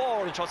har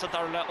bar an seo sa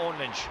dar le Owen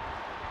Lynch.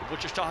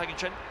 Butchiste hagin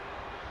sin.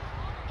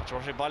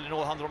 Tá sé ball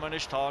Newtownshandrum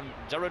anis tá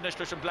Jared Nish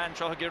leis an bland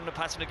seo gur na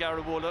pass na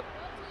Gara bhla.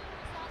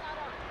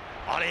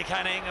 Ali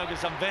Canning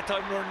agus an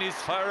bheittáim nuair níos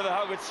fearr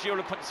bheith agus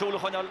súla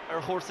chuineáil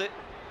ar chóirsa.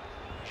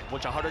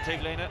 Butch a harda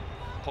teag léine.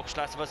 Puck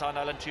slasvas an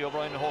Alan T.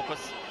 O'Brien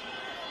Hawkes.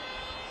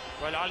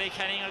 Well, Ali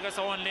Canning agus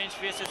Owen Lynch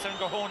visit some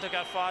go home to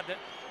get fad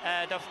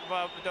the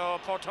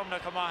Portumna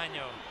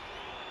Kamahanyo.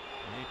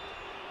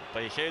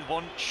 By head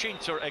one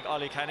shinter egg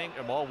Ali Canning,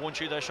 or more one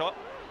shoot a shot.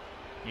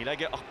 He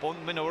leg it a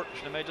bun minor,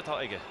 she made it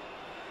out again.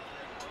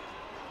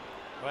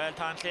 Well,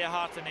 Tantley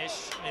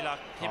Hartenish, Nila,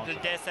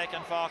 Himble Desek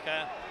and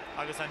Faka,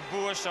 Agus and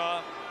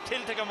Bursha,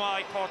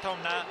 Tiltagamai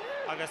Portumna,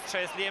 Agus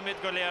Trace Limit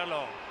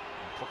Golerlo.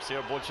 Pucks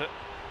here, bullshit.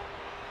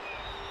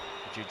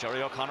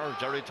 Jerry O'Connor,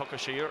 Jerry took a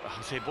shear.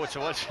 I say Butch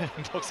was.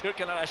 Pucks here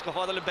can I ask a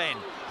father Ben.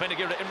 When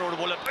again the Imro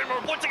bullet.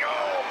 Imro Butch go.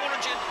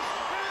 Bullet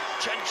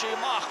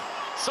Chenchi Mach.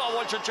 Saw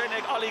what you're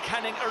training Ali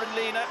Canning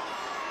Lena.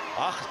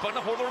 Ach, but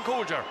not over and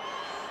Coulter.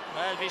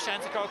 Well, we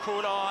shan't go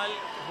cool all.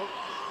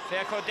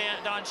 Fair code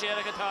down sheer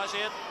like a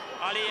target.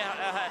 Ali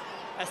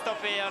a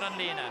stop here and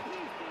Lena.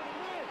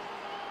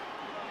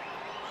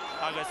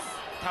 Agus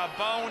tá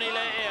báin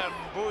ile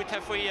búta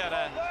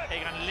faoire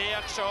ag an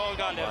léach seo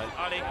galibh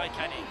Ali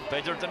Canning.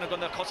 Beidir duna go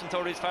na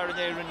cosantóirí fear an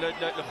éireann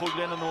le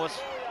chuaigh an nuas.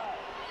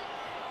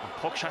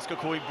 Puck seasca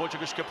chuig bute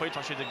go scipaid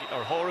tá siad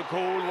ar thóra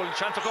cúil bhfuil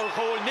seanta go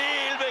cúil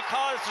níl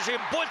because tá sé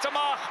bult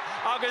amach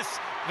agus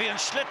bhí an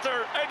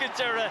slitter aige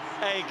deire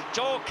ag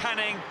Joe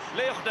Canning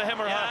léoch na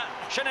himmartha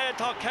sinné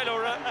tá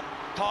Kellúra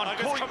tá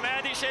agus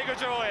comédí sé go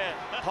joie.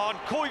 Tá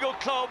cúig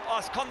club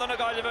as condan na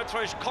gaiileh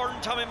treis Corn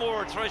Tommy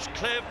Moore treis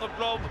Cléb na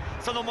club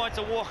san ómáid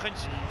a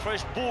bhuachant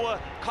treis bua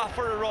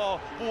caafar rá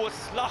bua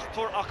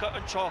slachtúir acha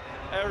an seo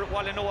ar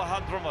bhil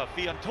Newtownshandrum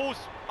bhí an tús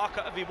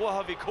acha a bhí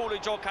butha bhí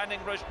cúla Joe Canning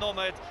reis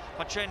nóméid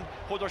pan sin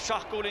chuidir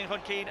 7 gúlín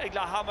chun cín ag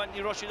le hama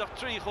ní roisiach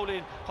 3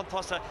 gúlín chun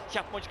tosa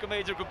cheapmuid go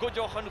méidir go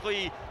gúideoch an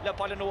chuí le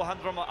ball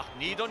Newtownshandrum ach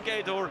ní don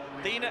géadúr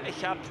daine a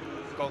cheap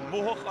go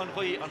múthach an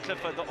chuí an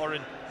clifa de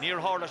orin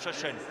níor hála se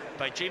sin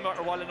bei Jima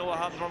ar bhil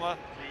Newtownshandrum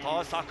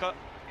tá sacha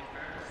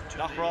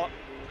nach rá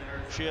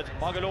siad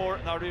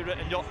magalóir na riire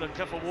in Jotland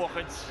clifa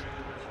bhuachant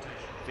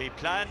bhí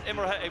plán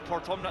imirthe ag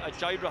Portumna a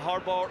Jaibra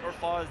Harbor ar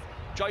fáil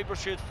Jaibra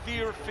siad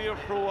fear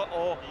chrua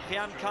ó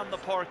chean can na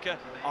parca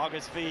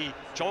agus bhí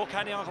Joe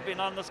Canning an go bhíon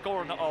an na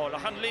scór na áil a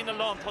chan lína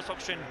lán tosach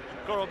sin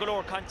gur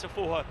golóir cainte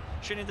fuha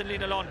sin in den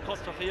lína lán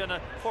costa chéanna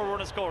forward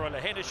na scóra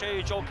le héna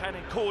sé Joe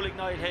Canning cooling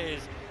Niall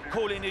Hayes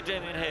cooling ní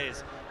Damien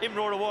Hayes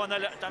imróir bháin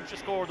eile dam se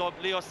scórdób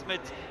Leo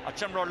Smith a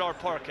Timrá Lord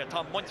Parca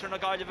tá muintir na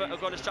gaiileh a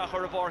go isteach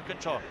ar a bharcan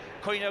seo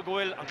chuoine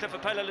gohfuil an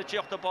clifa pelle le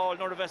tíocht a ball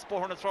nóir a bheith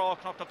spóthar na trá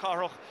nach na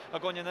carach a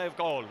gonne naomh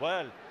gáil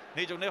well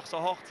níidir nich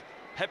sa hocht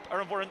hep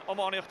ar an bhór an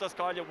omáíocht a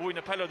scáile bhuain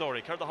na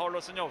pelladóirí chuir de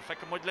hálas an jobh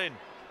feice muid linn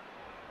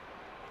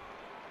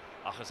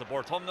achas a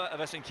Portumna a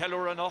bheits an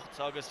Kellúra nocht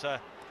agus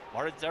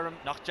mar derm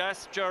nach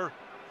gesture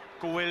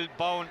go bhfuil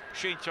bán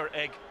síntear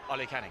ag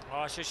Ali Canning.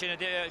 Sé sinna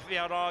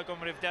bhí ará go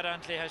rih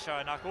deantlaí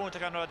seo nach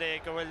únta an rud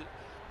é go bhfuil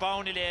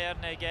bán léir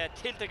na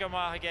tiltte go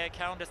maithe ag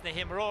countas na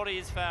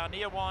himróirí fear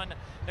ní amháin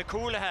na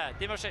cúlathe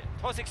dí mar sé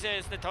thosaigh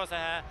sé na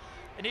tosathe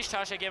Inis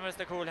tá sé gimas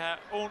na cúlathe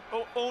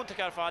únta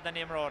ar fád na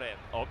nimróirí.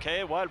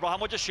 Okay, well, bra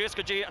muid sios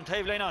go dtí an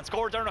taobh léine an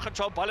scór dearnach an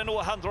seo ball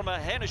Newtownshandrum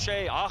héna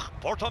sé ach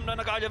Portumna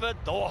na gaiileh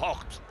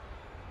dóthacht.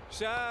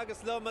 Se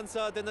agus loman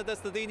sa duna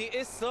des na daoine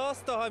is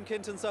sástaim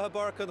cinntan sa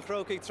barcan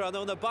chrócaigh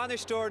tránó na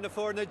banistóir na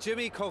fórna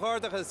Jimmy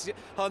Coghardachas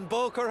an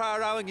bócar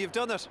around you've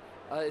done it.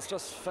 It's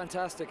just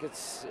fantastic.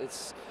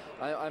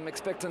 I'm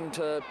expecting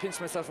to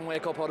pinch myself and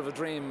wake up out of a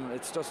dream.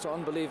 It's just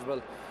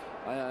unbelievable.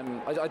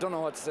 I don't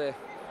know what to say.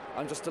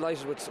 I'm just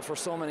delighted for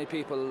so many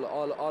people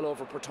all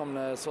over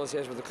Portumna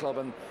associated with the club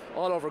and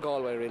all over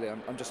Galway really.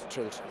 I'm just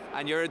thrilled.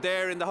 And you're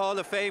there in the Hall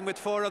of Fame with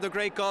 4 other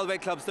great Galway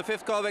clubs, the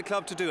 5th Galway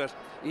club to do it.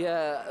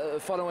 Yeah,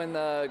 following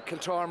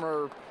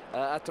Kiltormer,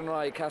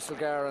 Athenry,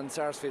 Castlegar and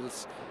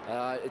Sarsfields.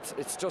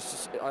 It's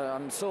just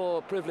I'm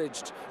so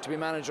privileged to be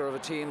manager of a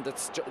team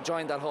that's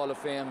joined that Hall of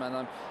Fame,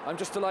 and I'm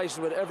just delighted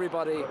with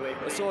everybody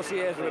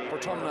associated with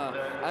Portumna,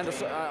 and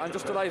I'm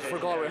just delighted for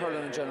Galway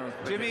hurling in general.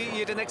 Jimmy,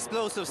 you had an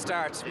explosive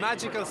start,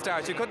 magical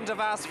start. You couldn't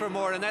have asked for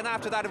more, and then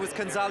after that it was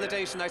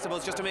consolidation, I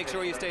suppose, just to make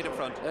sure you stayed in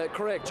front.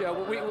 Correct. Yeah,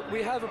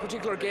 we have a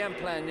particular game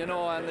plan, you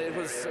know, and it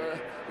was,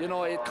 you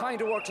know, it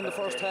kind of worked in the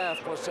first half,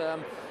 but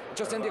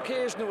just on the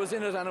occasion it was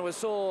in it, and it was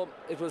so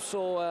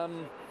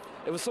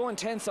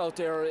intense out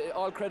there.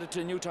 All credit to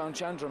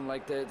Newtownshandrum,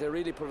 like they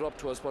really put it up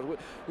to us. But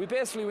we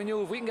basically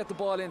knew if we can get the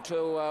ball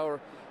into our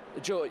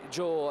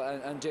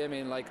Joe and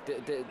Damien, like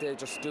they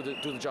just do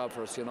the job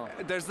for us, you know.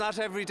 There's not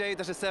every day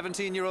that a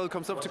 17-year-old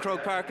comes up to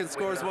Croke Park and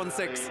scores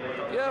 1-6.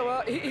 Yeah,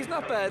 well, he's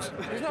not bad.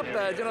 He's not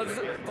bad, you know.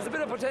 There's a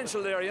bit of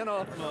potential there, you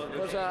know.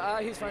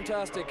 But he's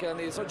fantastic, and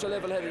he's such a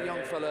level-headed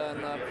young fella,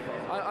 and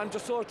I'm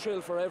just so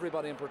thrilled for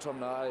everybody in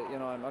Portumna. You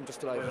know, I'm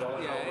just delighted.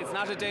 Yeah, it's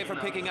not a day for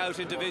picking out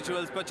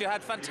individuals, but you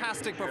had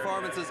fantastic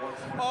performances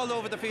all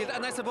over the field,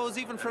 and I suppose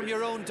even from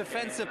your own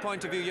defensive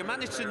point of view, you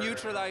managed to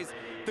neutralise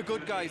the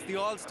good guys, the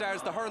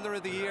all-stars, the hurler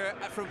of the year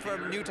from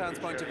Newtown's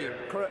point of view.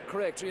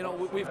 Correct. You know,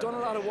 we've done a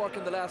lot of work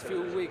in the last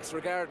few weeks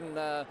regarding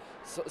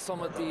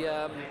some of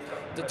the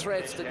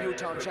threats that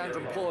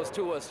Newtownshandrum posed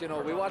to us. You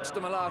know, we watched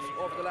them a lot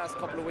over the last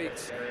couple of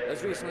weeks.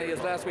 As recently as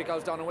last week, I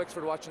was down in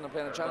Wexford watching them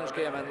playing a challenge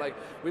game, and like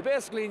we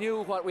basically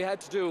knew what we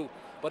had to do.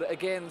 But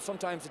again,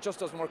 sometimes it just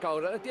doesn't work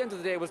out. And at the end of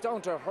the day, it was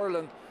down to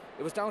hurling,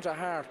 it was down to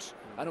heart,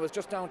 and it was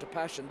just down to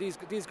passion.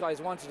 These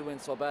guys wanted to win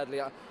so badly.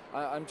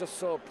 I'm just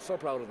so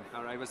proud of them.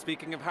 All right, well,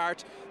 speaking of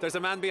heart, there's a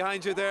man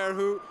behind you there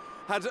who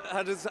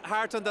had his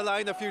heart on the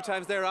line a few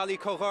times there, Ali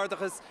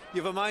Coghardachas.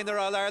 You've a minor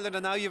All-Ireland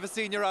and now you've a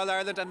senior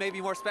All-Ireland, and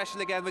maybe more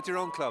special again with your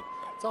own club.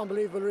 It's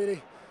unbelievable,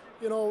 really.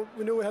 You know,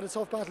 we knew we had a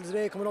tough battle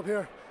today coming up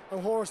here. I'm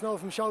hoarse now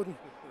from shouting.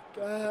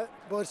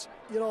 But,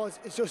 you know,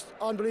 it's just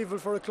unbelievable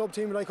for a club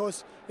team like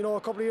us. You know,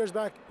 a couple of years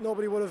back,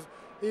 nobody would have,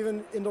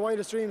 even in the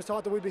wildest dreams,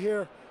 thought that we'd be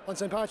here on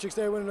St. Patrick's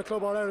Day winning the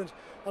Club All-Ireland.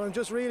 And I'm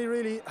just really,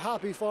 really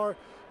happy for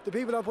the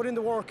people that put in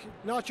the work,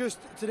 not just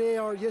today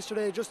or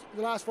yesterday, just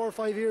the last 4 or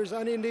 5 years,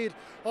 and indeed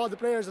all the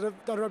players that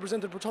have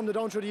represented Portumna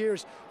down through the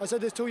years. I said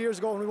this 2 years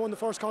ago when we won the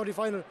first county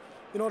final.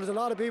 You know, there's a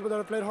lot of people that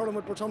have played hurling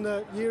with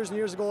Portumna years and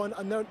years ago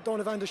and don't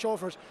have anything to show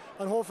for it.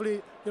 And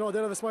hopefully, you know,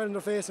 they'll have a smile on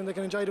their face and they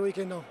can enjoy the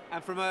weekend now.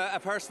 And from a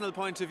personal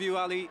point of view,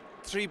 Ali,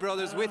 3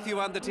 brothers with you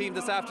on the team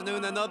this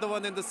afternoon, another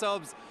one in the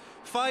subs.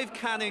 5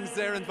 Cannings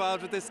there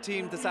involved with this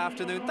team this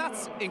afternoon.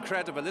 That's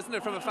incredible, isn't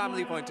it, from a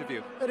family point of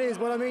view? It is,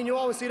 but I mean, you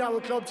always see that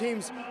with club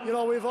teams. You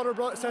know, we have other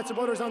sets of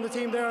brothers on the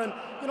team there, and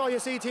you know, you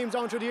see teams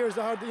down through the years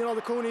that had, you know,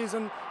 the Coonies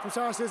and from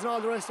Sarsfields and all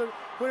the rest.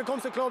 When it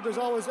comes to club, there's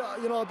always,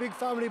 you know, a big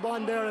family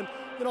bond there, and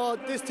you know,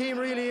 this team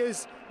really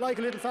is like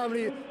a little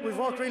family. We've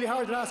worked really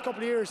hard the last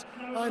couple of years,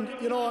 and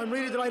you know, I'm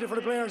really delighted for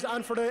the players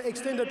and for the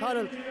extended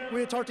panel. We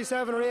had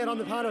 37 or 8 on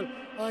the panel,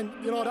 and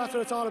you know, that's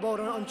what it's all about.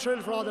 I'm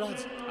thrilled for all the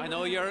lads. I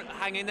know you're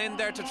hanging in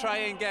there to try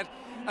and get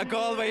a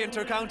Galway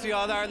Inter-County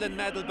All-Ireland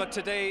medal, but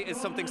today is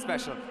something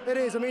special. It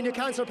is. I mean, you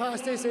can't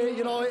surpass this,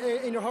 you know,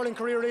 in your hurling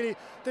career, really.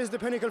 This is the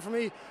pinnacle for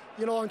me.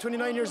 You know, I'm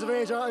 29 years of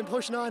age, I'm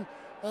pushing on.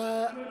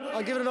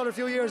 I'll give it another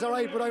few years, all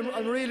right, but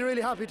I'm really,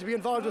 really happy to be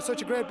involved with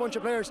such a great bunch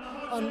of players,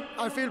 and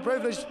I feel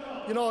privileged,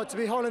 you know, to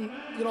be hurling,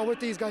 you know, with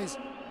these guys.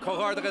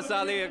 Coghardachas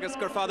Ali agus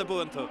gur fada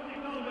buantu.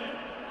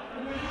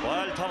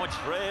 Well, Thomas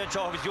Ray,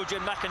 Jogus Eugene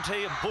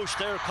McEntee, and Bush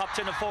there,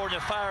 Captain of Fornia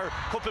Far,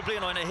 couple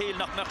blian on a heel,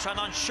 nach Merchan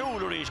on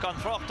Schuleries, gan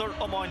Frachter,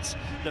 Omoins,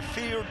 the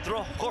fear,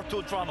 Dro,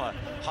 Hortud Drama,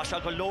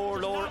 Hashal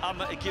Lor,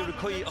 Amma,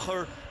 Ekirikui,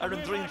 her,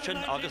 Aaron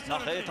Dreamchin, August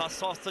Nacheta,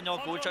 Sostan,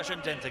 Yoguch,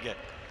 and Dentige.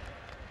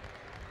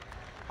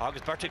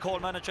 August Bertie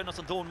Coleman, and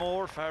Jenison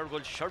Donmore,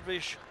 Fargul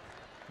Shervish,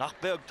 nach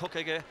Berg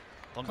Tukege,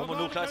 Don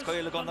Gumuluklas,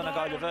 Coelagon, and a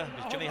Galiva,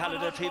 Jimmy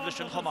Halliday, Fevelish,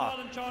 and Homa.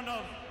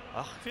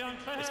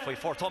 It's for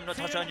Portumna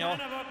Tajanya,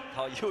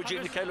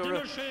 Eugene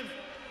Keller,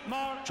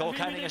 Joe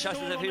Canning, a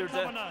Shasta here,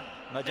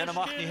 Madena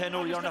Machni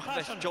Henry,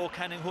 Yarnach, Joe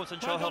Canning, Hoods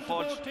and Shaw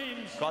Helford,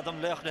 Godam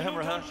Lech, the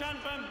Hemmerha,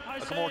 a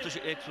Comortish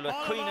Exula,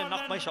 Queen and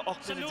Nachmaisha,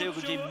 Oxen, and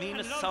Deuguji,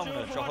 Minas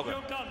Sauna,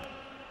 Johogan,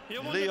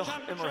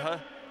 Leoch Immerha,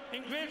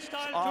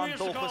 on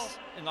Docus,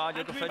 in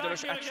Ida, the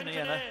Federation Action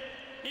in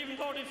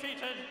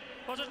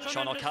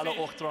Sean O'Calla,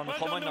 Ochter on the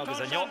Common,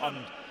 Nagazanyo,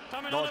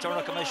 and Lord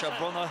Jorna Kamisha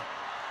Brunna,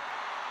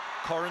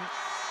 Corrin.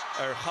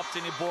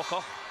 Haptini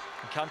Bokoch,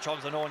 and Cam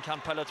Chogs and Owen Cam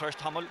Pelleters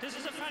Tamil.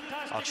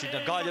 Actually, the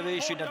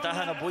Galavi, she the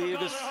Dahana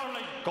Buigus,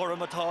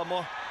 Goramatamo,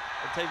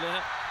 and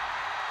Taylor.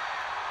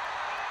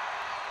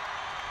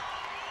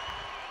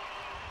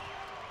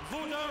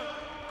 Vuder,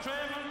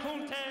 Craven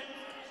Kunte,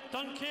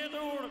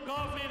 Dunkedur,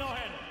 Govlin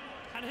Ohen.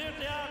 And here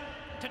they are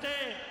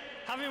today,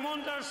 having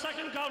won their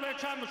second Galway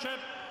Championship,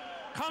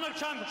 Connacht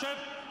Championship,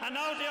 and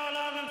now the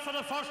All-Ireland for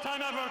the first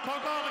time ever.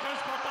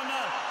 Coghardachas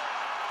Portumna.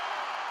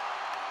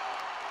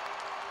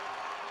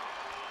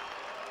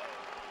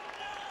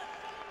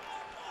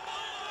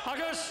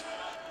 Agus,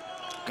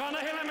 Gana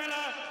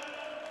Hillamilla,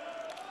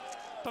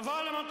 the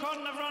Parliament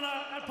Cotton of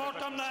Runner at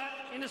Portumna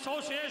in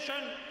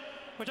association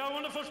with our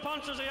wonderful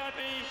sponsors,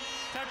 AIB,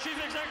 their Chief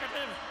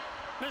Executive,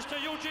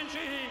 Mr. Eugene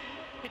Sheehy.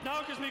 It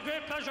now gives me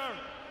great pleasure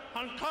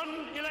on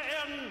Cotton Ila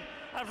Erin,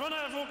 a runner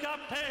of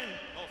Captain,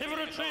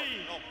 Hiver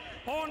Tree,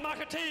 Owen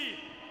McAtee.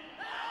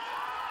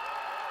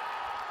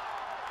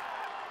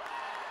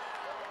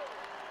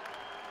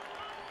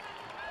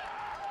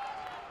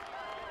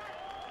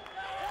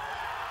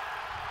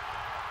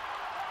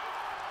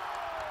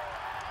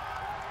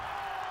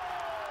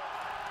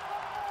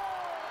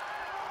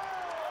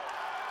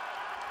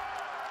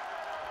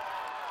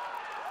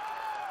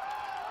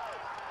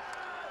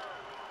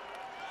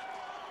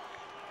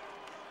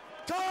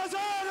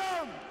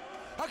 Tazaram,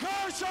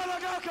 Akar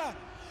Shalagaka,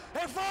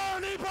 e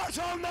Farney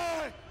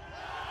Portumna.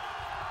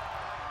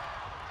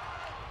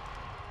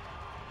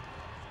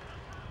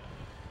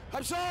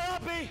 I'm so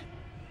happy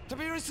to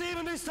be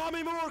receiving this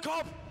Tommy Moore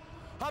Cup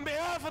on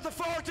behalf of the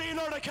 14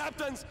 other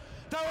captains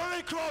that were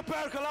in Croke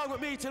Park along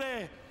with me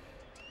today.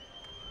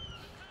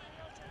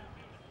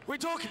 We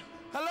took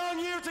a long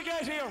year to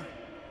get here.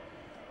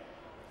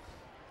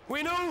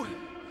 We knew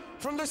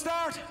from the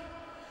start,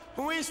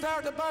 when we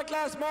started back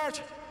last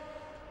March,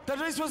 that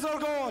this was our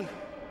goal.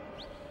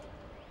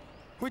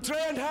 We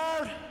trained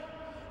hard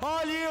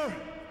all year,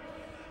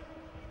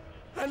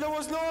 and there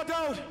was no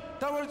doubt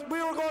that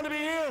we were going to be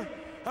here,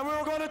 and we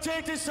were going to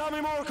take this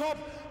Tommy Moore Cup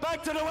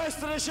back to the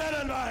west of the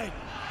Shannon Valley.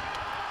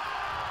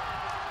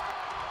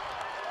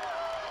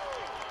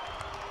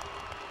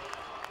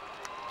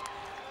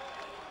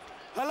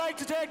 I'd like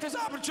to take this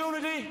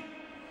opportunity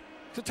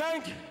to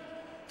thank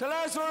the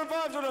lads who are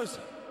involved with us.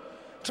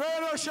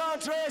 Trainer Sean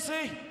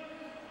Tracy,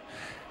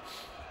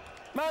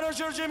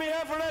 manager Jimmy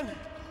Heffernan,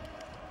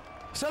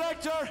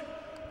 selector,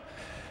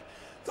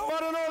 the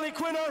one and only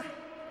Quinner,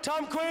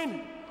 Tom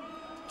Quinn,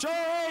 Joe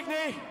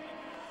Hagney,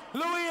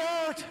 Louis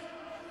Hart,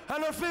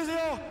 and our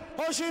physio,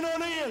 Oisin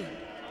O'Neill.